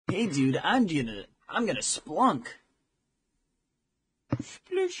Hey, dude, I'm gonna splunk.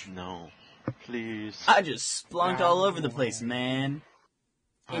 No, please. I just splunked all over the place, man.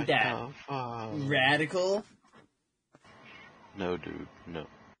 Ain't that Fuck? radical? No, dude, no.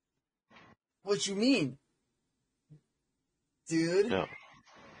 What you mean? Dude? No.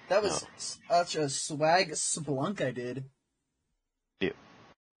 That was such a swag splunk I did. Yeah.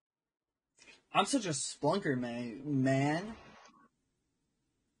 I'm such a splunker, man.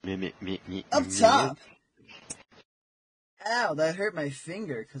 Me. Up top! Ow, that hurt my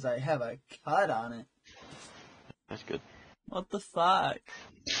finger because I have a cut on it. That's good. What the fuck?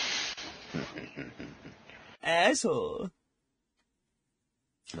 Asshole.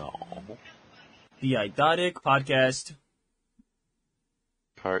 No. The Idotic podcast.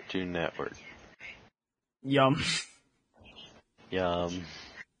 Cartoon Network. Yum. Yum.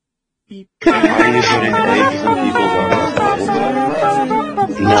 Beep. Why are you putting eggs in people's arms?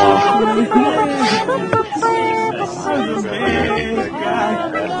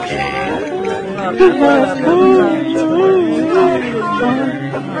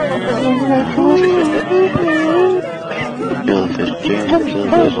 Jellyfish jam,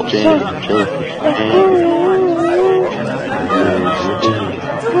 jellyfish jam, jellyfish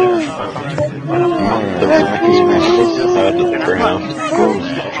the rack is smashed inside of the ground.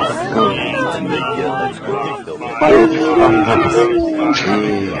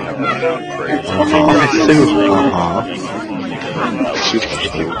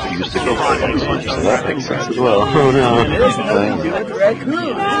 Used to go so that makes sense as well. Oh no. Raccoon.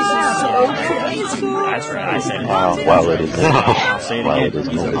 This is so crazy. That's right, I said it. While it is new. I'll say it While again. it is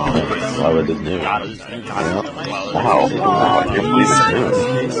new. While it is new. Wow, I can't believe it's new.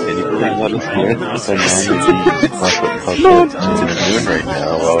 Can you believe that it's new? It's been 90 days plus it's noon right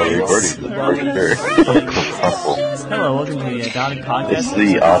now while we're recording this. Hello, welcome to the Idotic podcast. It's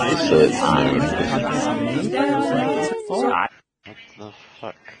the opposite What the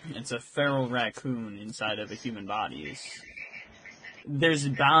fuck? It's a feral raccoon inside of a human body. There's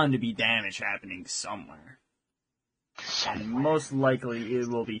bound to be damage happening somewhere. And most likely it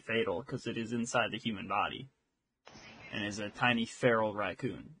will be fatal because it is inside the human body. And is a tiny feral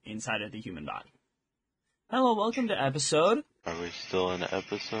raccoon inside of the human body. Hello, welcome to episode... Are we still in the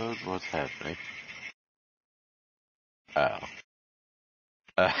episode? What's happening? Oh.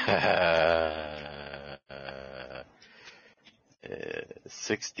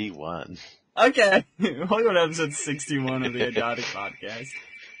 61. Okay, welcome to episode 61 of the Idotic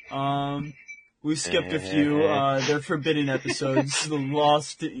podcast. We skipped a few, they're forbidden episodes,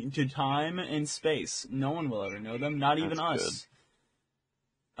 lost to time and space. No one will ever know them, not even That's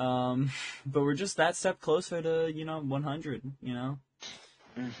us. But we're just that step closer to, 100,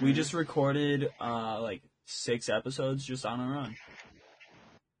 Mm-hmm. We just recorded, 6 episodes just on our own.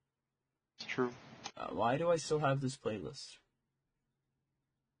 It's true. Why do I still have this playlist?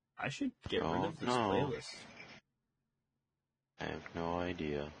 I should get rid of this playlist. I have no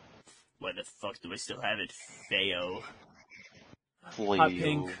idea. Why the fuck do I still have it? Feo. Fleo. Hot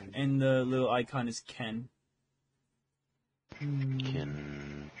pink, and the little icon is Ken.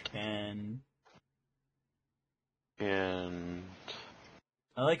 Ken. And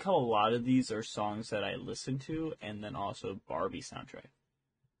I like how a lot of these are songs that I listen to, and then also Barbie soundtrack.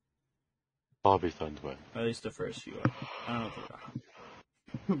 Bobby Thunderway. Or at least the first few are. I don't know if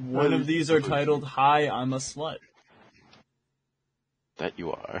they're One of these are titled, Hi, I'm a Slut. That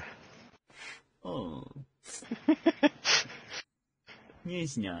you are. Oh.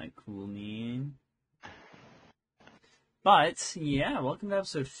 It's not cool, man. But, yeah, welcome to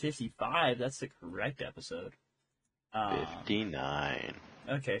episode 55. That's the correct episode. 59.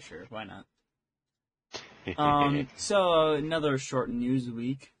 Okay, sure. Why not? So, another short news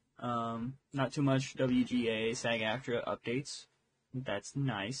week. Not too much WGA SAG-AFTRA updates. That's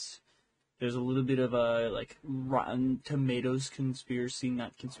nice. There's a little bit of a, Rotten Tomatoes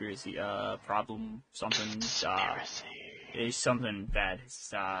problem, something. Conspiracy. It's something bad.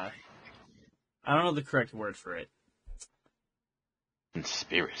 It's, I don't know the correct word for it.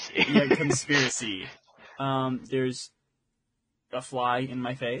 Conspiracy. Yeah, conspiracy. There's a fly in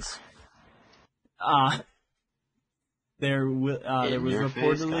my face. There was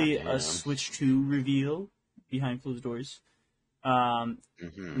reportedly a Switch 2 reveal behind closed doors.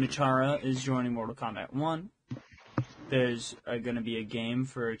 Natara is joining Mortal Kombat 1. There's going to be a game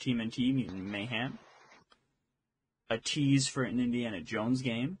for TMNT, Mutant Mayhem. A tease for an Indiana Jones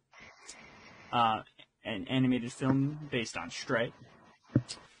game. An animated film based on Stray.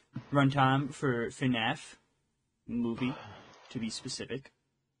 Runtime for FNAF movie, to be specific.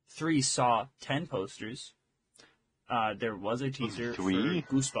 3 Saw 10 posters. There was a teaser for 3?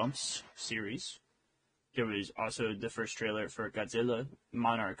 Goosebumps series. There was also the first trailer for Godzilla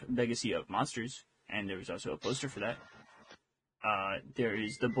Monarch Legacy of Monsters, and there was also a poster for that. There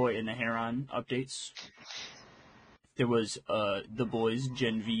is The Boy and the Heron updates. There was The Boys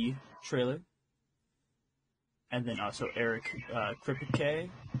Gen V trailer. And then also Eric Kripke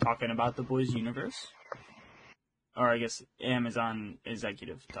talking about The Boys universe. Or I guess Amazon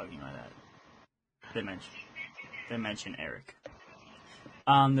executive talking about that. They mention Eric.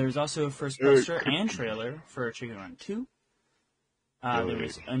 There's also a first poster and trailer for Chicken Run 2. There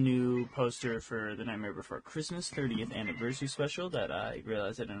was a new poster for The Nightmare Before Christmas 30th Anniversary Special that I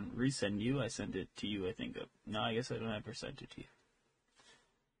realized I didn't resend you. I sent it to you, I think. No, I guess I don't ever sent it to you.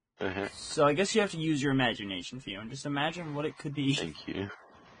 So I guess you have to use your imagination, Theo, and just imagine what it could be. Thank you.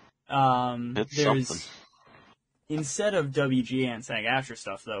 There's something. Instead of WGA and SAG-AFTRA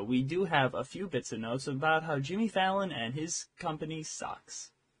stuff, though, we do have a few bits of notes about how Jimmy Fallon and his company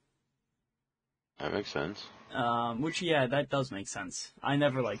sucks. That makes sense. Which, yeah, that does make sense. I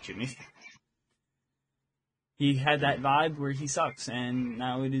never liked Jimmy. He had that vibe where he sucks, and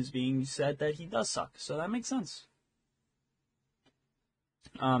now it is being said that he does suck, so that makes sense.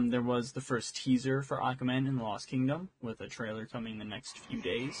 There was the first teaser for Aquaman and the Lost Kingdom, with a trailer coming the next few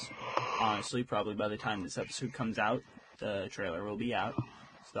days. Honestly, probably by the time this episode comes out, the trailer will be out.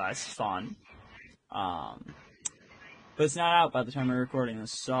 So that's fun. But it's not out by the time we're recording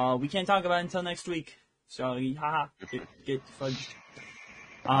this, so we can't talk about it until next week. So, haha, get fudged.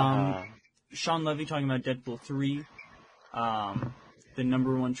 Sean Levy talking about Deadpool 3. The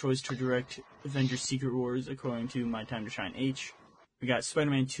number one choice to direct Avengers Secret Wars, according to My Time to Shine H. We got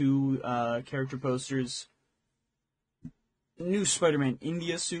Spider-Man 2 character posters, new Spider-Man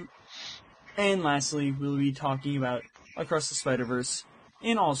India suit, and lastly, we'll be talking about Across the Spider-Verse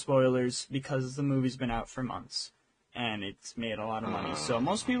in all spoilers because the movie's been out for months and it's made a lot of money. So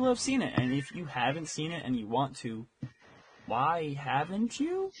most people have seen it, and if you haven't seen it and you want to, why haven't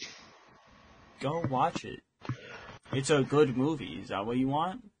you? Go watch it. It's a good movie. Is that what you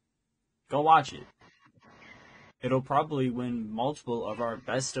want? Go watch it. It'll probably win multiple of our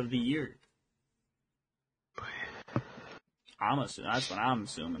best of the year. That's what I'm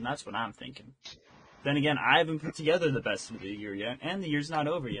assuming. That's what I'm thinking. Then again, I haven't put together the best of the year yet, and the year's not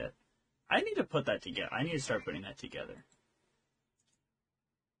over yet. I need to put that together. I need to start putting that together.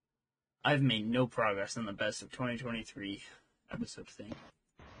 I've made no progress on the best of 2023 episode thing.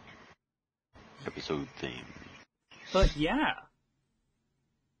 Episode theme. But yeah.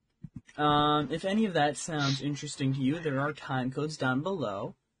 If any of that sounds interesting to you, there are time codes down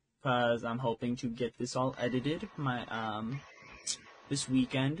below, because I'm hoping to get this all edited this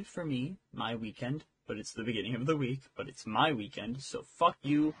weekend for me, my weekend, but it's the beginning of the week, but it's my weekend, so fuck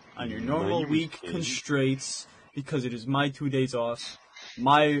you on your normal week constraints, because it is my 2 days off.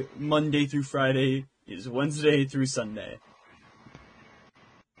 My Monday through Friday is Wednesday through Sunday.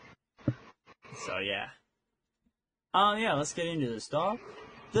 So yeah. Yeah, let's get into this, dog.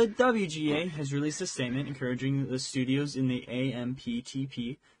 The WGA has released a statement encouraging the studios in the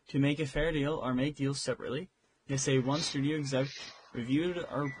AMPTP to make a fair deal or make deals separately. They say one studio exec reviewed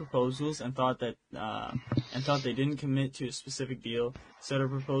our proposals and thought they didn't commit to a specific deal, said our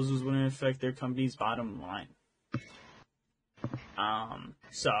proposals wouldn't affect their company's bottom line.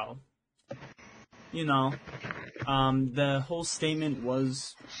 So, you know, the whole statement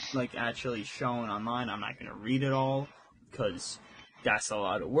was, like, actually shown online. I'm not gonna read it all, because that's a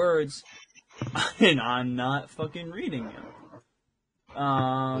lot of words, and I'm not fucking reading them.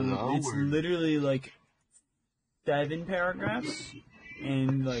 It's literally, like, 7 paragraphs,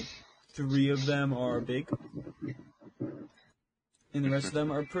 and, like, 3 of them are big, and the rest of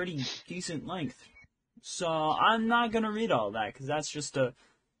them are pretty decent length. So, I'm not gonna read all that, because that's just a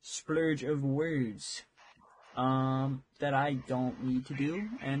splurge of words, that I don't need to do,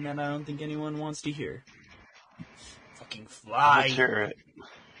 and that I don't think anyone wants to hear. Fucking fly. Let's hear it.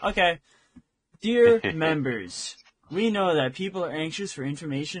 Okay. Dear members, we know that people are anxious for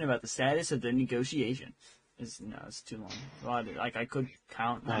information about the status of the negotiation. It's too long. Like, I could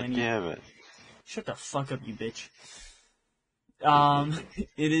count how many. Damn it. Shut the fuck up, you bitch.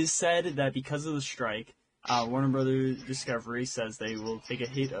 It is said that because of the strike, Warner Brothers Discovery says they will take a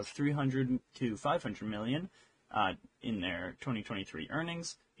hit of $300 to $500 million in their 2023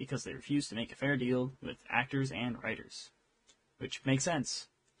 earnings because they refuse to make a fair deal with actors and writers, which makes sense.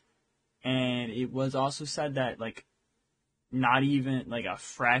 And it was also said that, like, not even, like, a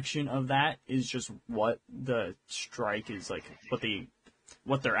fraction of that is just what the strike is, like,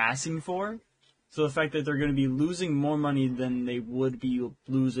 what they're asking for. So the fact that they're going to be losing more money than they would be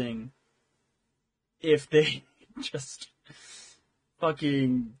losing if they just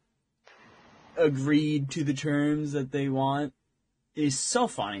fucking agreed to the terms that they want is so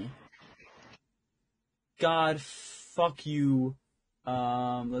funny. God, fuck you.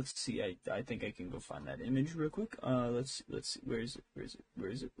 Let's see. I think I can go find that image real quick. Let's see. Where is it?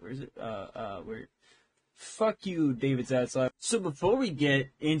 Where? Fuck you, David Zaslav. So before we get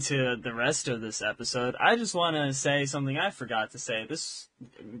into the rest of this episode, I just want to say something I forgot to say.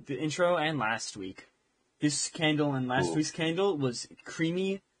 The intro and last week. This candle and last week's candle was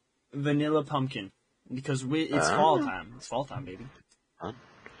creamy vanilla pumpkin. Because it's fall time. It's fall time, baby. Huh?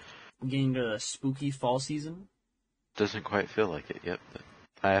 We're getting to the spooky fall season. Doesn't quite feel like it yet, but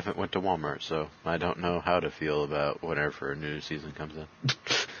I haven't went to Walmart, so I don't know how to feel about whenever a new season comes in.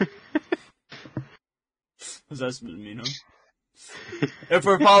 What's that supposed to mean, huh? If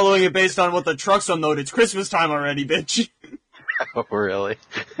we're following it based on what the trucks unload, it's Christmas time already, bitch. Oh, really?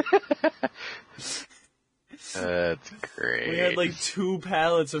 That's great. We had like 2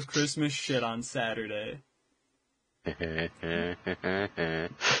 pallets of Christmas shit on Saturday. It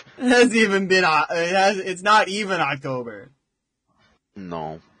hasn't even been, it's not even October.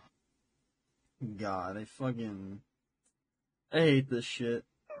 No. God, I hate this shit.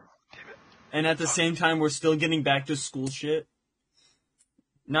 And at the same time, we're still getting back to school shit.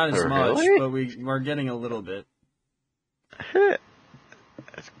 Not as much, but we're getting a little bit.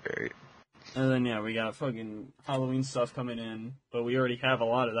 That's great. And then, yeah, we got fucking Halloween stuff coming in, but we already have a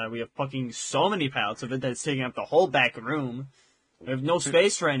lot of that. We have fucking so many pallets of it that's taking up the whole back room. We have no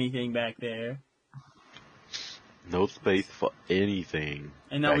space for anything back there. No space for anything.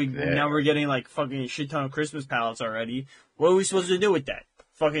 And now we're getting like fucking shit ton of Christmas pallets already. What are we supposed to do with that?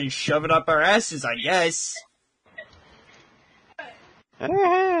 Fucking shove it up our asses, I guess. Mom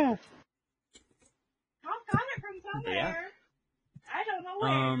got it from somewhere. Yeah. I don't know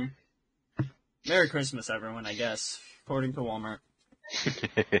where. Merry Christmas, everyone, I guess, according to Walmart.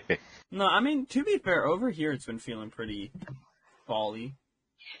 No, I mean, to be fair, over here it's been feeling pretty fall-y.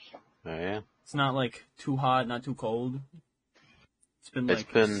 Oh, yeah? It's not, like, too hot, not too cold. It's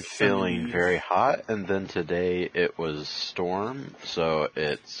been feeling very hot, and then today it was storm, so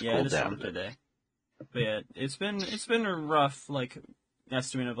it's cooled down today. But yeah, it's been a rough, like,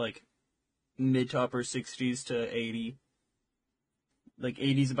 estimate of, like, mid to upper 60s to 80. Like,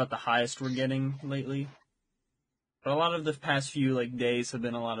 80 is about the highest we're getting lately. But a lot of the past few, like, days have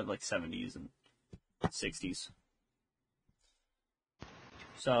been a lot of, like, 70s and 60s.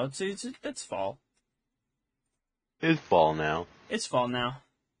 So, it's fall. It's fall now. It's fall now.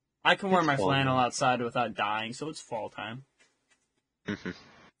 I can wear my flannel outside without dying, so it's fall time.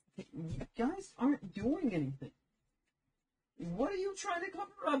 You guys aren't doing anything. What are you trying to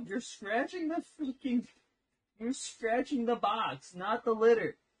cover up? You're scratching the box, not the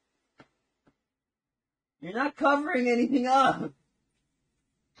litter. You're not covering anything up.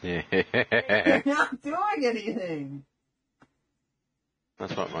 You're not doing anything.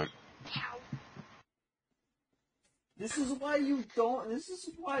 That's what my... This is why you don't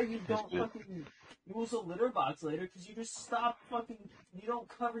fucking use a litter box later, because you just you don't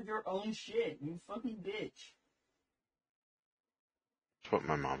cover your own shit, you fucking bitch. That's what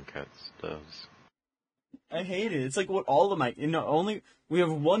my mom cats does. I hate it. It's like what all of my... we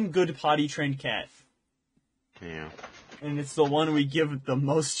have one good potty-trained cat. Yeah. And it's the one we give the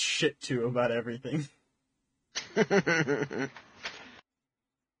most shit to about everything.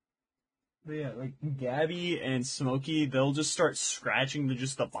 But yeah, like, Gabby and Smokey, they'll just start scratching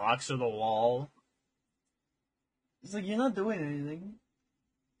the box or the wall. It's like, you're not doing anything.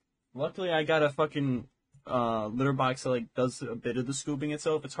 Luckily, I got a fucking litter box that, like, does a bit of the scooping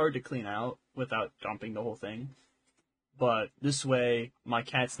itself. It's hard to clean out without dumping the whole thing. But this way, my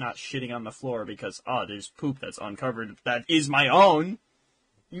cat's not shitting on the floor because, there's poop that's uncovered that is my own.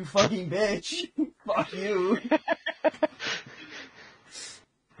 You fucking bitch. Fuck you.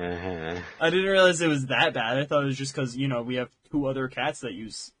 I didn't realize it was that bad. I thought it was just because, we have 2 other cats that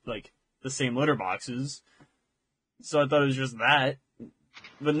use, like, the same litter boxes. So I thought it was just that.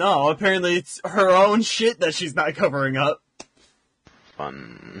 But no, apparently it's her own shit that she's not covering up.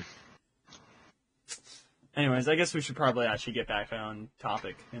 Fun. Anyways, I guess we should probably actually get back on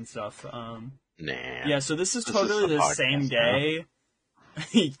topic and stuff. Nah. Yeah, so this is totally the same day.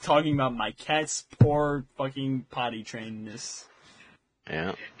 Talking about my cat's poor fucking potty trainedness.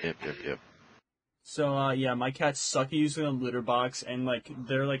 Yeah, yep. So, yeah, my cats suck at using a litter box, and, like,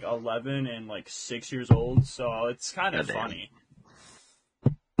 they're, like, 11 and, like, 6 years old, so it's kind of funny.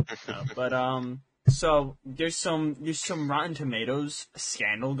 So, there's some Rotten Tomatoes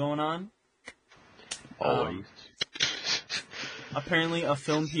scandal going on. Always. Apparently, a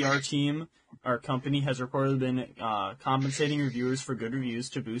film PR team our company has reportedly been compensating reviewers for good reviews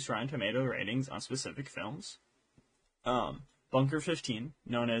to boost Rotten Tomato ratings on specific films. Bunker 15,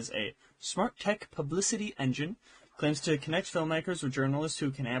 known as a smart tech publicity engine, claims to connect filmmakers with journalists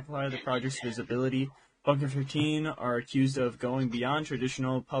who can amplify the project's visibility. Bunker 15 are accused of going beyond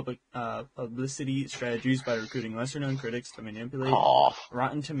traditional publicity strategies by recruiting lesser-known critics to manipulate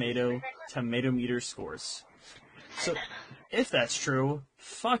Rotten Tomato meter scores. So, if that's true,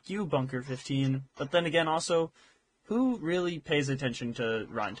 fuck you, Bunker 15. But then again, also, who really pays attention to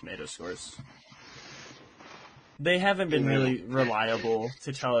Rotten Tomato scores? They haven't been really reliable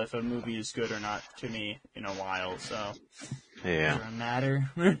to tell if a movie is good or not to me in a while, so Yeah. doesn't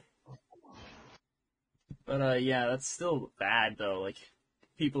matter. But yeah, that's still bad though. Like,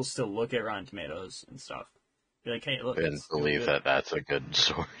 people still look at Rotten Tomatoes and stuff. Be like, hey, look, And it's doing believe good. that that's a good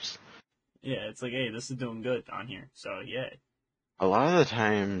source. Yeah, it's like, hey, this is doing good on here, so yeah. A lot of the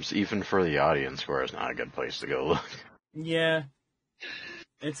times, even for the audience score, is not a good place to go look. Yeah.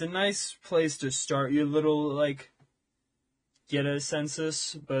 It's a nice place to start your little, like, get a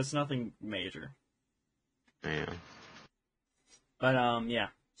census, but it's nothing major. Yeah. But, yeah.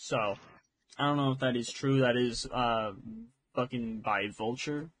 So, I don't know if that is true. That is, fucking by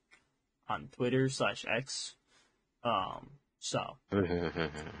Vulture on Twitter /X. So,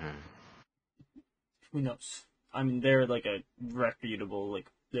 who knows? I mean, they're like a reputable, like,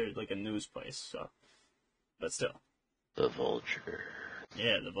 they're like a news place, so. But still. The Vulture.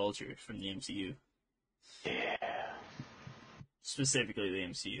 Yeah, the Vulture from the MCU. Yeah. Specifically the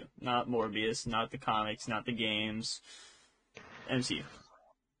MCU. Not Morbius, not the comics, not the games. MCU.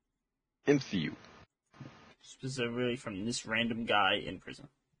 MCU. Specifically from this random guy in prison.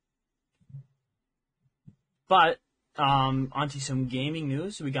 But, onto some gaming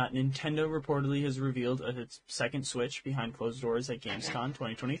news. We got Nintendo reportedly has revealed its second Switch behind closed doors at Gamescom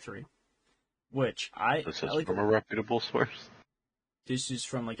 2023. Which This is like, from a reputable source. this is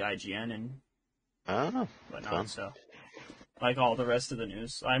from like IGN and Oh, whatnot, fun. so like all the rest of the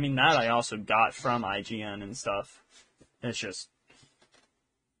news. I mean, that I also got from IGN and stuff. It's just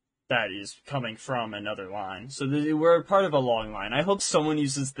that is coming from another line. So we're part of a long line. I hope someone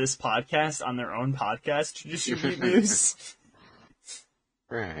uses this podcast on their own podcast to distribute news.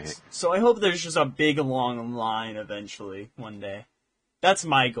 Right. So I hope there's just a big long line eventually, one day. That's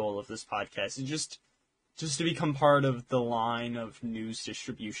my goal of this podcast, is just to become part of the line of news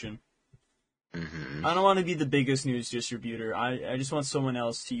distribution. Mm-hmm. I don't want to be the biggest news distributor. I just want someone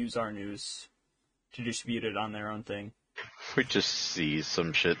else to use our news to distribute it on their own thing. We just see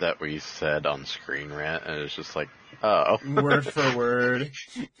some shit that we said on Screen Rant, and it's just like, oh. Word for word.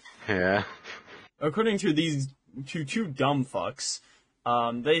 Yeah. According to these two dumb fucks,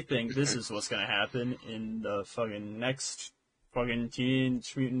 they think this is what's gonna happen in the fucking next fucking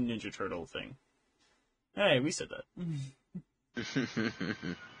Teenage Mutant Ninja Turtle thing. Hey, we said that.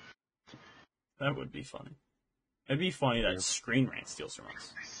 That would be funny. It'd be funny that Screen Rant steals from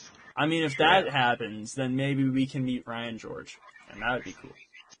us. I mean, if that happens, then maybe we can meet Ryan George, and that would be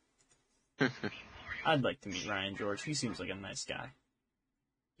cool. I'd like to meet Ryan George. He seems like a nice guy.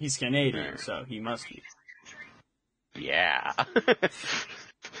 He's Canadian, so he must be. Yeah.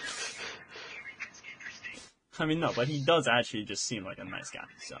 I mean, no, but he does actually just seem like a nice guy,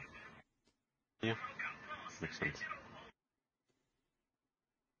 so. Yeah. Makes sense.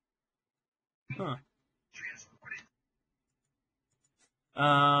 Huh.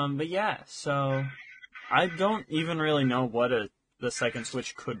 But yeah, so I don't even really know what the second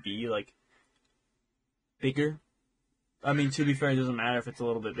Switch could be, like, bigger. I mean, to be fair, it doesn't matter if it's a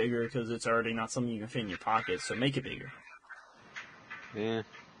little bit bigger, because it's already not something you can fit in your pocket, so make it bigger. Yeah.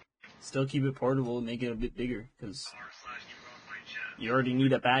 Still keep it portable and make it a bit bigger, because you already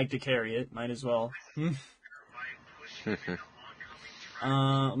need a bag to carry it, might as well. But,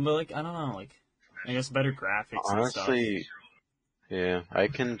 like, I don't know, like, I guess better graphics and stuff. Honestly, yeah, I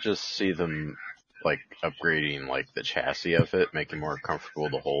can just see them, like, upgrading, like, the chassis of it, making it more comfortable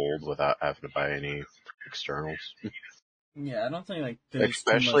to hold without having to buy any externals. Yeah, I don't think, like, there's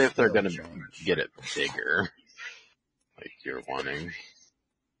Especially too much if they're that'll gonna change. get it bigger. Like you're wanting.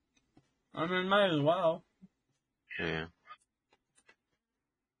 I mean, might as well. Yeah.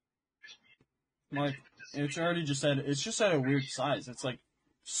 Like, it's already just at a weird size. It's, like,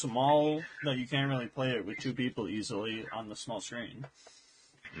 small that you can't really play it with two people easily on the small screen.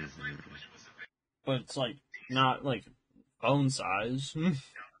 Mm-hmm. But it's, like, not, like, phone size.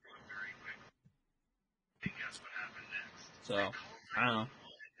 So, I don't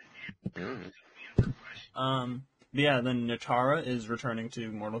know. Mm. But yeah, then Natara is returning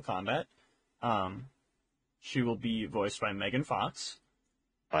to Mortal Kombat. She will be voiced by Megan Fox.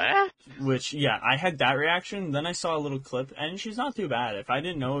 What? Which, yeah, I had that reaction, then I saw a little clip, and she's not too bad. If I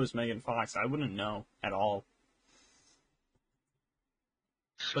didn't know it was Megan Fox, I wouldn't know at all.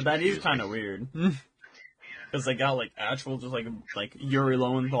 But that is kind of weird. Because they got, like, actual, just, like Yuri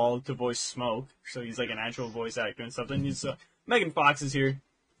Lowenthal to voice Smoke, so he's, like, an actual voice actor and stuff. Then he's, Megan Fox is here.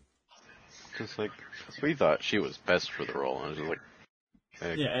 Just like, we thought she was best for the role, and I was just like...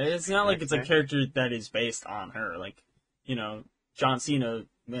 Yeah, it's not like it's a character that is based on her. Like, you know, John Cena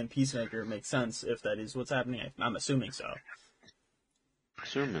and Peacemaker makes sense if that is what's happening. I'm assuming so.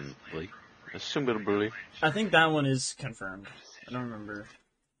 Assumably. I think that one is confirmed. I don't remember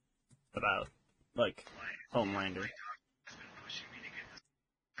about, like, Homelander.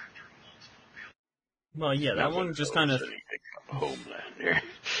 Well, yeah, that one just kind of... Homelander.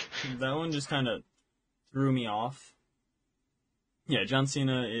 That one just kind of threw me off. Yeah, John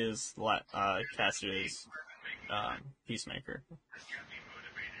Cena is casted as Peacemaker.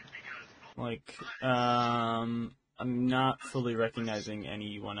 Like, I'm not fully recognizing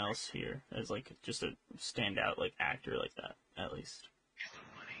anyone else here as, like, just a standout, like, actor like that, at least.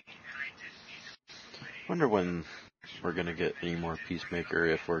 Wonder when we're gonna get any more Peacemaker,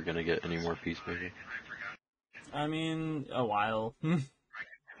 if we're gonna get any more Peacemaker. I mean, a while.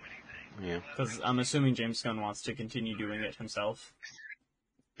 Yeah. Because I'm assuming James Gunn wants to continue doing it himself.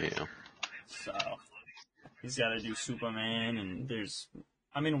 Yeah. So, he's got to do Superman,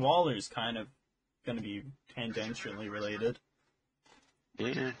 and Waller's kind of going to be tangentially related.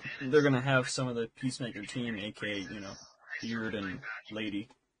 Yeah. They're going to have some of the Peacemaker team, aka, you know, Beard and Lady.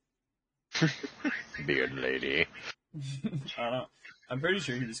 Beard lady. I'm pretty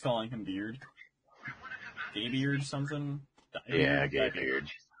sure he was calling him Beard. Gay Beard something? Yeah, Gay Beard.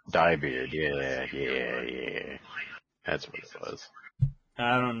 Dye Beard, yeah. That's what it was.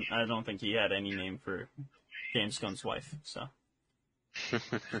 I don't think he had any name for James Gunn's wife, so. But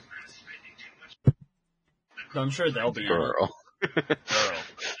I'm sure they'll be Girl.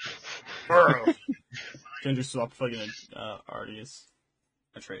 Girl. Ginger swap fucking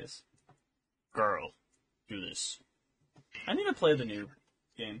Atreus. Girl. Do this. I need to play the new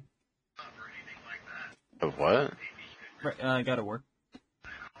game. Of what? Right, I gotta work.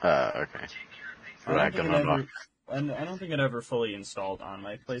 Okay. I don't think it ever fully installed on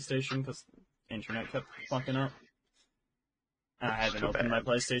my PlayStation because the internet kept fucking up. I haven't opened my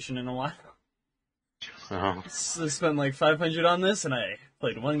PlayStation in a while. Oh. So I spent like $500 on this, and I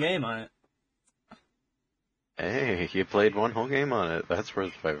played one game on it. Hey, you played one whole game on it. That's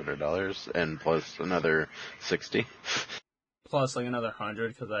worth $500, and plus another $60. Plus like another $100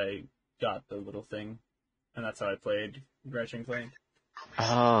 because I got the little thing, and that's how I played Ratchet & Clank.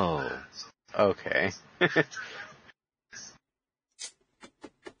 Oh. Okay.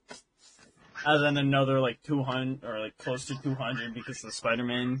 And then another like 200 or like close to 200 because the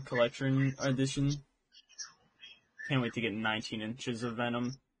Spider-Man collection edition. Can't wait to get 19 inches of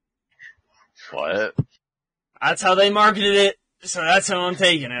Venom. What? That's how they marketed it, so that's how I'm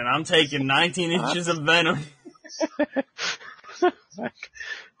taking it. I'm taking 19 inches of Venom.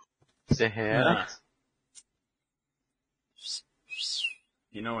 The hell?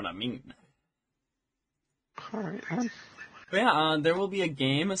 You know what I mean. Alright, then. But yeah, there will be a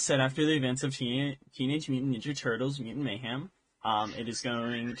game set after the events of Teenage Mutant Ninja Turtles Mutant Mayhem. It is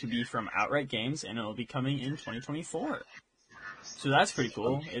going to be from Outright Games, and it will be coming in 2024. So that's pretty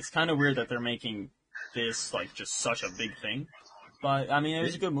cool. It's kind of weird that they're making this, like, just such a big thing. But, I mean, it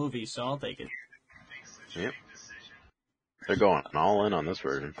was a good movie, so I'll take it. Yep. They're going all in on this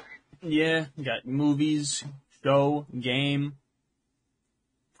version. Yeah, you got movies, show, game,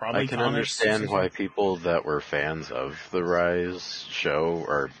 probably I can comics, understand why people that were fans of the Rise show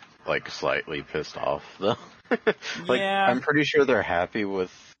are, like, slightly pissed off, though. Like, yeah. I'm pretty sure they're happy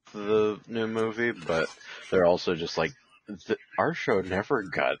with the new movie, but they're also just like, our show never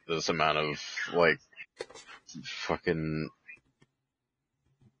got this amount of, like, fucking,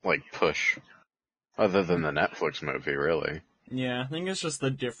 like, push. Other than the Netflix movie, really. Yeah, I think it's just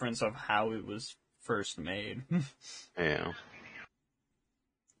the difference of how it was first made. Yeah.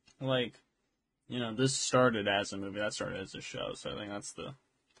 Like, you know, this started as a movie, that started as a show, so I think that's the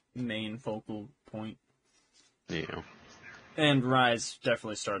main focal point. Yeah. And Rise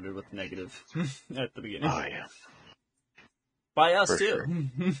definitely started with negative at the beginning. Oh, yeah. By us, For too. sure.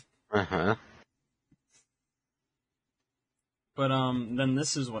 Uh-huh. But, then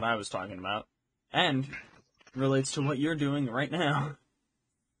this is what I was talking about. And relates to what you're doing right now.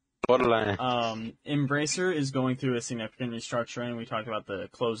 Embracer is going through a significant restructuring. We talked about the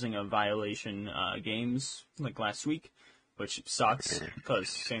closing of Violation games, like, last week, which sucks, because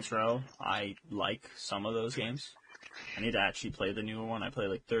Saints Row, I like some of those games. I need to actually play the newer one. I played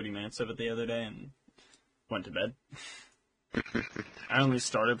like 30 minutes of it the other day and went to bed. I only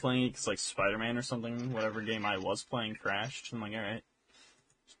started playing it because like Spider-Man or something, whatever game I was playing crashed. I'm like, alright.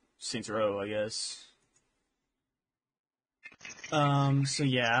 Saints Row, I guess. So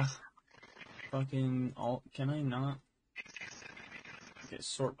yeah. Fucking all, can I not? Okay,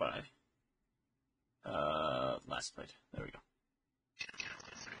 sort by. Last played. There we go.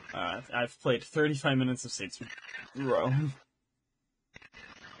 I've played 35 minutes of Saints Row.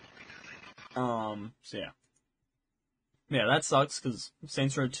 So yeah. Yeah, that sucks, because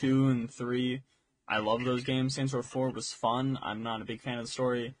Saints Row 2 and 3, I love those games. Saints Row 4 was fun. I'm not a big fan of the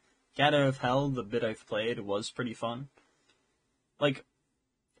story. Get Out of Hell, the bit I've played, was pretty fun. Like,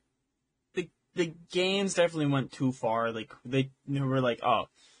 the games definitely went too far. Like, they were like, oh,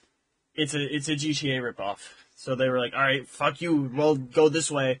 it's a GTA ripoff. So they were like, alright, fuck you, we'll go this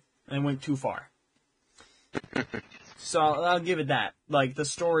way, and they went too far. So I'll give it that. Like, the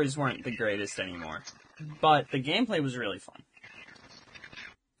stories weren't the greatest anymore. But the gameplay was really fun.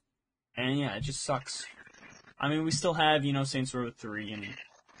 And yeah, it just sucks. I mean, we still have, Saints Row 3 and,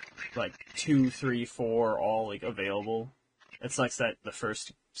 like, 2, 3, 4 all, like, available. It sucks that the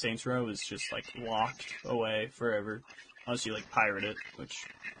first Saints Row is just, like, locked away forever. Unless you, like, pirate it, which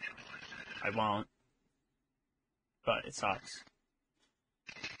I won't. But it sucks.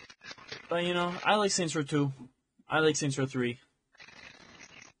 But, I like Saints Row 2. I like Saints Row 3.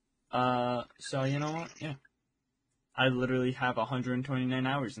 So you know what? Yeah. I literally have 129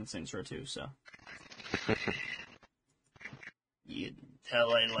 hours in Saints Row 2, so. You can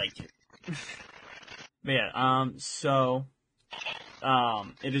tell I like it. But yeah,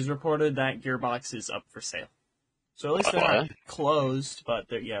 it is reported that Gearbox is up for sale. So at least they're not closed, but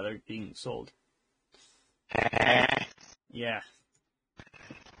they're being sold. Yeah.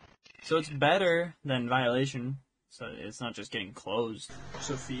 So it's better than Violation. So it's not just getting closed.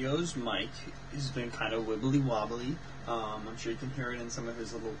 So Theo's mic has been kind of wibbly wobbly. I'm sure you can hear it in some of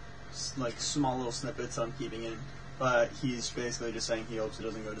his little, like, small little snippets I'm keeping in. But he's basically just saying he hopes it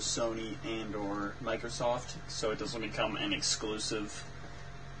doesn't go to Sony and or Microsoft, so it doesn't become an exclusive,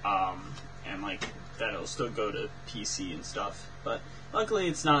 and like that it'll still go to PC and stuff. But luckily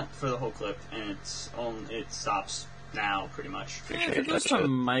it's not for the whole clip, and it stops now, pretty much. Yeah, if it goes to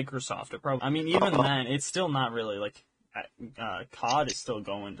Microsoft, it probably... I mean, even then, it's still not really, like... COD is still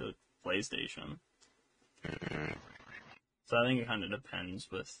going to PlayStation. So I think it kind of depends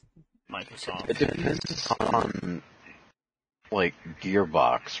with Microsoft. It depends on, like,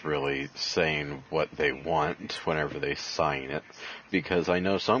 Gearbox really saying what they want whenever they sign it. Because I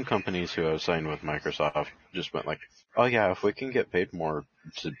know some companies who have signed with Microsoft just went like, oh yeah, if we can get paid more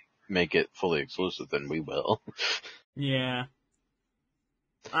to make it fully exclusive, then we will. Yeah.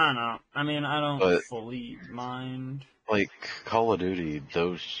 I don't know. I mean, I don't fully mind. Like, Call of Duty,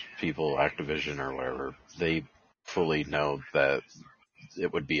 those people, Activision or whatever, they fully know that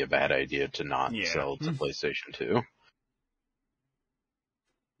it would be a bad idea to not sell to PlayStation 2.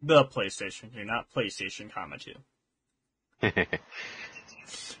 The PlayStation 2, not PlayStation, 2.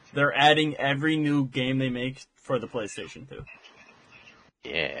 They're adding every new game they make for the PlayStation 2.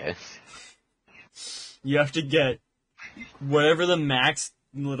 Yes. You have to get whatever the max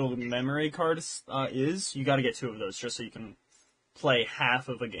little memory card is, you gotta get 2 of those just so you can play half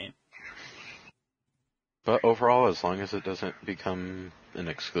of a game. But overall, as long as it doesn't become an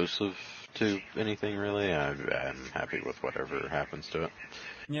exclusive to anything really, I'm happy with whatever happens to it.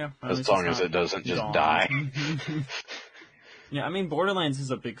 Yeah. As long as it doesn't just die. Yeah, I mean, Borderlands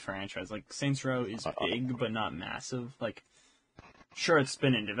is a big franchise. Like, Saints Row is big, but not massive. Like, sure, it's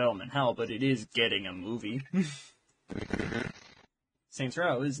been in development hell, but it is getting a movie. Saints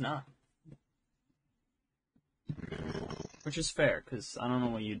Row is not. Which is fair, because I don't know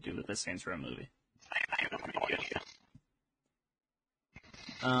what you'd do with the Saints Row movie. I have no idea.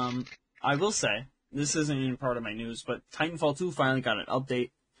 I will say, this isn't even part of my news, but Titanfall 2 finally got an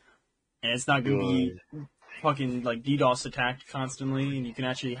update, and it's not going to be fucking, like, DDoS attacked constantly, and you can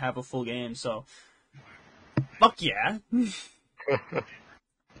actually have a full game, so... Fuck yeah!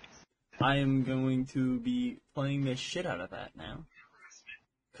 I am going to be playing the shit out of that now.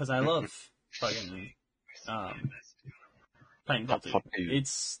 Because I love fucking, Titanfall 2.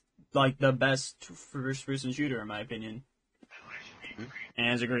 It's, like, the best first-person shooter, in my opinion. And it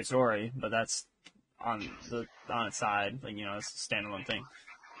has a great story, but that's on its side, like, it's a standalone thing.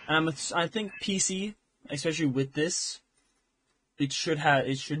 And I think PC, especially with this, there should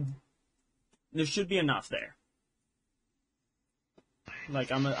be enough there.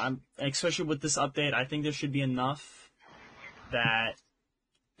 Like, especially with this update, I think there should be enough that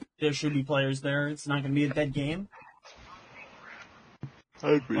there should be players there. It's not going to be a dead game.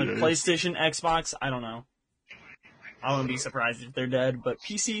 Like PlayStation, Xbox, I don't know. I wouldn't be surprised if they're dead, but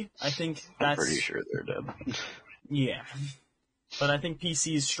PC, I think I'm that's... pretty sure they're dead. Yeah. But I think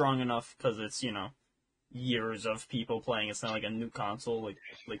PC is strong enough because it's, years of people playing. It's not like a new console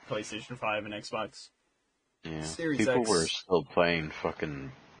like PlayStation 5 and Xbox. Yeah. Series People X. were still playing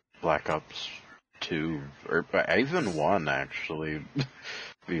fucking Black Ops 2, or even 1 actually,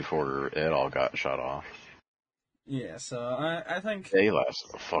 before it all got shut off. Yeah, so I think... They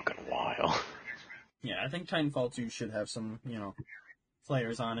lasted a fucking while. Yeah, I think Titanfall 2 should have some,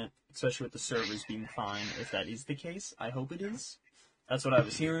 players on it, especially with the servers being fine, if that is the case. I hope it is. That's what I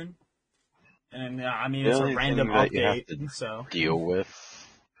was hearing. And, I mean, it's a random update, so... Deal with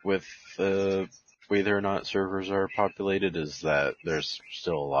whether or not servers are populated is that there's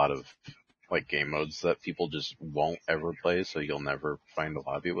still a lot of, like, game modes that people just won't ever play, so you'll never find a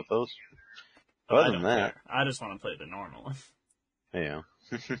lobby with those. Other than that... care. I just want to play the normal one. Yeah.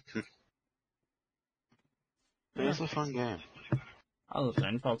 It's a fun game. I love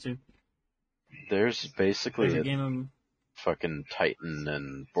Titanfall 2. There's basically a game of... fucking Titan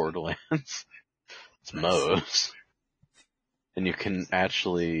and Borderlands. It's modes. And you can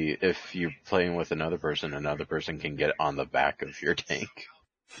actually, if you're playing with another person can get on the back of your tank.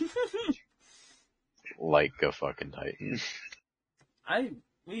 Like a fucking Titan.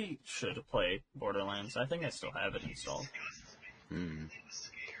 We should play Borderlands. I think I still have it installed.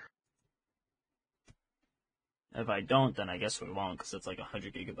 If I don't, then I guess we won't, because it's like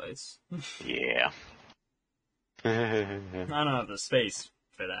 100 gigabytes. Yeah. I don't have the space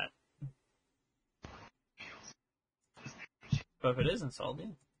for that. But if it is installed,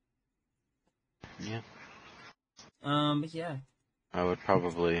 yeah. But yeah. I would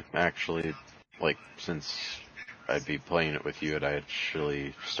probably actually, like, since I'd be playing it with you, I'd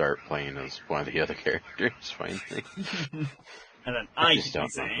actually start playing as one of the other characters, finally. And then I just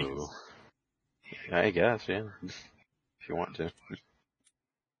don't know who. I guess, yeah. If you want to.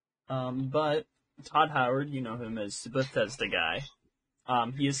 But Todd Howard, you know him as the Bethesda guy.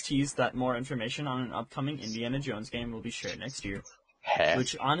 He has teased that more information on an upcoming Indiana Jones game will be shared next year. Heck.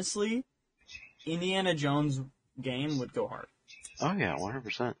 Which, honestly, Indiana Jones game would go hard. Oh yeah,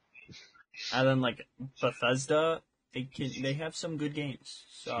 100%. And then, like, Bethesda, they have some good games.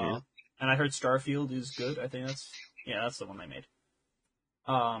 So, yeah. And I heard Starfield is good. I think that's the one they made.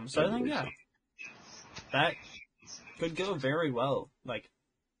 So I think, yeah, that could go very well. Like,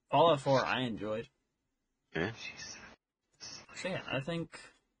 Fallout 4 I enjoyed. Yeah. So yeah, I think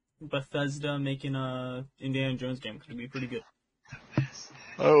Bethesda making a Indiana Jones game could be pretty good.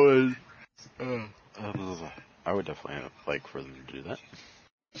 I would definitely like for them to do that.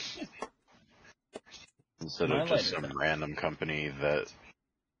 Instead of just some random company that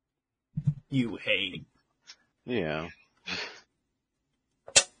you hate. Yeah.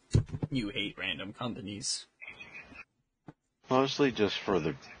 You hate random companies. Mostly just for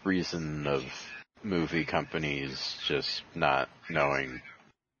the reason of movie companies just not knowing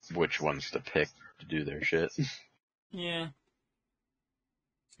which ones to pick to do their shit. Yeah.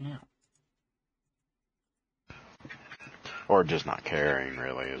 Yeah. Or just not caring,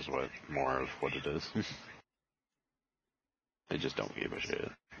 really, is more of what it is. They just don't give a shit.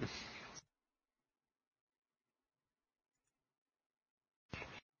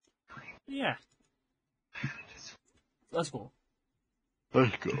 Yeah. That's cool.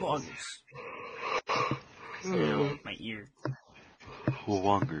 Let's go. Wongers. My ear.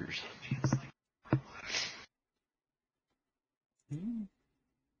 Wongers.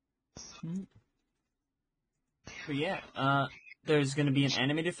 But yeah, there's gonna be an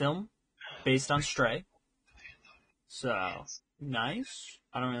animated film based on Stray. So, nice.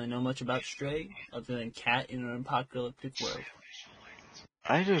 I don't really know much about Stray, other than cat in an apocalyptic world.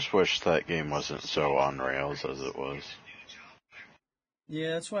 I just wish that game wasn't so on rails as it was.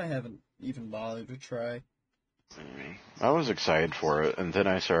 Yeah, that's why I haven't even bothered to try. I was excited for it, and then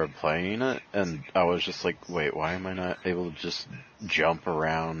I started playing it, and I was just like, wait, why am I not able to just jump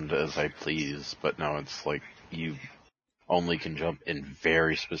around as I please? But now it's like, you only can jump in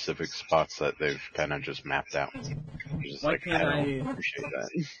very specific spots that they've kind of just mapped out. Just Why like, can't I don't appreciate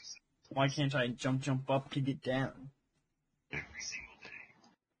that. Why can't I jump up to get down?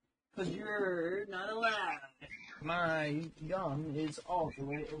 Cause you're not allowed. My gun is all the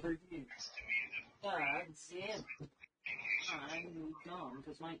way over here. God damn it. I'm dumb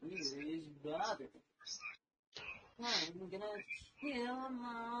because my ear is bothered. I'm gonna kill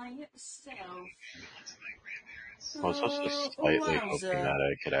myself. I was also slightly hoping that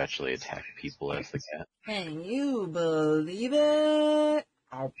I could actually attack people as the cat. Can you believe it?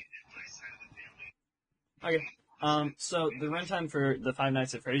 Ow. Okay. So the runtime for the Five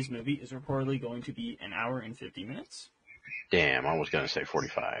Nights at Freddy's movie is reportedly going to be 1 hour and 50 minutes. Damn, I was gonna say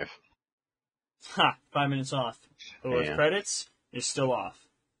 45. Ha! 5 minutes off. But with Yeah. credits, you're still off.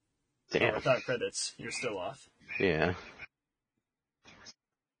 Or Damn. without credits, you're still off. Yeah.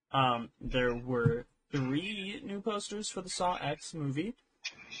 There were 3 new posters for the Saw X movie.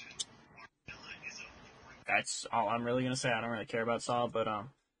 That's all I'm really gonna say. I don't really care about Saw, but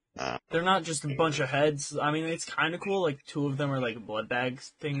they're not just a bunch of heads. I mean, it's kind of cool. Like 2 of them are like blood bag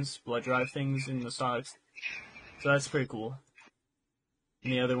things, blood drive things in the Saw X. So that's pretty cool.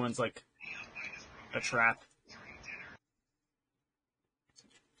 And the other one's like a trap.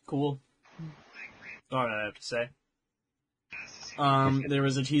 Cool. That's all I have to say. There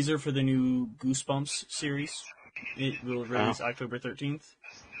was a teaser for the new Goosebumps series. It will release October 13th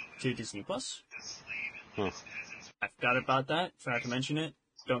to Disney Plus. Huh. I forgot about that. Forgot to mention it.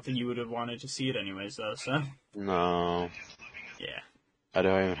 Don't think you would have wanted to see it anyways, though, so. No. Yeah. I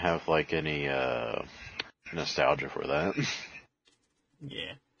don't even have, like, any, nostalgia for that.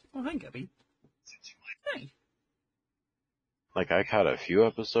 Yeah. Oh, hi, Gabby. Hey. Like, I caught a few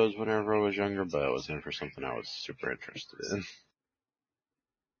episodes whenever I was younger, but it wasn't for something I was super interested in.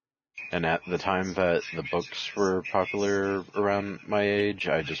 And at the time that the books were popular around my age,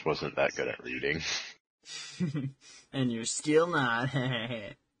 I just wasn't that good at reading. And you're still not.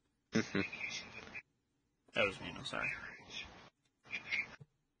 That was me, I'm sorry.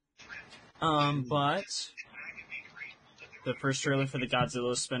 But the first trailer for the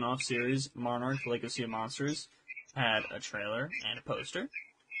Godzilla spin-off series, Monarch: Legacy of Monsters, had a trailer and a poster.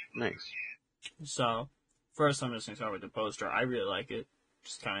 Nice. So, first I'm just gonna start with the poster. I really like it.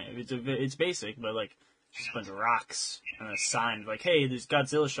 Just kind of, it's basic, but like, just a bunch of rocks and a sign like, hey, there's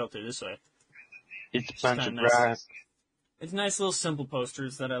Godzilla shelter this way. It's a Just bunch kinda of nice. grass, It's nice little simple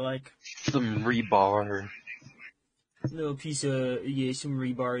posters that I like. some rebar. Little piece of, some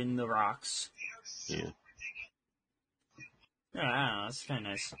rebar in the rocks. Yeah. Yeah, I don't know, it's kind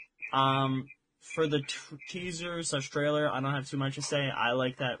of nice. For the teaser / trailer, I don't have too much to say. I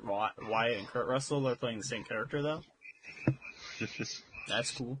like that Wyatt and Kurt Russell are playing the same character, though.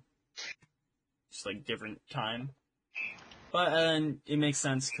 That's cool. Just, like, different time. But, it makes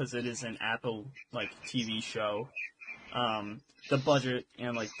sense, because it is an Apple, like, TV show. The budget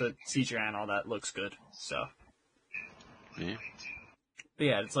and, like, the CGI and all that looks good, so. Yeah. But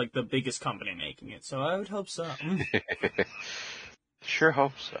yeah, it's, like, the biggest company making it, so I would hope so. Sure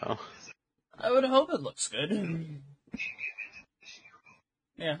hope so. I would hope it looks good.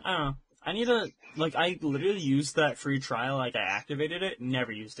 Yeah, I don't know. I need to, like, I literally used that free trial, like, I activated it,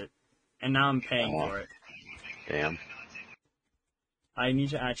 never used it. And now I'm paying for it. Damn. I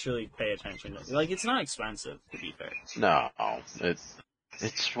need to actually pay attention. Like, it's not expensive, to be fair. No,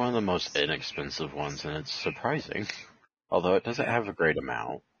 it's one of the most inexpensive ones, and it's surprising. Although it doesn't have a great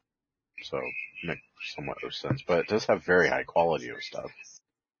amount, so it makes somewhat no sense. But it does have very high quality of stuff.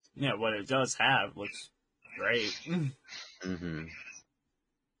 Yeah, what it does have looks great. Mm-hmm.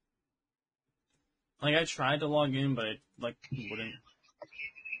 Like, I tried to log in, but it, like, wouldn't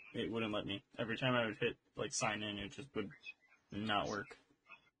let me. Every time I would hit, like, sign in, it just would not work.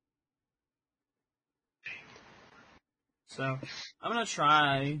 So, I'm gonna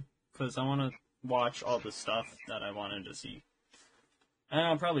try, because I want to watch all the stuff that I wanted to see. And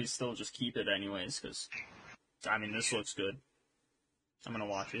I'll probably still just keep it anyways, because, I mean, this looks good. I'm gonna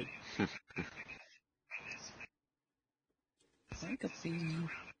watch it. Hiccupy.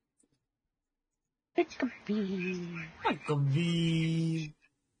 Hiccupy.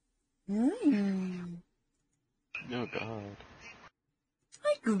 Oh god.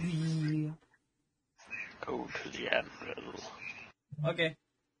 Hiccupy. Go to the anvil. Okay.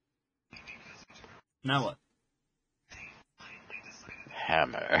 Now what?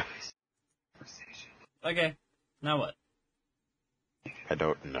 Hammer. Okay. Now what? I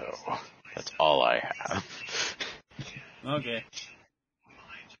don't know. That's all I have. Okay.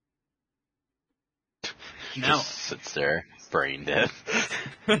 Now. Just sits there, brain dead.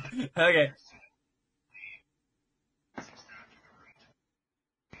 Okay.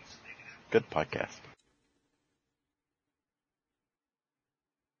 Good podcast.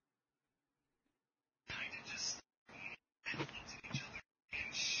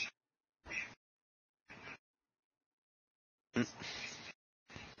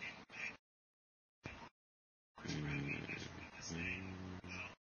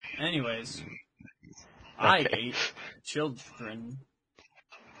 Anyways. I Okay. hate children.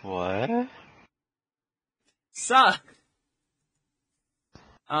 What? Suck!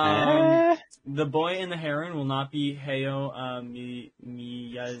 The Boy and the Heron will not be Hayao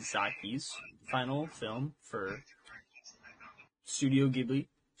Miyazaki's final film for Studio Ghibli.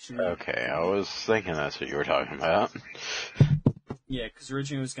 Okay, I was thinking that's what you were talking about. Yeah, because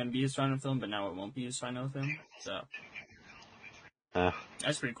originally it was going to be his final film, but now it won't be his final film. So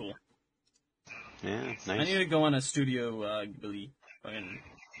that's pretty cool. Yeah, I nice. need to go on a Studio Ghibli fucking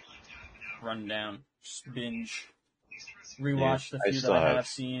rundown, just binge, rewatch the few that I have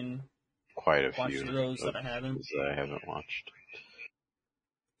seen, Quite a watch few those that I haven't. that I haven't watched.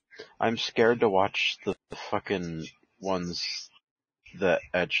 I'm scared to watch the fucking ones that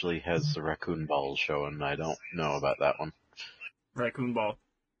actually has the raccoon balls showing. I don't know about that one. Raccoon Ball.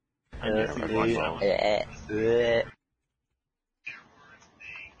 I definitely watch that one.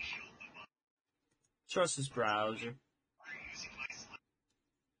 Trust his browser.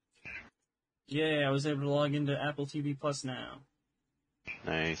 Yay, I was able to log into Apple TV Plus now.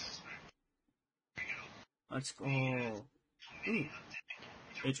 Nice. Let's go. Ooh.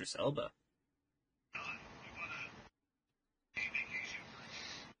 Idris Elba.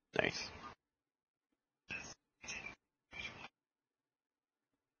 Nice.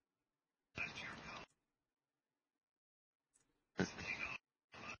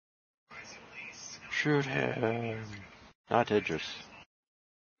 Shoot him. Not Idris.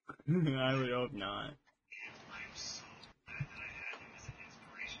 I would hope not.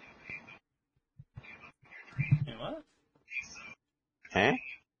 Hey, what? Huh?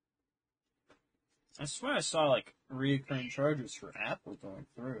 I swear I saw, like, recurring charges for Apple going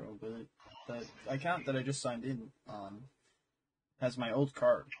through, but the account that I just signed in on has my old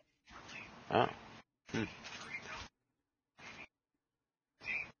card. Oh. Hmm.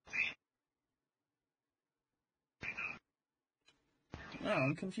 No,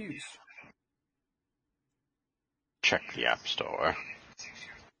 I'm confused. Check the App Store.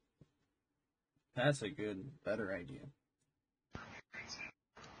 That's a better idea.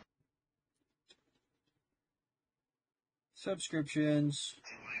 Subscriptions.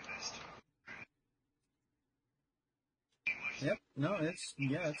 Yep. No, it's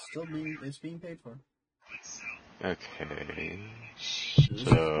still being paid for. Okay.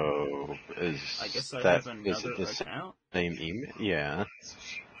 So is I guess I that have is another it the account. same email? Yeah.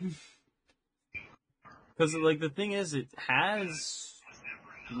 Because like the thing is, it has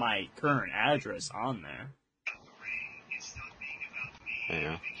my current address on there.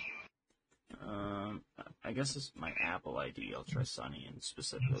 Yeah. I guess it's my Apple ID. I'll try Sunny and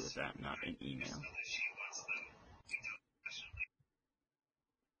specifically with that, not an email.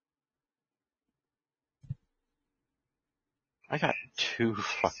 I got 2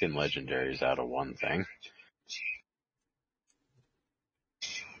 fucking legendaries out of one thing.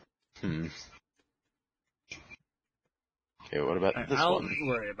 Okay, what about this I'll one?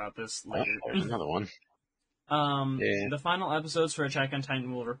 worry about this Oh, later. there's another one. Yeah. The final episodes for Attack on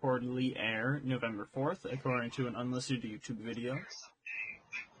Titan will reportedly air November 4th, according to an unlisted YouTube video.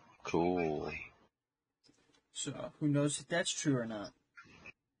 Cool. So, who knows if that's true or not.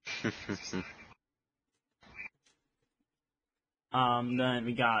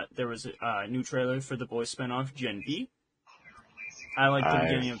 Then there was a new trailer for the Boys spinoff, Gen V. I liked the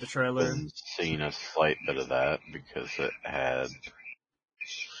beginning of the trailer. I've seen a slight bit of that because it had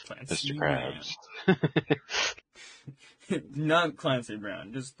Clancy Mr. Krabs. Not Clancy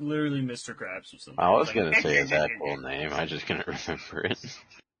Brown, just literally Mr. Krabs or something. I was gonna say his actual name, I just couldn't remember it.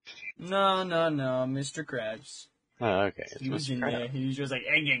 No, Mr. Krabs. Oh, okay. It's He was Mr. in Krabs. there, he was just like,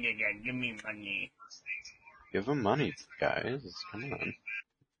 give me money. Give him money, guys. Come on.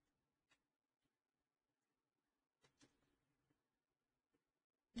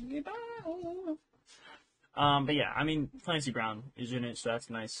 But yeah, I mean, Clancy Brown is in it, so that's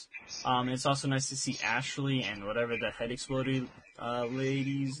nice. It's also nice to see Ashley and whatever the head exploded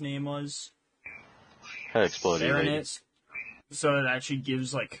lady's name was. Head exploding They're in lady. it. So it actually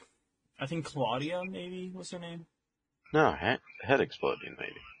gives, like, I think Claudia, maybe, was her name? No, head exploding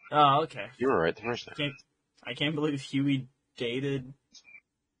lady. Oh, okay. You were right the first time. I can't believe Huey dated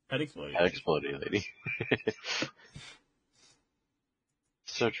head exploding. Head exploding lady.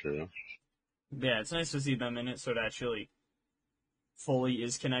 So true. Yeah, it's nice to see them in it, so it actually fully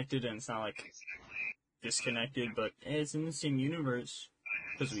is connected, and it's not, like, disconnected, but it's in the same universe,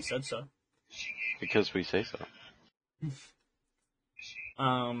 because we said so. Because we say so.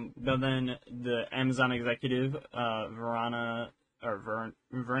 But then the Amazon executive, Vernon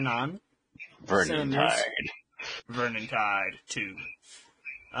Vernon Tide. Vernon Tide 2,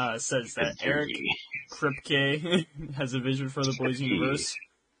 says that Eric Kripke has a vision for the Boys universe,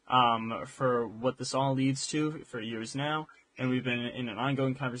 for what this all leads to for years now, and we've been in an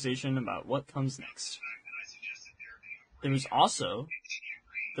ongoing conversation about what comes next. There was also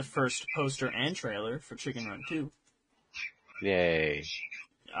the first poster and trailer for Chicken Run 2. Yay.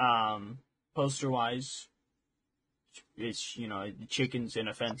 Poster-wise, it's, chickens in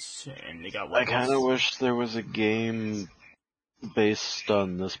a fence, and they got I weapons. kind of wish there was a game based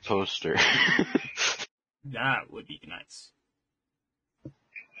on this poster. That would be nice.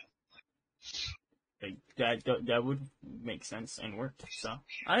 That would make sense and work, so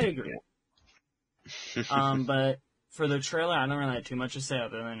I agree. But for the trailer, I don't really have too much to say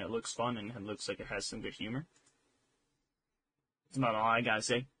other than it looks fun and it looks like it has some good humor. That's about all I gotta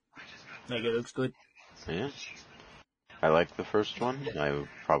say. Like, it looks good. Yeah. I like the first one. I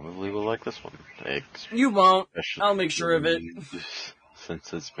probably will like this one. You won't. I'll make sure of it.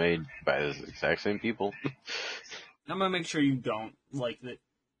 Since it's made by the exact same people. I'm gonna make sure you don't like it.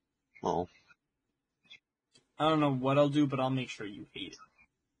 Well, I don't know what I'll do, but I'll make sure you hate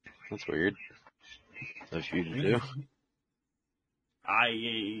it. that's weird. Of you to do. I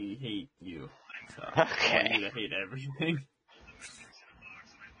hate you. So Okay. I want you to hate everything.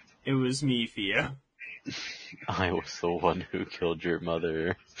 It was me, Fia. I was the one who killed your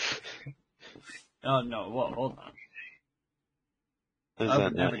mother. Oh, no, well, hold on. Is I that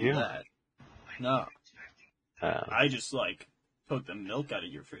would never not do you? that. No. I just, took the milk out of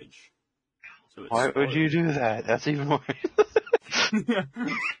your fridge. So it's Why would you do that? That's even worse.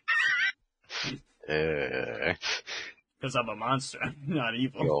 Because I'm a monster, not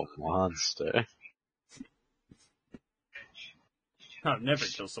evil. You monster. I'd never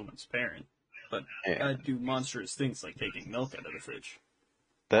kill someone's parent. But Yeah. I do monstrous things like taking milk out of the fridge.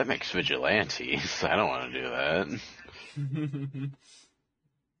 That makes vigilantes. I don't want to do that.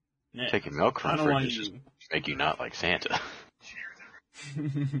 Yeah. Taking milk I from the don't fridge want is you. just make you not like Santa.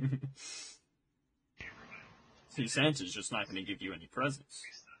 See, Santa's just not going to give you any presents.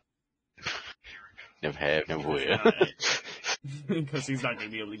 Never have, never will. Because he's not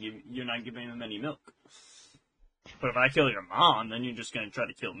going to be able to you're not giving him any milk. But if I kill your mom, then you're just going to try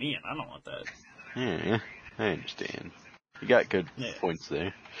to kill me, and I don't want that. Yeah, I understand. You got good Yeah. points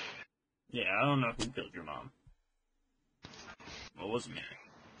there. Yeah, I don't know who killed your mom. Well, it wasn't me.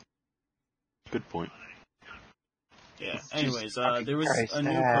 Good point. Yeah. It's Anyways, just fucking there was Christ. a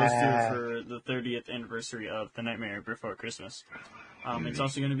new poster for the 30th anniversary of The Nightmare Before Christmas. It's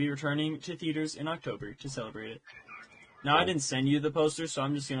also going to be returning to theaters in October to celebrate it. Now, I didn't send you the poster, so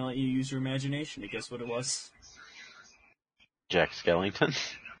I'm just going to let you use your imagination to guess what it was. Jack Skellington.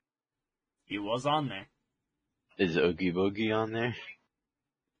 He was on there. Is Oogie Boogie on there?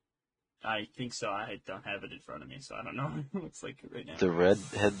 I think so. I don't have it in front of me, so I don't know what it looks like right now. The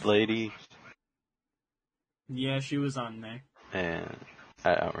redhead lady? Yeah, she was on there. And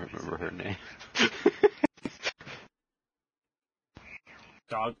I don't remember her name.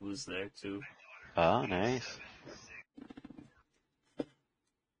 Dog was there, too. Oh, nice.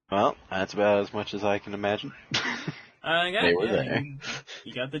 Well, that's about as much as I can imagine. They were there.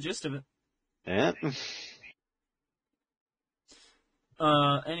 You got the gist of it. Yeah.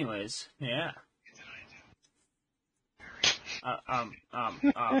 Anyways, yeah.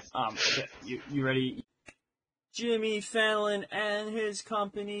 You ready? Jimmy Fallon and his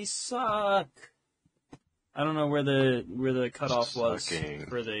company suck. I don't know where the cutoff was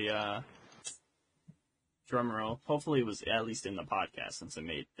for the drum roll. Hopefully it was at least in the podcast since it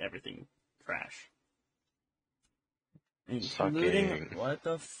made everything crash. Including Sucking. what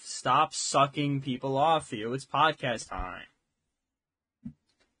the stop sucking people off you. It's podcast time.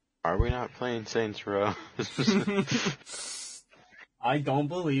 Are we not playing Saints Row? I don't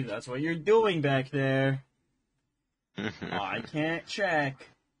believe that's what you're doing back there. I can't check.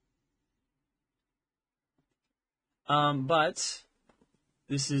 But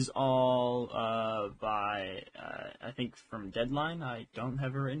this is all by I think from Deadline. I don't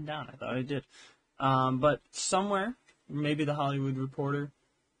have it written down. I thought I did. But somewhere, maybe the Hollywood Reporter,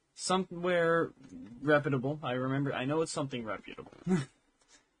 somewhere reputable. I know it's something reputable.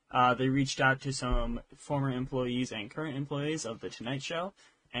 They reached out to some former employees and current employees of The Tonight Show,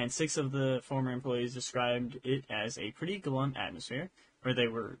 and 6 of the former employees described it as a pretty glum atmosphere, where they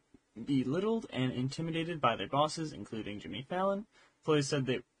were belittled and intimidated by their bosses, including Jimmy Fallon. Employees said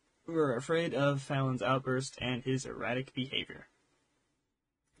they were afraid of Fallon's outburst and his erratic behavior.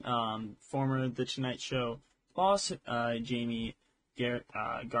 Former The Tonight Show boss, Jamie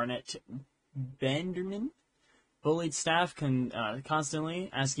Garnett Benderman, bullied staff constantly,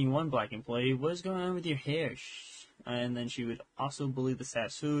 asking one black employee, "What's going on with your hair?" And then she would also bully the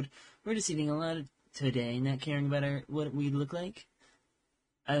staff's food. "We're just eating a lot today, not caring about what we look like."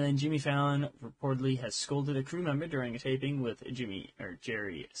 And then Jimmy Fallon reportedly has scolded a crew member during a taping with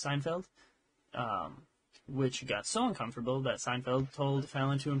Jerry Seinfeld, which got so uncomfortable that Seinfeld told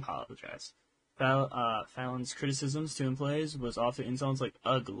Fallon to apologize. Fallon's criticisms to employees was often insults like,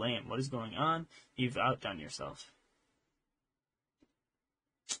 "Ugh, lame, what is going on? You've outdone yourself."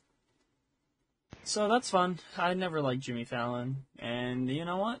 So that's fun. I never liked Jimmy Fallon, and you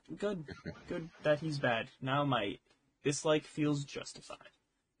know what? Good that he's bad. Now my dislike feels justified.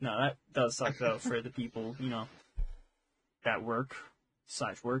 No, that does suck though for the people, that worked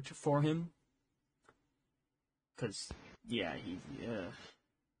for him. Cause, yeah,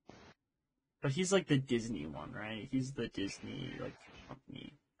 but he's like the Disney one, right? He's the Disney,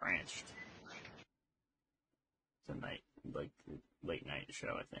 company branched. It's a late night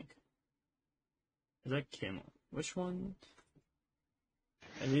show, I think. Is that Kimmel? Which one?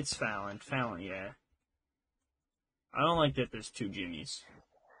 Maybe it's Fallon. Fallon, yeah. I don't like that there's two Jimmys.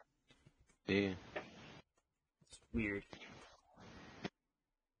 Yeah. It's weird.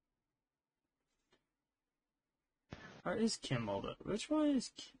 Or is Kimmel though? Which one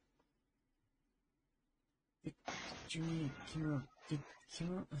is Jimmy Kimmel?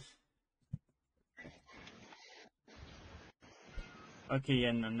 Kimmel? Okay,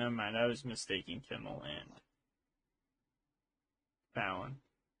 yeah, no, never mind. I was mistaking Kimmel and Fallon.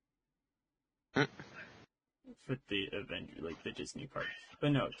 For the Avenger, the Disney part.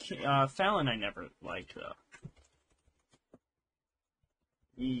 But no, Fallon I never liked, though.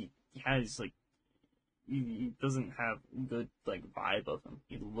 He has, he doesn't have good, vibe of him.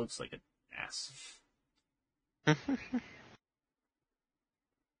 He looks like an ass.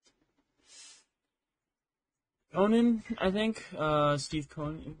 Conan, I think. Steve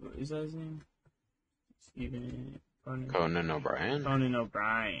Conan, is that his name? Conan O'Brien? Conan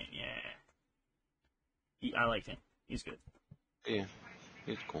O'Brien, yeah. I like him. He's good. Yeah,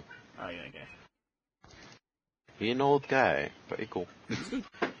 he's cool. I like that guy. He's an old guy, but he's cool.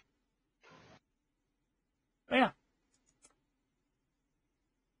 But yeah.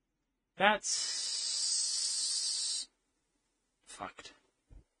 That's fucked.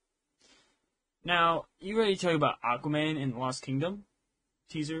 Now, you ready to talk about Aquaman in the Lost Kingdom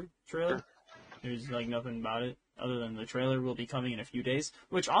teaser trailer? There's nothing about it other than the trailer will be coming in a few days,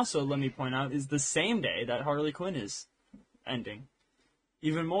 which also, let me point out, is the same day that Harley Quinn is ending.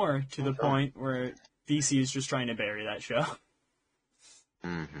 Even more to the point where DC is just trying to bury that show.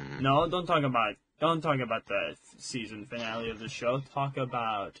 Mm-hmm. No, don't talk about the season finale of the show. Talk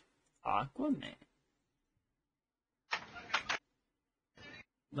about Aquaman.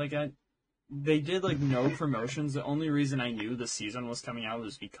 They did no promotions. The only reason I knew the season was coming out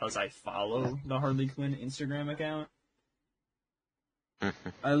was because I follow the Harley Quinn Instagram account.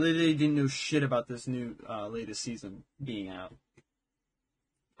 I literally didn't know shit about this new latest season being out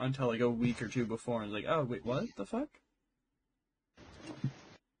until a week or two before. And I was like, oh wait, what the fuck?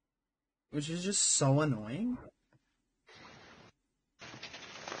 Which is just so annoying.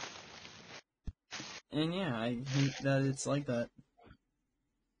 And yeah, I hate that it's like that.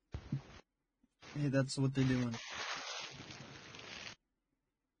 Hey, that's what they're doing.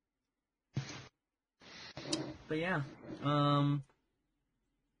 But yeah,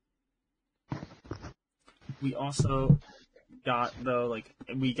 we also got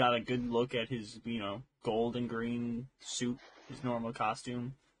we got a good look at his, gold and green suit, his normal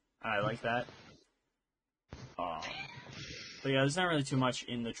costume. I like that. But yeah, there's not really too much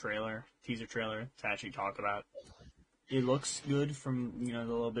in the teaser trailer to actually talk about. It looks good from, the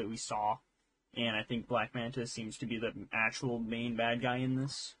little bit we saw. And I think Black Manta seems to be the actual main bad guy in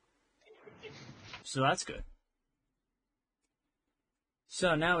this. So that's good.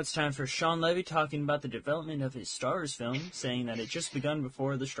 So now it's time for Sean Levy talking about the development of his Star Wars film, saying that it just begun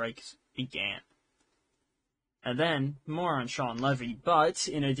before the strikes began. And then, more on Sean Levy, but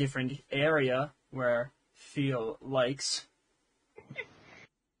in a different area where Theo likes.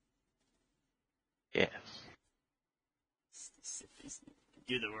 Yes.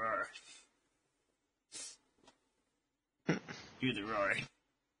 Do the roar. Do the roar.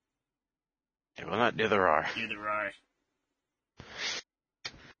 It will not do the roar. Do the roar.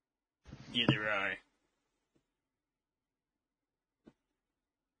 Do the roar.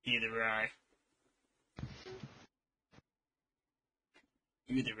 Do the roar.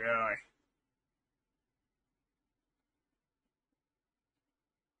 Do the roar.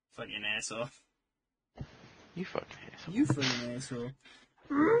 Fucking asshole. You fucking asshole. You fucking asshole.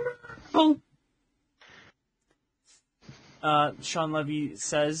 Boom. Sean Levy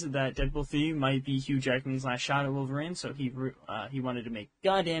says that Deadpool 3 might be Hugh Jackman's last shot at Wolverine, so he wanted to make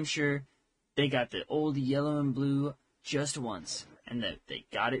goddamn sure they got the old yellow and blue just once. and that they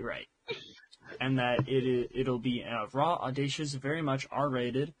got it right, and that it'll be raw, audacious, very much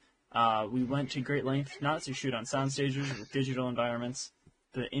R-rated. We went to great length not to shoot on sound stages with digital environments.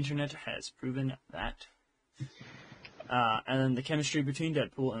 The internet has proven that. And then the chemistry between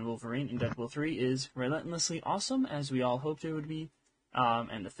Deadpool and Wolverine in Deadpool 3 is relentlessly awesome, as we all hoped it would be.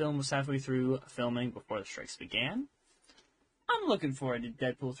 And the film was halfway through filming before the strikes began. I'm looking forward to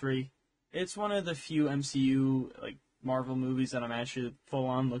Deadpool 3. It's one of the few MCU, like, Marvel movies that I'm actually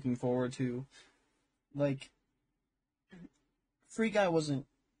full-on looking forward to. Like, Free Guy wasn't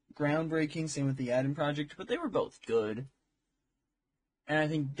groundbreaking, same with the Adam Project, but they were both good. And I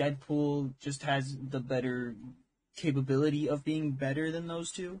think Deadpool just has the better capability of being better than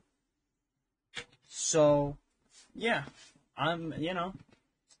those two. So, yeah, I'm,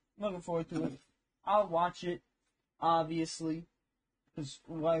 looking forward to it. I'll watch it, obviously, because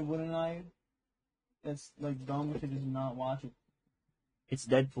why wouldn't I? That's, like, dumb to just not watch it. It's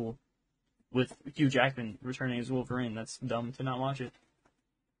Deadpool, with Hugh Jackman returning as Wolverine. That's dumb to not watch it.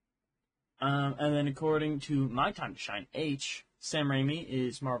 And then according to My Time to Shine H, Sam Raimi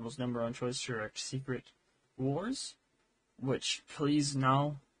is Marvel's #1 choice to direct Secret Wars, which, please,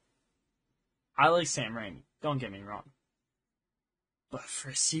 no. I like Sam Raimi, don't get me wrong. But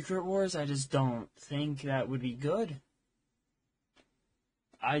for Secret Wars, I just don't think that would be good.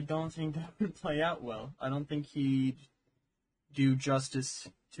 I don't think that would play out well. I don't think he'd do justice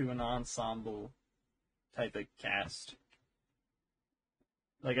to an ensemble type of cast.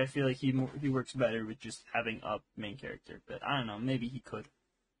 Like, I feel like he works better with just having a main character, but I don't know, maybe he could.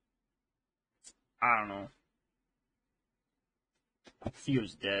 I don't know.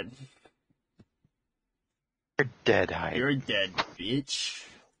 Theo's dead. You're dead, Hyde. You're dead, bitch.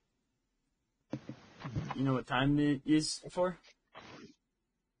 You know what time it is for?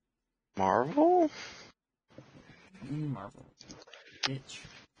 Marvel? Marvel. Bitch.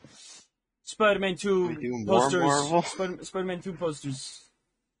 Spider-Man 2 We do more posters. Marvel? Spider-Man 2 posters.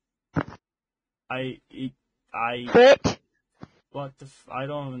 What the I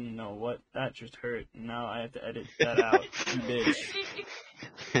don't even know what, that just hurt. Now I have to edit that out, you bitch.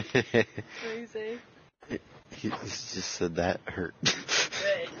 Crazy. He just said that hurt.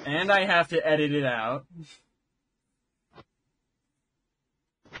 And I have to edit it out.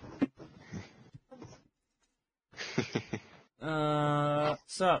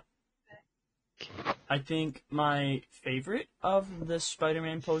 So, I think my favorite of the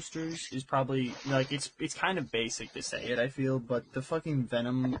Spider-Man posters is probably, like, it's kind of basic to say it, I feel, but the fucking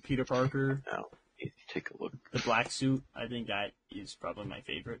Venom Peter Parker, Now, take a look. the black suit, I think that is probably my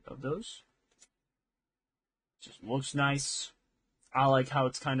favorite of those. Just looks nice. I like how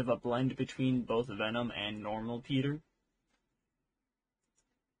it's kind of a blend between both Venom and normal Peter.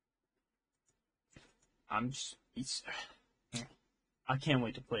 I can't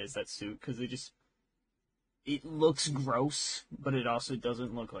wait to play as that suit, because it looks gross, but it also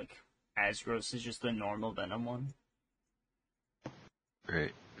doesn't look like as gross as just the normal Venom one.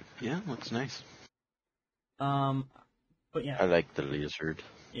 Right. Yeah, looks nice. But yeah. I like the lizard.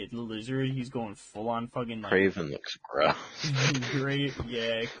 Yeah, the lizard, he's going full on fucking, like... Craven looks gross. Great,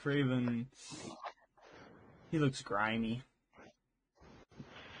 yeah, Craven... He looks grimy.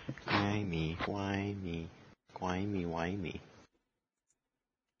 Grimy, whiny, whiny.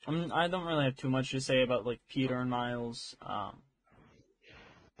 I don't really have too much to say about, like, Peter and Miles.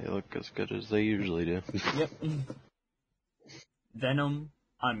 They look as good as they usually do. Yep. Venom,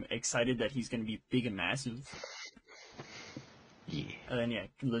 I'm excited that he's gonna be big and massive. Yeah. And then, yeah,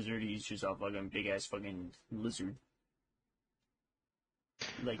 Lizard, he's just a fucking big-ass fucking lizard.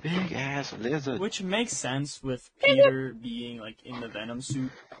 Like, Big ass lizard. which makes sense with Peter being, like, in the Venom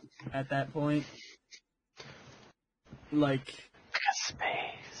suit at that point. Like...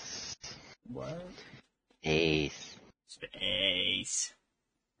 Space. What? Space. Space.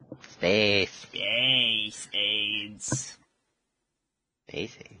 Space. Space AIDS.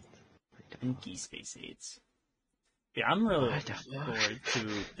 Space AIDS. Spooky space AIDS. Yeah, I'm really looking forward to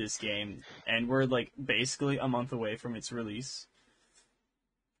this game, and we're, like, basically a month away from its release.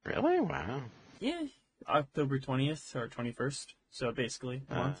 Really? Wow. Yeah, October 20th or 21st, so basically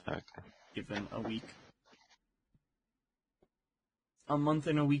a month, Okay. given a week. A month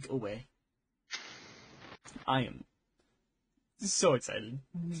and a week away. I am so excited.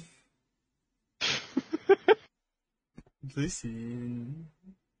 Listen.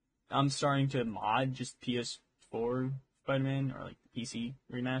 I'm starting to mod just PS4 Spider-Man, or like PC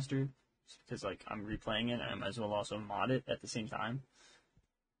remaster, because like I'm replaying it and I might as well also mod it at the same time.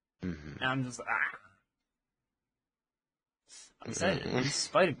 Mm-hmm. And I'm just like, I'm excited. It's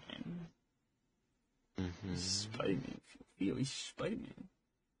Spider-Man. Mm-hmm. Spider-Man Theo, he's Spider-Man.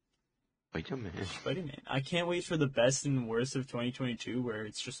 Spider-Man. Spider-Man. I can't wait for the best and worst of 2022, where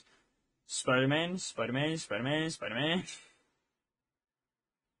it's just Spider-Man, Spider-Man, Spider-Man, Spider-Man.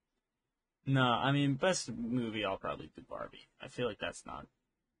 No, I mean, best movie, I'll probably do Barbie. I feel like that's not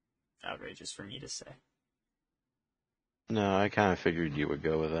outrageous for me to say. No, I kind of figured you would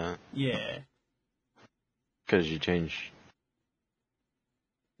go with that. Yeah. Because you changed.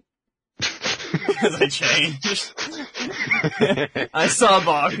 Because I changed. I saw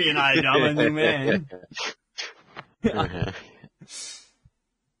Barbie and I'm a new man.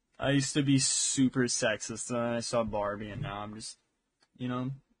 I used to be super sexist, and then I saw Barbie, and now I'm just,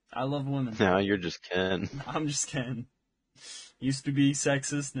 I love women. Now you're just Ken. I'm just Ken. Used to be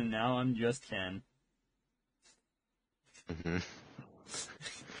sexist, and now I'm just Ken. Mm-hmm.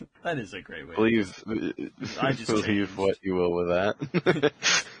 That is a great way. Believe changed. what you will with that.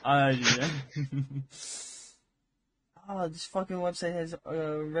 Yeah. Oh, this fucking website has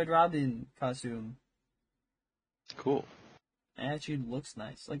a Red Robin costume. Cool. It actually looks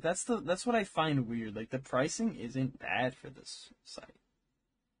nice. Like that's what I find weird. Like the pricing isn't bad for this site,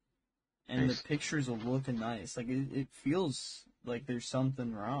 and nice. The pictures are looking nice. Like it feels like there's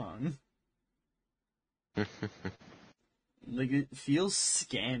something wrong. Like it feels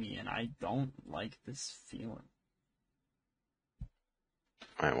scammy, and I don't like this feeling.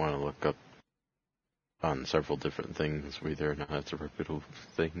 Might want to look up on several different things whether or not it's a reputable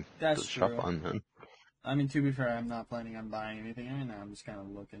thing That's to true. shop on then. I mean, to be fair, I'm not planning on buying anything right now. I'm just kind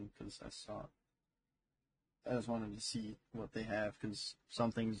of looking because I saw it. I just wanted to see what they have because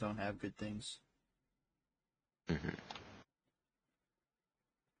some things don't have good things. Mm-hmm.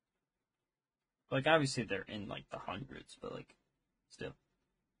 Like, obviously, they're in, like, the hundreds, but, like, still.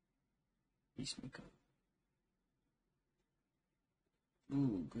 Peacemaker.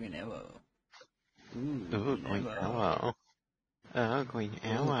 Ooh, Green Arrow. Ooh, Green Arrow. Oh, Green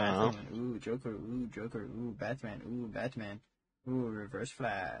Arrow. Batman. Ooh, Joker. Ooh, Joker. Ooh, Batman. Ooh, Batman. Ooh, Reverse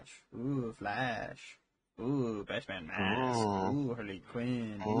Flash. Ooh, Flash. Ooh, Batman Mask. Ooh, Harley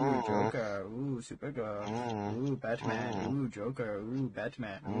Quinn. Ooh, Joker. Ooh, Supergirl. Ooh, Batman. Ooh, Joker. Ooh,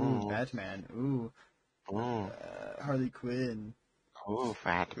 Batman. Ooh, Batman. Ooh, Harley Quinn. Ooh,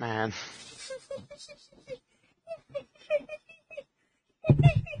 Fat Man.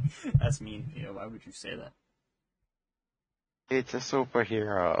 That's mean, Theo. Why would you say that? It's a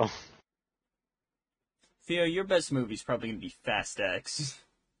superhero. Theo, your best movie's probably gonna be Fast X.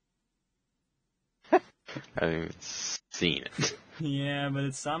 I haven't seen it. Yeah, but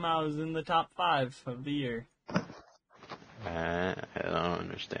it somehow is in the top 5 of the year. I don't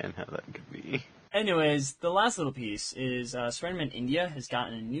understand how that could be. Anyways, the last little piece is Spider-Man India has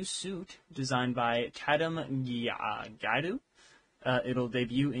gotten a new suit designed by Kadam Gaidu. It'll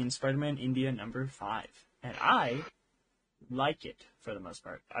debut in Spider-Man India number 5. And I like it, for the most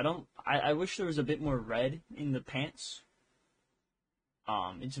part. I wish there was a bit more red in the pants.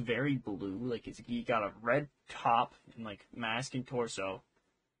 It's very blue, like you got a red top and like mask and torso,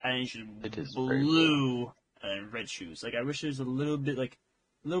 and it's just blue and red shoes. Like I wish there's a little bit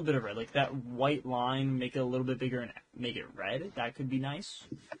of red, like that white line, make it a little bit bigger and make it red. That could be nice.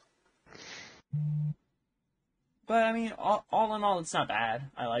 But I mean, all in all, it's not bad.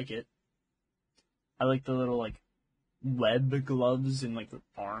 I like it. I like the little like web gloves and like the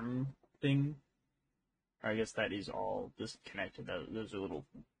arm thing. I guess that is all disconnected. Those are little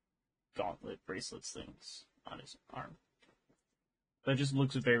gauntlet bracelets things on his arm. But it just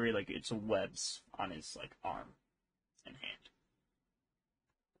looks very like it's webs on his like arm and hand.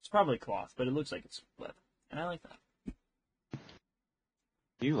 It's probably cloth, but it looks like it's web, and I like that.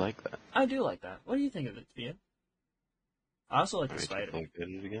 You like that? I do like that. What do you think of it, Thea? I also like the spider. Look at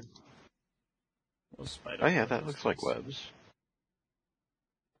it again. Spider. Oh yeah, that looks like webs.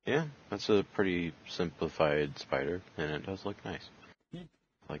 Yeah, that's a pretty simplified spider, and it does look nice. Yeah.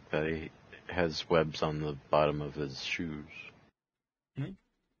 Like that he has webs on the bottom of his shoes. Mm-hmm.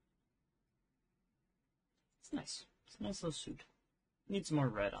 It's nice. It's a nice little suit. Needs more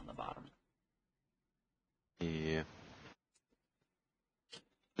red on the bottom. Yeah.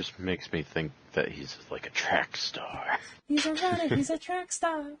 Just makes me think that he's like a track star. He's a runner, he's a track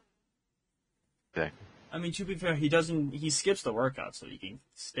star. Exactly. I mean, to be fair, he skips the workout so he can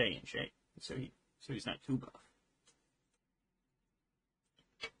stay in shape. So he's not too buff.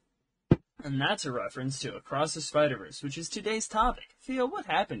 And that's a reference to Across the Spider-Verse, which is today's topic. Theo, what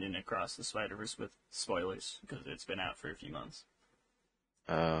happened in Across the Spider-Verse with spoilers? Because it's been out for a few months.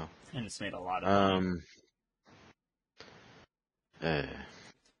 And it's made a lot of money.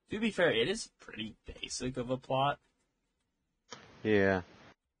 To be fair, it is pretty basic of a plot. Yeah.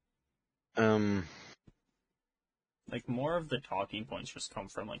 Like, more of the talking points just come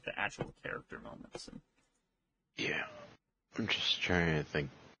from, like, the actual character moments. And... Yeah. I'm just trying to think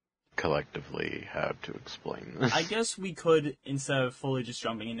collectively how to explain this. I guess we could, instead of fully just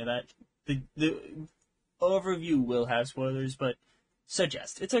jumping into that, the overview will have spoilers, but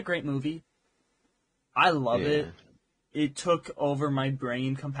suggest. It's a great movie. I love it. It took over my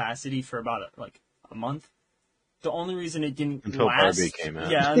brain capacity for about, a month. The only reason it didn't Until last... Barbie came out.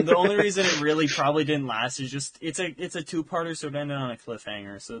 Yeah, and the only reason it really probably didn't last is just... It's a two-parter, so it ended on a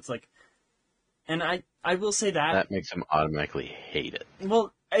cliffhanger, so it's like... And I will say that... That makes him automatically hate it.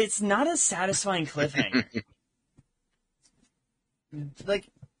 Well, it's not a satisfying cliffhanger. Like,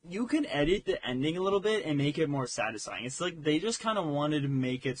 you can edit the ending a little bit and make it more satisfying. It's like they just kind of wanted to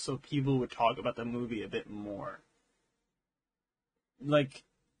make it so people would talk about the movie a bit more. Like,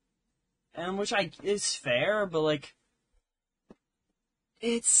 and which is fair, but like,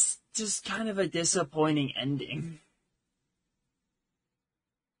 it's just kind of a disappointing ending.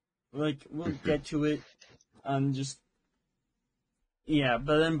 Like, we'll get to it. Yeah,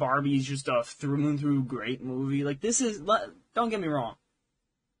 but then Barbie's just a through and through great movie. Like, don't get me wrong.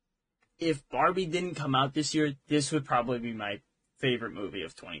 If Barbie didn't come out this year, this would probably be my favorite movie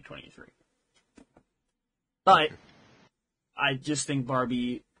of 2023. But, I just think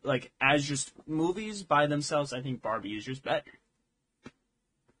Barbie, like, as just movies by themselves, I think Barbie is just better.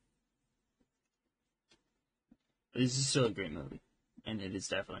 This is still a great movie. And it is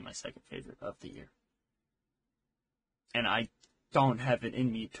definitely my second favorite of the year. And I don't have it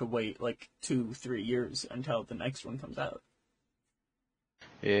in me to wait, 2-3 years until the next one comes out.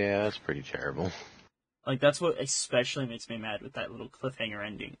 Yeah, that's pretty terrible. Like, that's what especially makes me mad with that little cliffhanger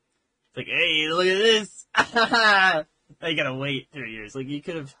ending. It's like, hey, look at this! I gotta wait 3 years. Like, you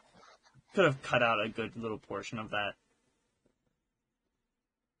could have cut out a good little portion of that.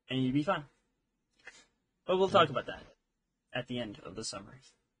 And you'd be fine. But we'll talk about that at the end of the summary.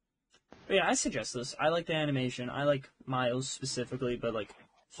 But yeah, I suggest this. I like the animation. I like Miles specifically, but like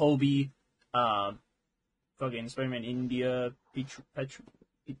Hobie, fucking Spider-Man India, Petrie.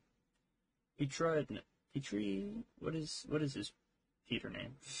 What is his Peter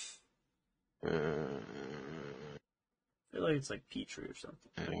name? I feel like it's like Petrie or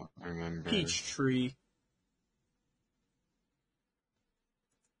something. I don't remember. Peachtree.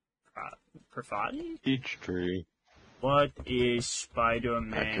 Perfati? Peachtree. What is That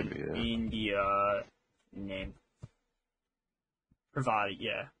Spider-Man could be it. India name? Pravati,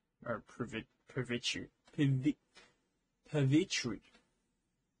 yeah. Or Pravitri. Pavitri.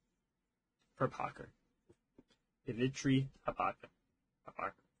 Prabhakar. Pavitri Prabhakar.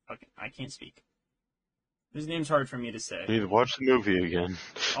 Okay, I can't speak. His name's hard for me to say. You need to watch the movie again.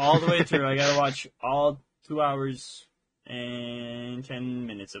 All the way through. I gotta watch all 2 hours and 10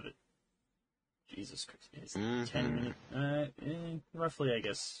 minutes of it. Jesus Christ. It's 10 minutes. Roughly, I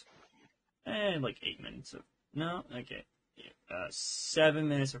guess. 8 minutes of. No? Okay. Yeah. 7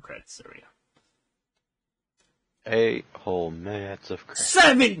 minutes of credits. There we go. 8 whole minutes of crap.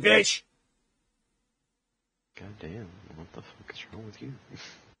 7, bitch! God damn, what the fuck is wrong with you?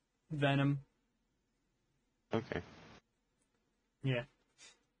 Venom. Okay. Yeah.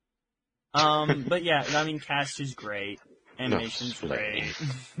 But yeah, I mean, cast is great. Animation's great.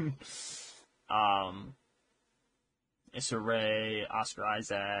 Issa Rae, Oscar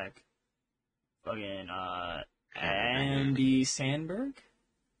Isaac, fucking, Andy Samberg?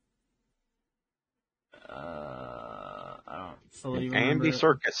 I don't fully remember. Andy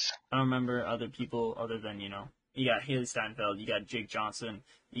Serkis. I don't remember other people other than, you got Haley Steinfeld, you got Jake Johnson,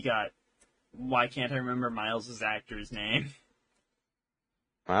 you got, why can't I remember Miles' actor's name?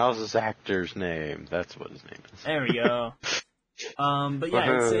 Miles' actor's name. That's what his name is. There we go. But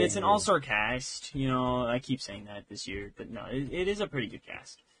yeah, it's an all-star cast. I keep saying that this year, but no, it is a pretty good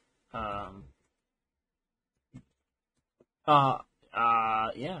cast. Yeah,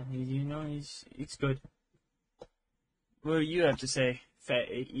 he's good. What do you have to say,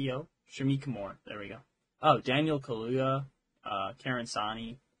 EO? Shamika Moore. There we go. Oh, Daniel Kaluuya, Karen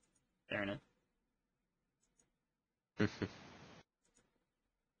Sani. There in it.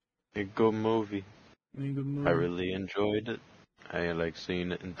 A good movie. Good movie. I really enjoyed it. I like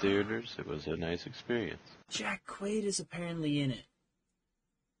seeing it in theaters. It was a nice experience. Jack Quaid is apparently in it.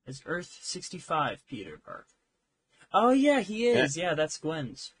 It's Earth 65, Peter Parker. Oh, yeah, he is. Yeah, that's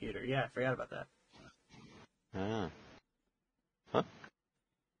Gwen's Peter. Yeah, I forgot about that. Ah. Huh?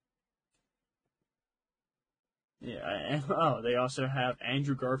 Yeah, they also have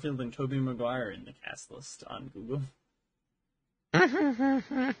Andrew Garfield and Tobey Maguire in the cast list on Google. And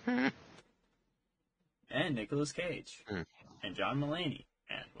Nicolas Cage. And John Mulaney.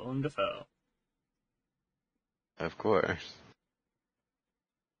 And Willem Dafoe. Of course.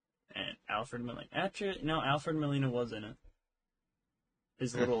 And Alfred Molina. Actually, no, Alfred Molina was in it.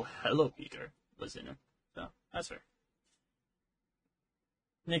 His little Hello Peter was in it. So, that's fair.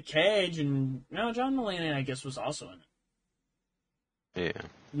 Nick Cage and... No, John Mulaney, I guess, was also in it. Yeah.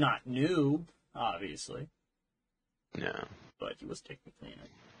 Not new, obviously. No. But he was technically in it.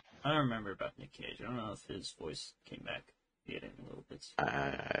 I don't remember about Nick Cage. I don't know if his voice came back. He had it in little bits. I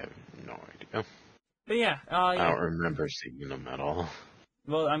have no idea. But yeah, I don't remember seeing them at all.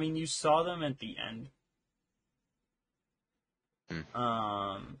 Well, I mean, you saw them at the end.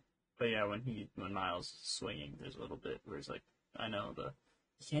 But yeah, when Miles is swinging, there's a little bit where he's like, I know you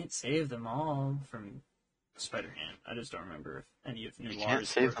can't save them all from Spider-Man. I just don't remember if any of Noir's... You can't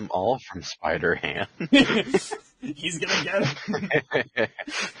save them all from Spider-Man. He's gonna get him.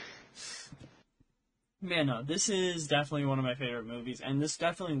 Man, no, this is definitely one of my favorite movies, and this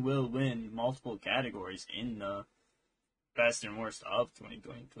definitely will win multiple categories in the best and worst of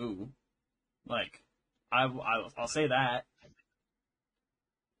 2022. Like, I'll say that.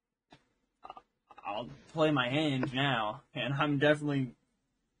 I'll play my hand now, and I'm definitely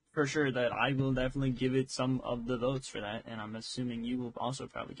for sure that I will definitely give it some of the votes for that, and I'm assuming you will also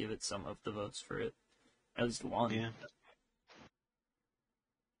probably give it some of the votes for it. At least one. Yeah.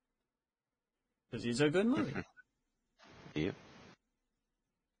 Because he's a good movie. Yep.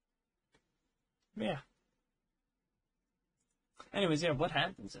 Yeah. Anyways, yeah, what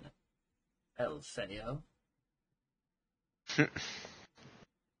happens in it? El Feo.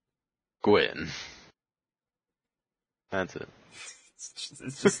 Gwen. That's it.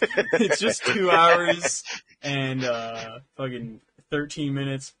 It's just 2 hours and fucking 13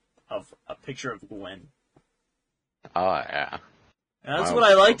 minutes of a picture of Gwen. Oh, yeah. And that's Wow.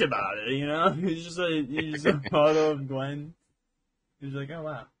 what I liked about it, you know? It's just a photo of Gwen. He's like, oh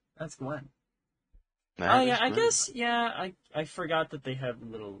wow, that's Gwen. That yeah, is I Gwen. guess, yeah, I forgot that they have a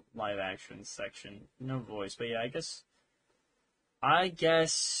little live action section. No voice, but yeah, I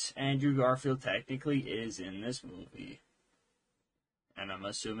guess Andrew Garfield technically is in this movie. And I'm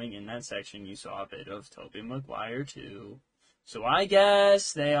assuming in that section you saw a bit of Tobey Maguire too. So I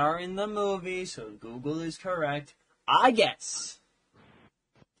guess they are in the movie, so Google is correct. I guess.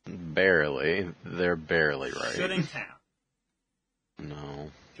 Barely. They're barely right. Shouldn't count.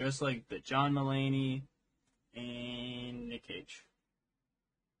 No. Just like the John Mulaney and Nick Cage.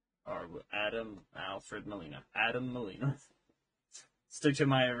 Or Alfred Molina. Adam Molina. Stick to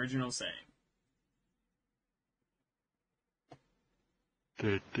my original saying.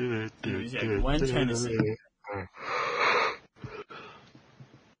 Anyways, yeah, Gwen Tennessee.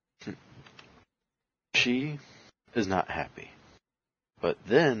 She is not happy. But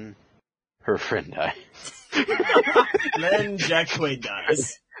then her friend dies. Then Jack Quaid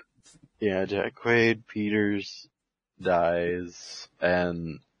dies. Yeah, Jack Quaid Peters dies,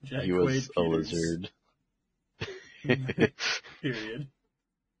 and Jack he was Quaid a Peters. lizard. Period.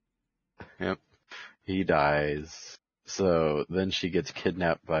 Yep. He dies. So then she gets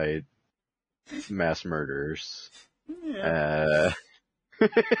kidnapped by mass murderers. Yeah,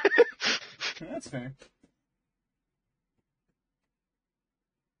 that's fair.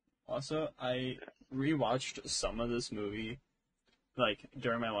 Also, I rewatched some of this movie, like,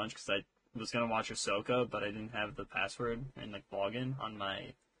 during my lunch, because I was going to watch Ahsoka, but I didn't have the password and, like, login on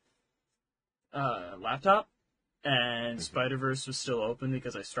my laptop. And Spider-Verse was still open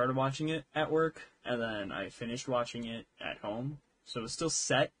because I started watching it at work, and then I finished watching it at home. So it was still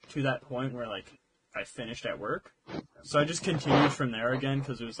set to that point where, like, I finished at work. So I just continued from there again,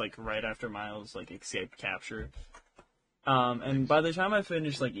 because it was, like, right after Miles, like, escaped capture. And by the time I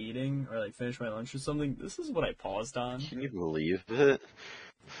finished, like, eating, or, like, finished my lunch or something, this is what I paused on. Can you believe it?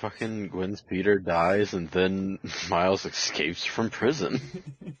 Fucking Gwen's Peter dies, and then Miles escapes from prison.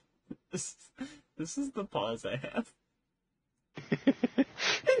 This is the pause I have.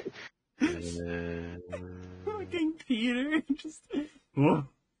 Fucking Peter, just... Whoa.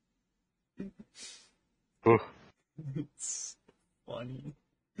 It's funny.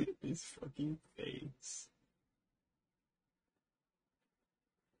 His fucking face.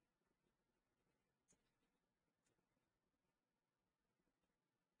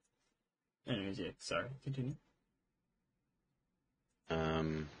 Anyways, yeah, sorry, continue.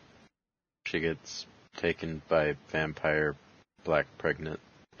 She gets taken by vampire black pregnant,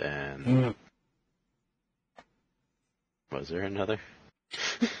 and was there another?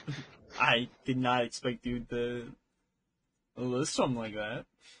 I did not expect you to list something like that.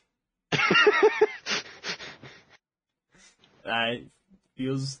 That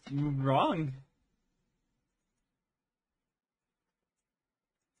feels wrong.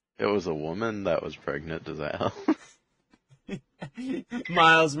 it was a woman that was pregnant, does that help?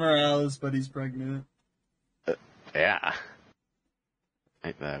 Miles Morales, but he's pregnant. Yeah.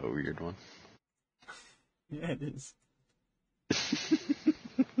 Ain't that a weird one? Yeah, it is.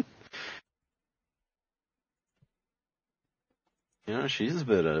 You know, she's a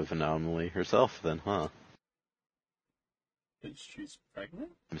bit of an anomaly herself then, huh? She's pregnant?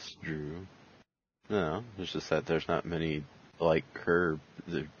 Miss Drew. No, it's just that there's not many like her.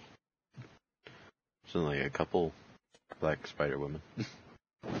 There's only a couple Black Spider women.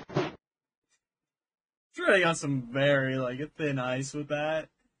 Treading on some very, thin ice with that.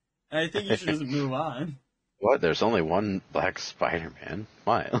 I think you should just move on. What? There's only one Black Spider-Man,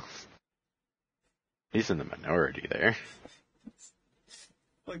 Miles. He's in the minority there.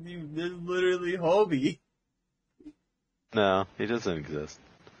 Fuck you, there's literally Hobie. No, he doesn't exist.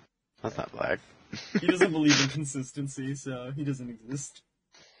 That's not black. He doesn't believe in consistency, so he doesn't exist.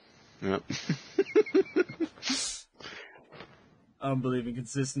 Yep. I don't believe in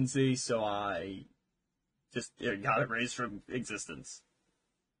consistency, so I just got erased from existence.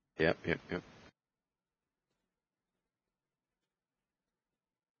 Yep.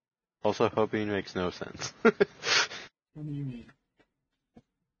 Also, Hobie makes no sense. What do you mean?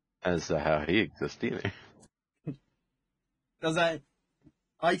 As to how he exists either. Does that...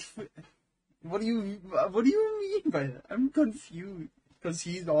 What do you mean by that? I'm confused. Because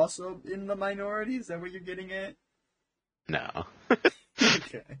he's also in the minority? Is that what you're getting at? No.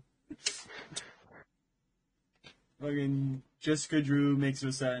 Okay. Fucking Jessica Drew makes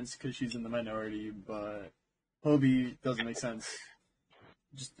no sense because she's in the minority, but Hobie doesn't make sense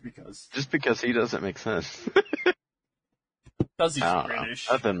just because. Just because he doesn't make sense. Because he's I don't British.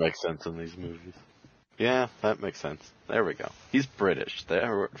 know. That doesn't make sense in these movies. Yeah, that makes sense. There we go. He's British.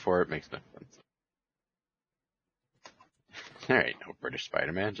 Therefore, it makes no sense. There ain't no British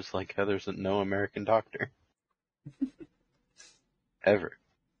Spider-Man, just like how there's no American Doctor. Ever.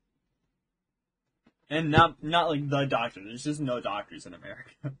 And not like the doctor. There's just no doctors in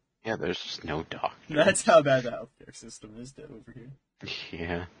America. Yeah, there's just no doctor. That's how bad the healthcare system is over here.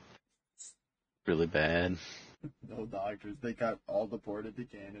 Yeah. Really bad. No doctors. They got all deported to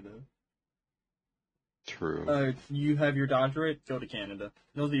Canada. True. You have your doctorate, go to Canada.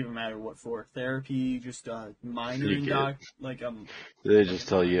 Doesn't even matter what for. Therapy, just minor in They just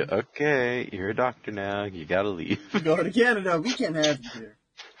tell you, okay, you're a doctor now, you gotta leave. go to Canada, we can't have you here.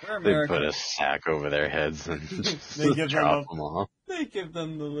 We're They American. put a sack over their heads and just They give drop them off. They give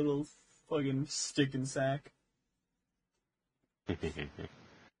them the little fucking stick and sack.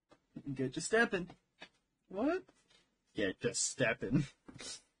 Get to stepping. What? Get to stepping.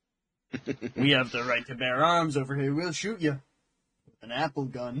 We have the right to bear arms over here. We'll shoot you with an apple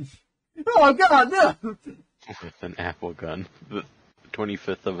gun. Oh God, no! With an apple gun, the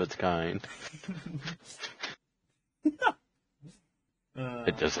 25th of its kind.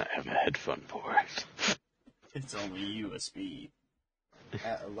 It doesn't have a headphone port. It's only USB.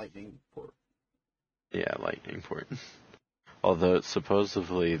 At a lightning port. Yeah, lightning port. Although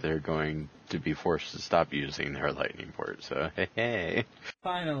supposedly they're going to be forced to stop using their lightning port, so hey.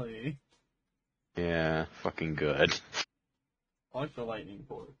 Finally. Yeah, fucking good. I like the lightning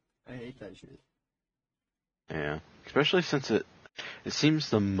port. I hate that shit. Yeah, especially since it seems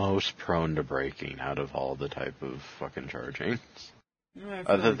the most prone to breaking out of all the type of fucking charging. Yeah,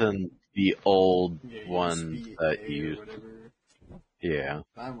 Other than the old one USB that you used. whatever. Yeah.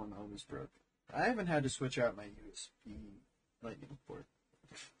 That one always broke. I haven't had to switch out my USB lightning port.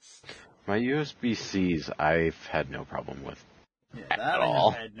 My USB-Cs I've had no problem with. Yeah, At that all.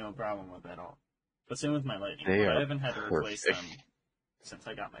 I have had no problem with at all. But same with my lightning They port. are I haven't had to replace perfect. them since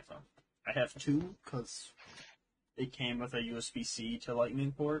I got my phone. I have two because it came with a USB-C to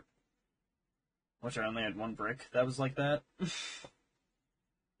lightning port, which I only had one brick that was like that.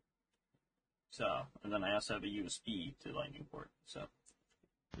 So, and then I also have a USB to lightning port. So,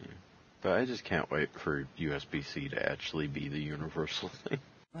 But I just can't wait for USB-C to actually be the universal thing.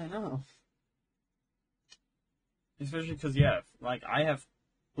 I know. Especially because, yeah, like, I have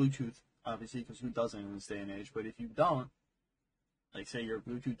Bluetooth, obviously, because who doesn't in this day and age? But if you don't, like, say your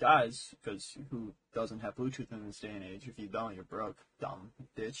Bluetooth dies, because who doesn't have Bluetooth in this day and age? If you don't, you're broke. Dumb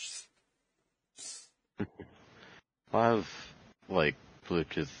bitch. I have, like,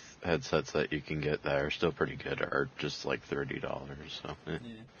 Bluetooth headsets that you can get that are still pretty good, are just like $30, so. Yeah.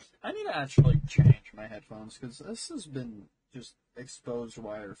 I need to actually change my headphones, because this has been just exposed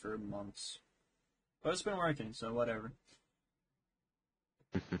wire for months. But it's been working, so whatever.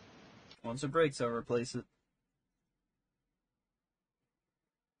 Once it breaks, I'll replace it.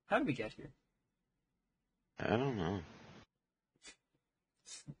 How did we get here? I don't know.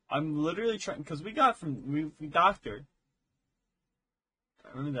 I'm literally trying, because we doctor.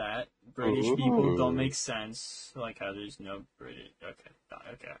 I remember that. British people don't make sense. Like how there's no British. Okay,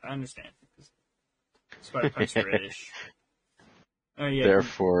 I understand. Spider-Punk's British. Oh, yeah.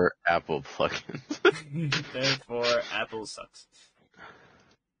 Therefore, Apple plugins. Therefore, Apple sucks.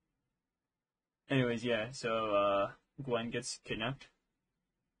 Anyways, yeah, so, Gwen gets kidnapped.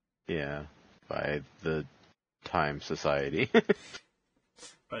 Yeah, by the Time Society.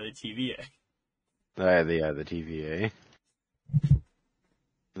 By the TVA. The TVA.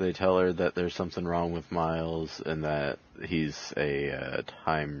 They tell her that there's something wrong with Miles and that he's a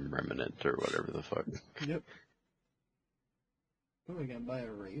time remnant or whatever the fuck. Yep. Oh, I can buy a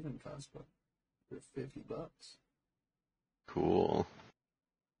Raven cosplay for $50. Cool.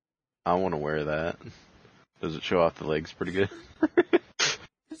 I want to wear that. Does it show off the legs pretty good?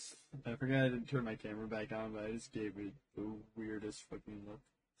 I forgot I didn't turn my camera back on, but I just gave it the weirdest fucking look.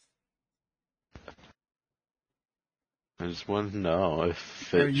 I just want to know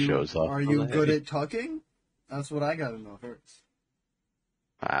if it shows off. Are you good at tucking? That's what I gotta know first.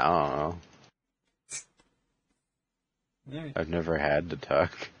 I don't know. Right. I've never had to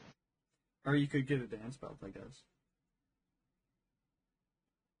tuck. Or you could get a dance belt, I guess.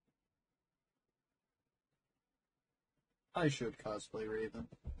 I should cosplay Raven.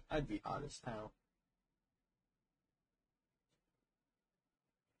 I'd be hot as hell.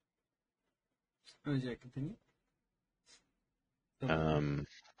 Oh, is that continue?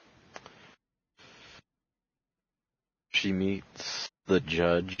 She meets the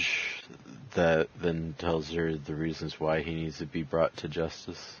judge that then tells her the reasons why he needs to be brought to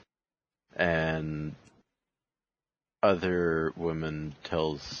justice. And other woman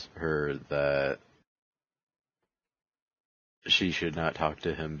tells her that she should not talk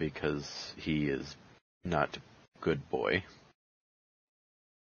to him because he is not a good boy.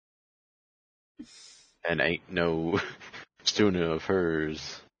 And ain't no student of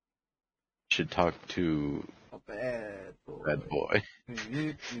hers should talk to a bad boy. Bad boy.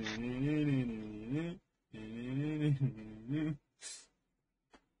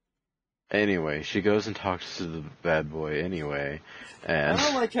 Anyway, she goes and talks to the bad boy anyway, and I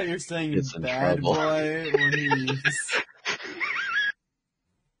don't like how you're saying gets in bad trouble. boy when he's...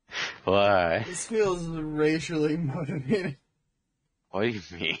 Why? This feels racially motivated. What do you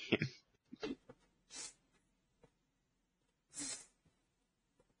mean?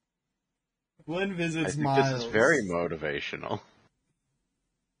 Gwen visits I think Miles. this is very motivational.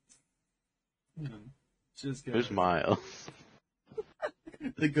 Just good. Who's Miles?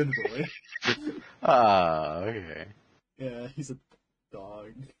 The good boy. Ah, okay. Yeah, he's a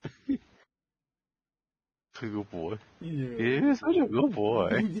dog. A good boy. Yeah. He is such a good boy.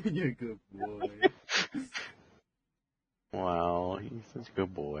 You're a good boy. Wow, he's such a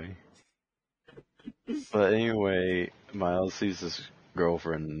good boy. But anyway, Miles sees his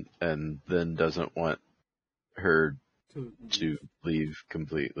girlfriend and then doesn't want her to leave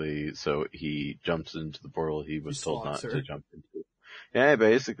completely, so he jumps into the portal he was told not to jump into. Yeah,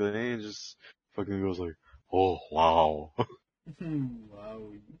 basically, he just fucking goes like, oh, wow. Wow.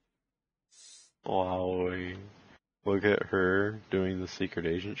 Wow. Look at her doing the secret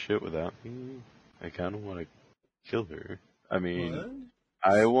agent shit without me. I kind of want to kill her. I mean, What?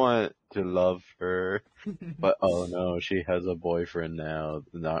 I want to love her, but oh no, she has a boyfriend now.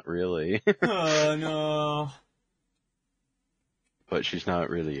 Not really. Oh no. But she's not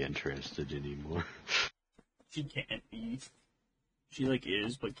really interested anymore. She can't be. She like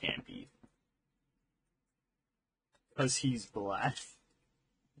is, but can't be. Because he's black.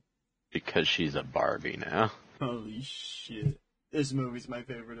 Because she's a Barbie now. Holy shit. This movie's my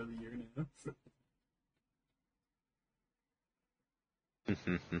favorite of the year now.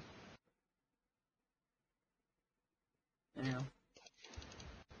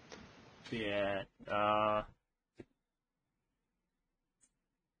 Yeah. Yeah.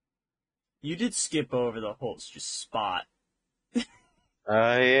 You did skip over the whole just spot.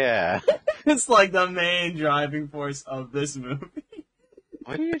 Yeah. It's like the main driving force of this movie.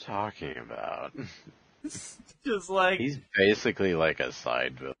 What are you talking about? Just like... He's basically like a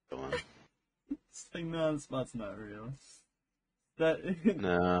side villain. It's like, no, the spot's not real. That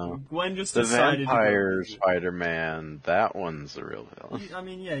No. Gwen just The decided Vampire to go Spider-Man, that one's the real villain. I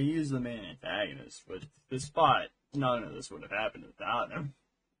mean, yeah, he is the main antagonist, but the Spot, none of this would have happened without him.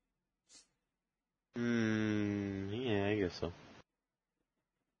 Yeah, I guess so.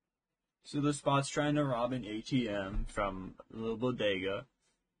 So the Spot's trying to rob an ATM from a little bodega.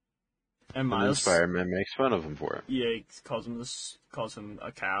 And And then Miles, Spider-Man makes fun of him for it. yeah, he calls him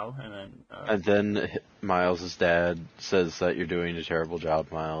a cow, and then And then Miles' dad says that you're doing a terrible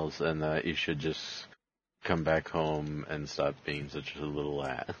job, Miles, and that you should just come back home and stop being such a little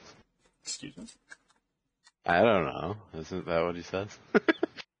ass. excuse me. I don't know. Isn't that what he says?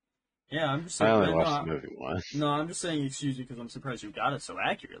 Yeah, I'm just I saying. only watched the movie once. No, I'm just saying excuse me because I'm surprised you got it so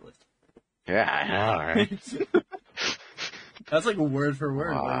accurately. Yeah, I know, right? That's like word for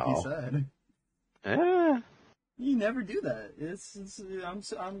word, like he Wow. said. Yeah. You never do that.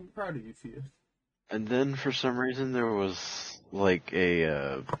 I'm proud of you for you. And then for some reason there was like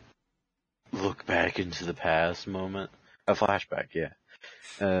a look back into the past moment. A flashback, yeah.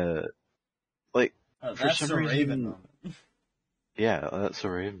 Like, Oh, for that's some the reason, Raven moment. yeah, that's a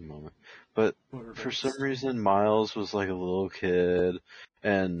Raven moment. But Or for reverse. some reason, Miles was like a little kid,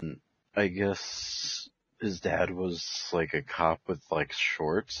 and I guess his dad was like a cop with like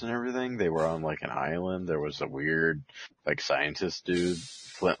shorts and everything. They were on like an island. There was a weird like scientist dude,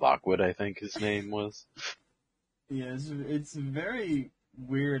 Flint Lockwood, I think his name was. Yeah, it's very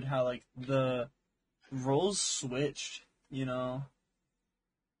weird how like the roles switched. You know,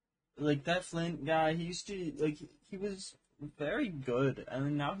 like that Flint guy. He used to like he was very good, and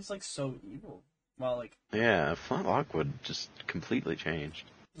then now he's like so evil. Well, like Yeah, Flint Lockwood just completely changed.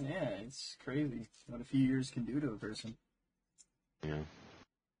 yeah, it's crazy what a few years can do to a person. Yeah,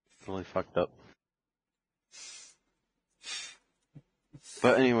 really fucked up.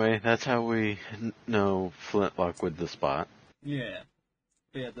 But anyway, that's how we know Flint Lockwood the Spot. Yeah.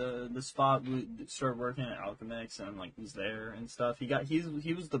 Yeah, the spot would start working at Alchemix and like he's there and stuff.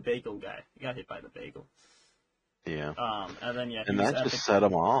 He was the bagel guy. He got hit by the bagel. Yeah. And then yeah, he And was that at just set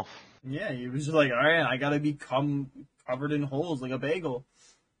him off. yeah, he was just like, all right, I gotta become covered in holes like a bagel,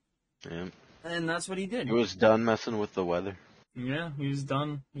 Yeah. and that's what he did. He was done messing with the weather. Yeah, he was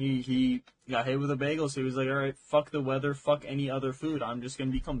done. He got hit with a bagel, so he was like, all right, fuck the weather, fuck any other food. I'm just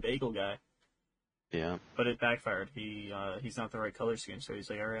gonna become bagel guy. Yeah. But it backfired. He's not the right color scheme, so he's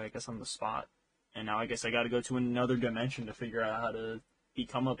like, all right, I guess I'm the Spot, and now I guess I got to go to another dimension to figure out how to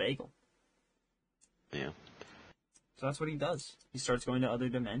become a bagel. Yeah. So that's what he does. He starts going to other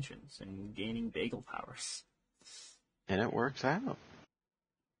dimensions and gaining bagel powers And it works out.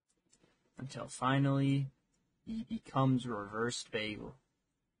 until finally he becomes reversed bagel.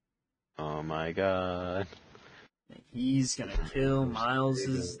 Oh my god. And he's gonna kill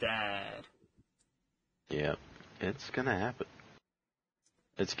Miles's dad. Yep. It's gonna happen.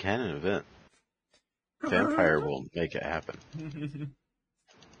 It's a canon event. Vampire will make it happen.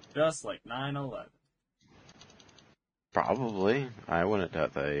 Just like 9/11. Probably. I wouldn't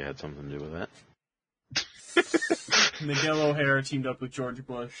doubt that he had something to do with that. Miguel O'Hara teamed up with George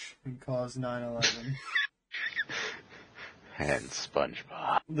Bush and caused 9/11. And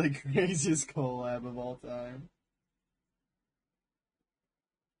SpongeBob. The craziest collab of all time.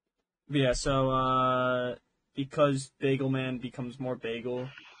 But yeah, so, because Bagel Man becomes more bagel,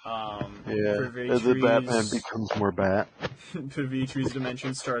 Yeah. And the Batman becomes more bat. Pavitri's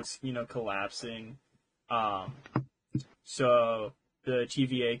dimension starts, collapsing. So the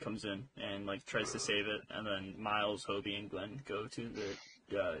TVA comes in and, like, tries to save it, and then Miles, Hobie, and Glenn go to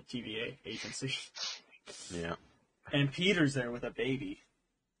the TVA agency. Yeah. And Peter's there with a baby.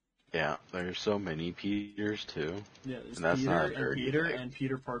 Yeah. There's so many Peters, too. Yeah, there's And that's Peter not a and dirty Peter thing. and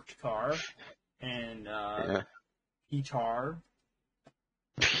Peter parked car and Yeah. Petar.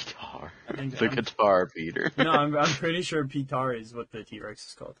 Petar. I think The guitar Peter. No, I'm pretty sure Petar is what the T-Rex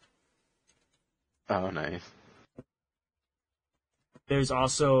is called. Oh, nice. There's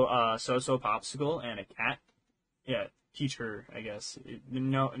also So-So Popsicle and a cat. Yeah, Peter, I guess.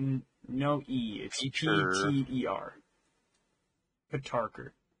 No E. It's Peter. P-T-E-R.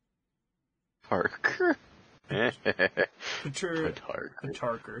 Petarker. Parker. Petar. Petarker.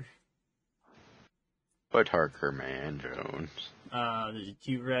 Petarker. Petarker Man Jones. There's a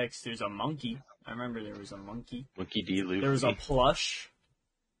T-Rex. There's a monkey. I remember there was a monkey. Monkey D. Luffy. There was a plush.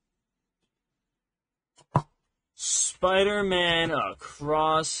 Spider-Man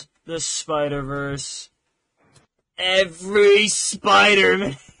across the Spider-Verse. Every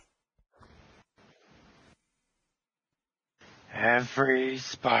Spider-Man. Every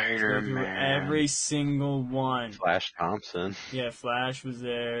Spider-Man. Every single one. Flash Thompson. Yeah, Flash was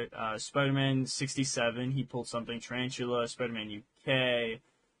there. Spider-Man 67, he pulled something. Tarantula, Spider-Man UK,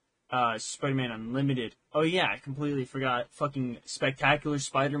 Spider-Man Unlimited. Oh yeah, I completely forgot. Fucking Spectacular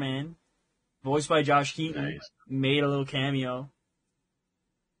Spider-Man, voiced by Josh Keaton, Nice. made a little cameo.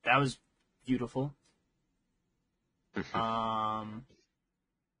 That was beautiful.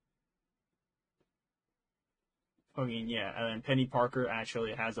 fucking, yeah, and then Penny Parker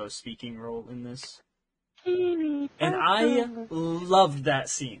actually has a speaking role in this. And I loved that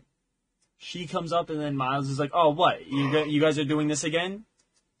scene. She comes up and then Miles is like, oh, what? You guys are doing this again?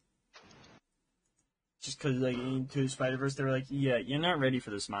 Just because, like, into Spider-Verse, they were like, yeah, you're not ready for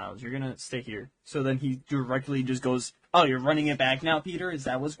this, Miles. You're gonna stay here. So then he directly just goes, oh, you're running it back now, Peter? Is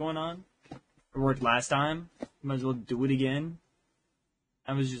that what's going on? It worked last time. You might as well do it again.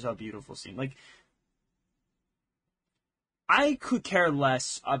 That was just a beautiful scene. Like, I could care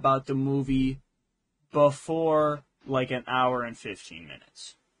less about the movie before, like, an hour and 15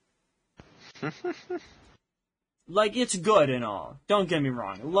 minutes. Like, it's good and all. Don't get me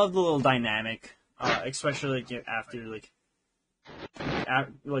wrong. I love the little dynamic, especially, like, after,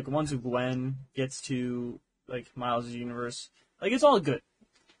 like, once Gwen gets to, like, Miles' universe. Like, it's all good.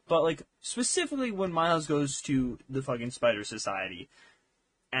 But, like, specifically when Miles goes to the fucking Spider Society,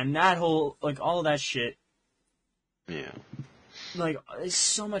 and that whole, like, all that shit. Yeah. Like, there's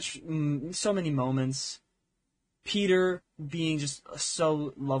so many moments. Peter being just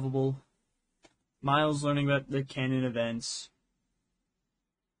so lovable. Miles learning about the canon events.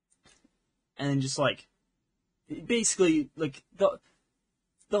 And just, like, basically, like,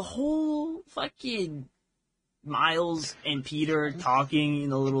 the whole fucking Miles and Peter talking in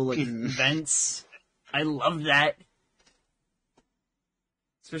the little, like, vents. I love that.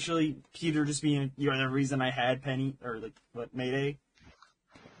 Especially Peter just being, you're the reason I had Penny, or, like, what, Mayday?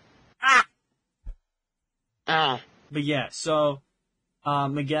 But yeah, so,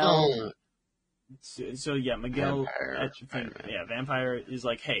 Miguel, Miguel, Vampire is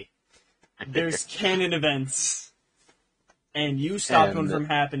like, hey, there's canon events, and you stopped one from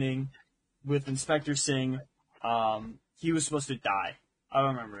happening with Inspector Singh. He was supposed to die. I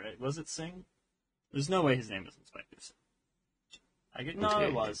don't remember it. Was it Singh? There's no way his name was Inspector Singh. It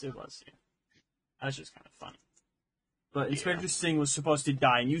was, yeah. That's just kind of funny. But Inspector Singh was supposed to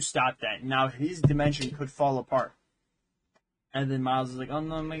die, and you stopped that. Now his dimension could fall apart. And then Miles is like, oh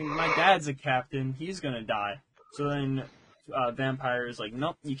no, my dad's a captain. He's gonna die. So then Vampire is like,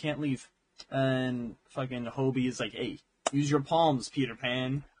 nope, you can't leave. And fucking Hobie is like, hey, use your palms, Peter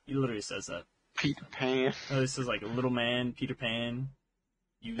Pan. He literally says that. Peter Pan. This is like, little man, Peter Pan.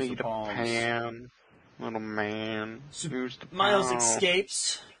 Use the palms. Peter Pan. Little man. So Use the Miles palms.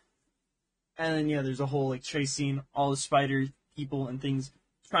 escapes. And then, yeah, there's a whole, like, chase scene. All the spider people and things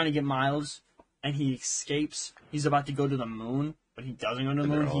trying to get Miles. And he escapes. He's about to go to the moon, but he doesn't go to the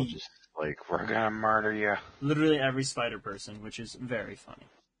moon. They're all just like, we're gonna murder you. Literally every spider person, which is very funny.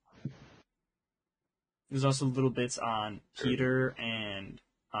 There's also little bits on Peter and,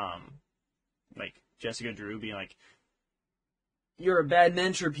 like, Jessica Drew being like, you're a bad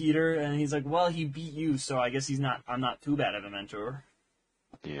mentor, Peter. And he's like, well, he beat you, so I guess I'm not too bad of a mentor.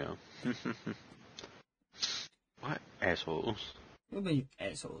 Yeah. What assholes? What about you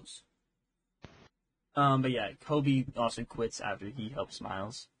assholes? But yeah, Kobe also quits after he helps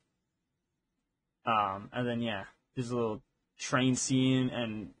Miles. And then yeah, there's a little train scene,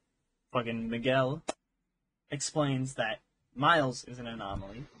 and fucking Miguel explains that Miles is an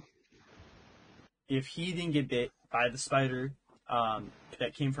anomaly. If he didn't get bit by the spider,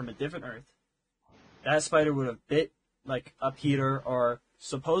 that came from a different Earth, that spider would have bit, like, a Peter, or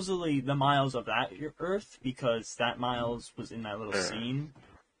supposedly the Miles of that Earth, because that Miles was in that little scene.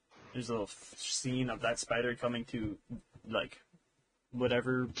 There's a little scene of that spider coming to, like,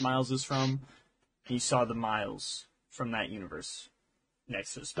 whatever Miles is from. You saw the Miles from that universe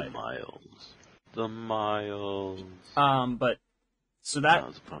next to the spider. The Miles. But, so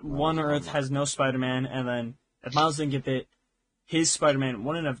that one Earth has no Spider-Man, and then if Miles didn't get bit, his Spider-Man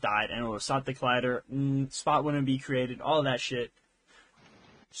wouldn't have died, and it would have stopped the collider, Spot wouldn't be created, all that shit.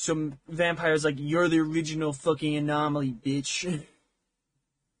 So Vampire's like, you're the original fucking anomaly, bitch.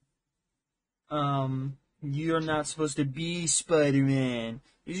 You're not supposed to be Spider-Man.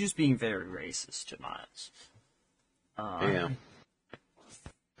 He's just being very racist to Miles. Yeah.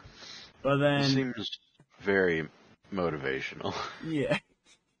 But then... It seems very motivational. Yeah.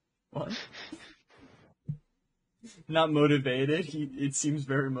 What? Not motivated? It seems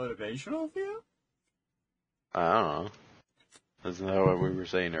very motivational for you? I don't know. Isn't that what we were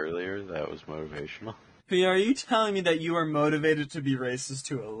saying earlier? That was motivational? P, are you telling me that you are motivated to be racist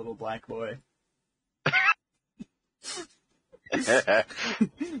to a little black boy? P,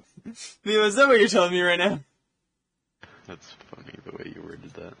 is that what you're telling me right now? That's funny the way you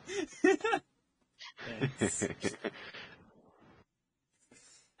worded that. Thanks.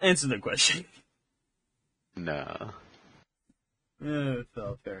 Answer the question. No. It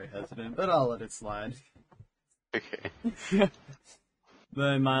felt very hesitant, but I'll let it slide. Okay.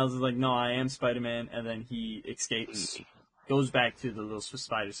 But Miles is like, no, I am Spider-Man, and then he escapes, goes back to the little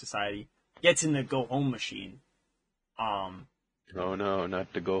Spider Society, gets in the go home machine. Oh no,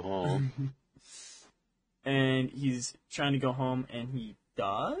 not to go home. And he's trying to go home, and he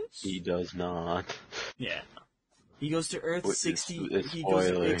does? He does not. Yeah. He goes to Earth 60. It's He goes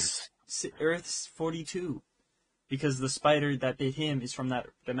spoiling. to Earth 42. Because the spider that bit him is from that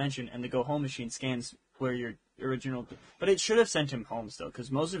dimension, and the go home machine scans where your original. But it should have sent him home still, because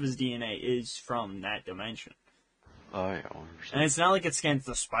most of his DNA is from that dimension. Oh yeah, 100%. And it's not like it scans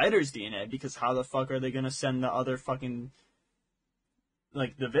the spider's DNA, because how the fuck are they gonna send the other fucking.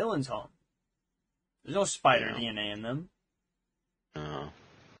 Like, the villains home? There's no spider DNA in them. Oh.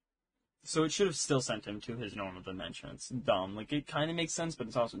 So it should have still sent him to his normal dimension. It's dumb. Like, it kind of makes sense, but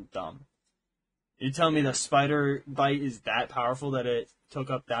it's also dumb. You tell me the spider bite is that powerful that it took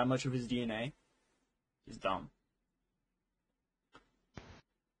up that much of his DNA? It's dumb.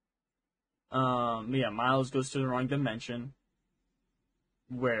 Yeah, Miles goes to the wrong dimension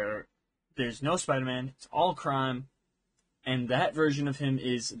where there's no Spider-Man, it's all crime, and that version of him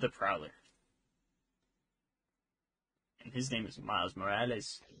is the Prowler. And his name is Miles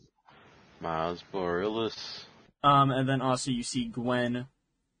Morales. Miles Morales. And then also you see Gwen.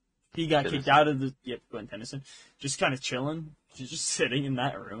 He got kicked out of the... Yep, Gwen Tennyson. Just kind of chilling. She's just sitting in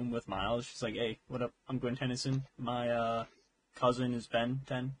that room with Miles. She's like, hey, what up? I'm Gwen Tennyson. My cousin is Ben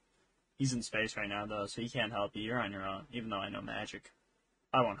 10. He's in space right now, though, so he can't help you. You're on your own, even though I know magic.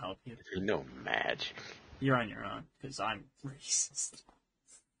 I won't help you. No magic. You're on your own, because I'm racist.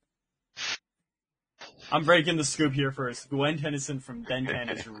 I'm breaking the scoop here first. Gwen Tennyson from Ben 10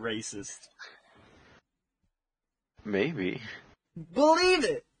 is racist. Maybe. Believe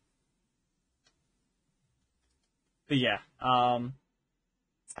it! But yeah, I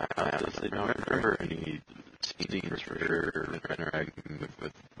honestly don't remember any scenes for her interacting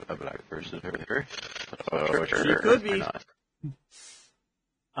with a black person or her. Oh, sure. She could be. Why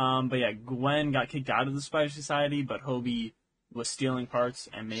not? But yeah, Gwen got kicked out of the Spider Society, but Hobie was stealing parts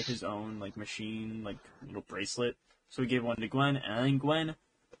and made his own, like, machine, like, little bracelet. So he gave one to Gwen, and then Gwen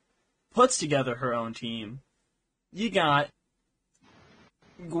puts together her own team. You got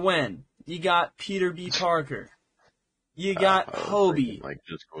Gwen. You got Peter B. Parker. You got Hobie. Like,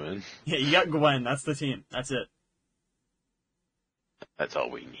 just Gwen. Yeah, you got Gwen. That's the team. That's it. That's all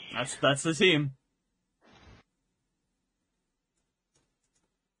we need. That's the team.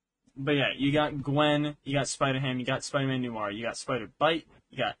 But yeah, you got Gwen, you got Spider-Ham, you got Spider-Man Noir, you got Spider-Bite,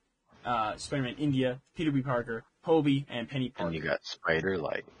 you got Spider-Man India, Peter B. Parker, Hobie, and Penny Parker. And you got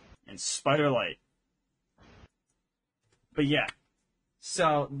Spider-Light. And Spider-Light. But yeah,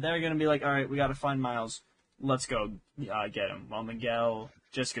 so they're gonna be like, alright, we gotta find Miles. Let's go get him. Well, Miguel,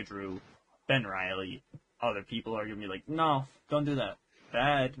 Jessica Drew, Ben Reilly, other people are gonna be like, no, don't do that.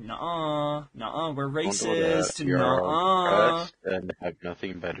 Bad. Nuh-uh. Nuh-uh. We're racist. Nuh-uh. And have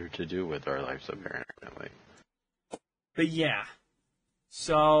nothing better to do with our lives, apparently. But yeah.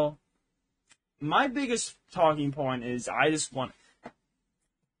 So, my biggest talking point is I just want...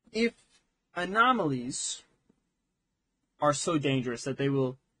 If anomalies are so dangerous that they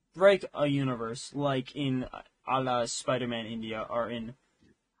will break a universe, like in a la Spider-Man India or in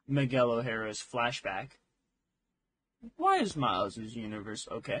Miguel O'Hara's flashback, why is Miles' universe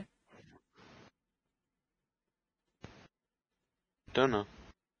okay? Don't know.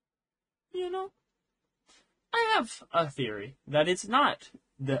 You know? I have a theory that it's not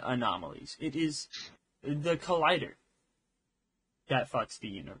the anomalies. It is the collider that fucks the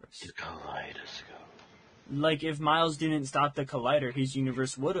universe. The kaleidoscope. Like, if Miles didn't stop the collider, his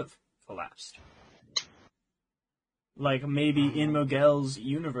universe would have collapsed. Like, maybe in Miguel's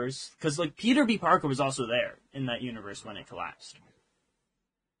universe... Because, like, Peter B. Parker was also there in that universe when it collapsed.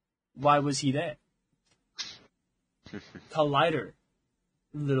 Why was he there? Collider.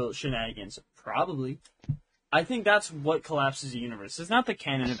 Little shenanigans. Probably. I think that's what collapses the universe. It's not the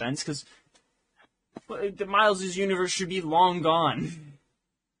canon events, because Miles' universe should be long gone.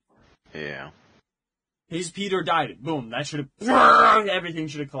 Yeah. His Peter died. Boom. That should have... Everything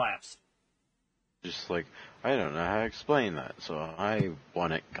should have collapsed. Just like, I don't know how to explain that, so I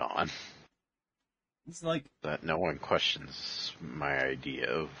want it gone. It's like... That no one questions my idea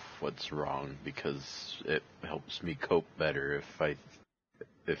of what's wrong, because it helps me cope better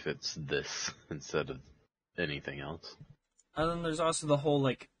if it's this instead of anything else. And then there's also the whole,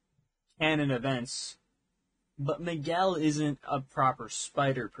 like, canon events. But Miguel isn't a proper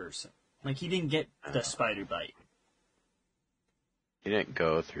spider person. Like, he didn't get the spider bite. He didn't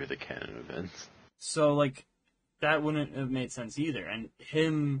go through the canon events. So, like, that wouldn't have made sense either. And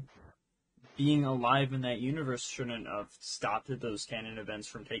him being alive in that universe shouldn't have stopped those canon events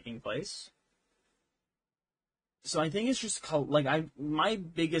from taking place. So I think it's just my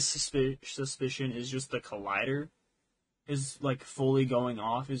biggest suspicion is just the collider is like fully going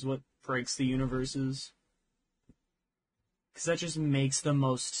off is what breaks the universes, because that just makes the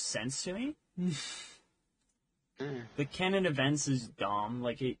most sense to me. The canon events is dumb,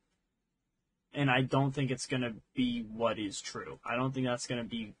 and I don't think it's gonna be what is true. I don't think that's gonna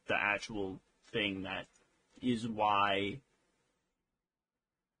be the actual thing that is why,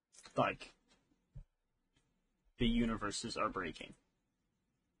 like, the universes are breaking.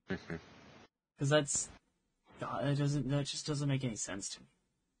 Because that just doesn't make any sense to me.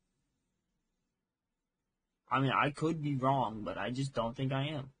 I mean, I could be wrong, but I just don't think I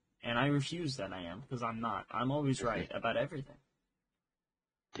am. And I refuse that I am, because I'm not. I'm always right about everything.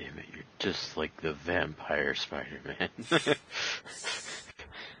 Damn it, you're just like the vampire Spider-Man.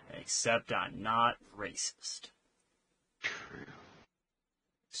 Except I'm not racist. True.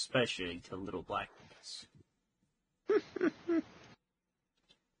 Especially to little black boys.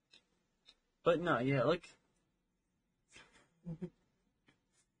 But no, yeah, like...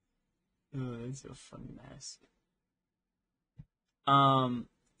 Oh, that's a funny mess.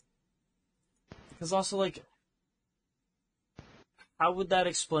 Because also, like... How would that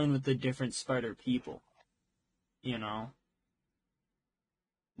explain with the different spider people? You know?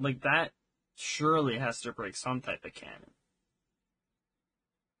 Like, that surely has to break some type of canon.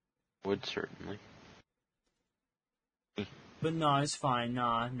 Would certainly. But no, it's fine.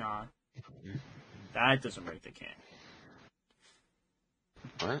 Nah. That doesn't break the canon.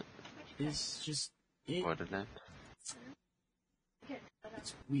 What? It's just... What did that?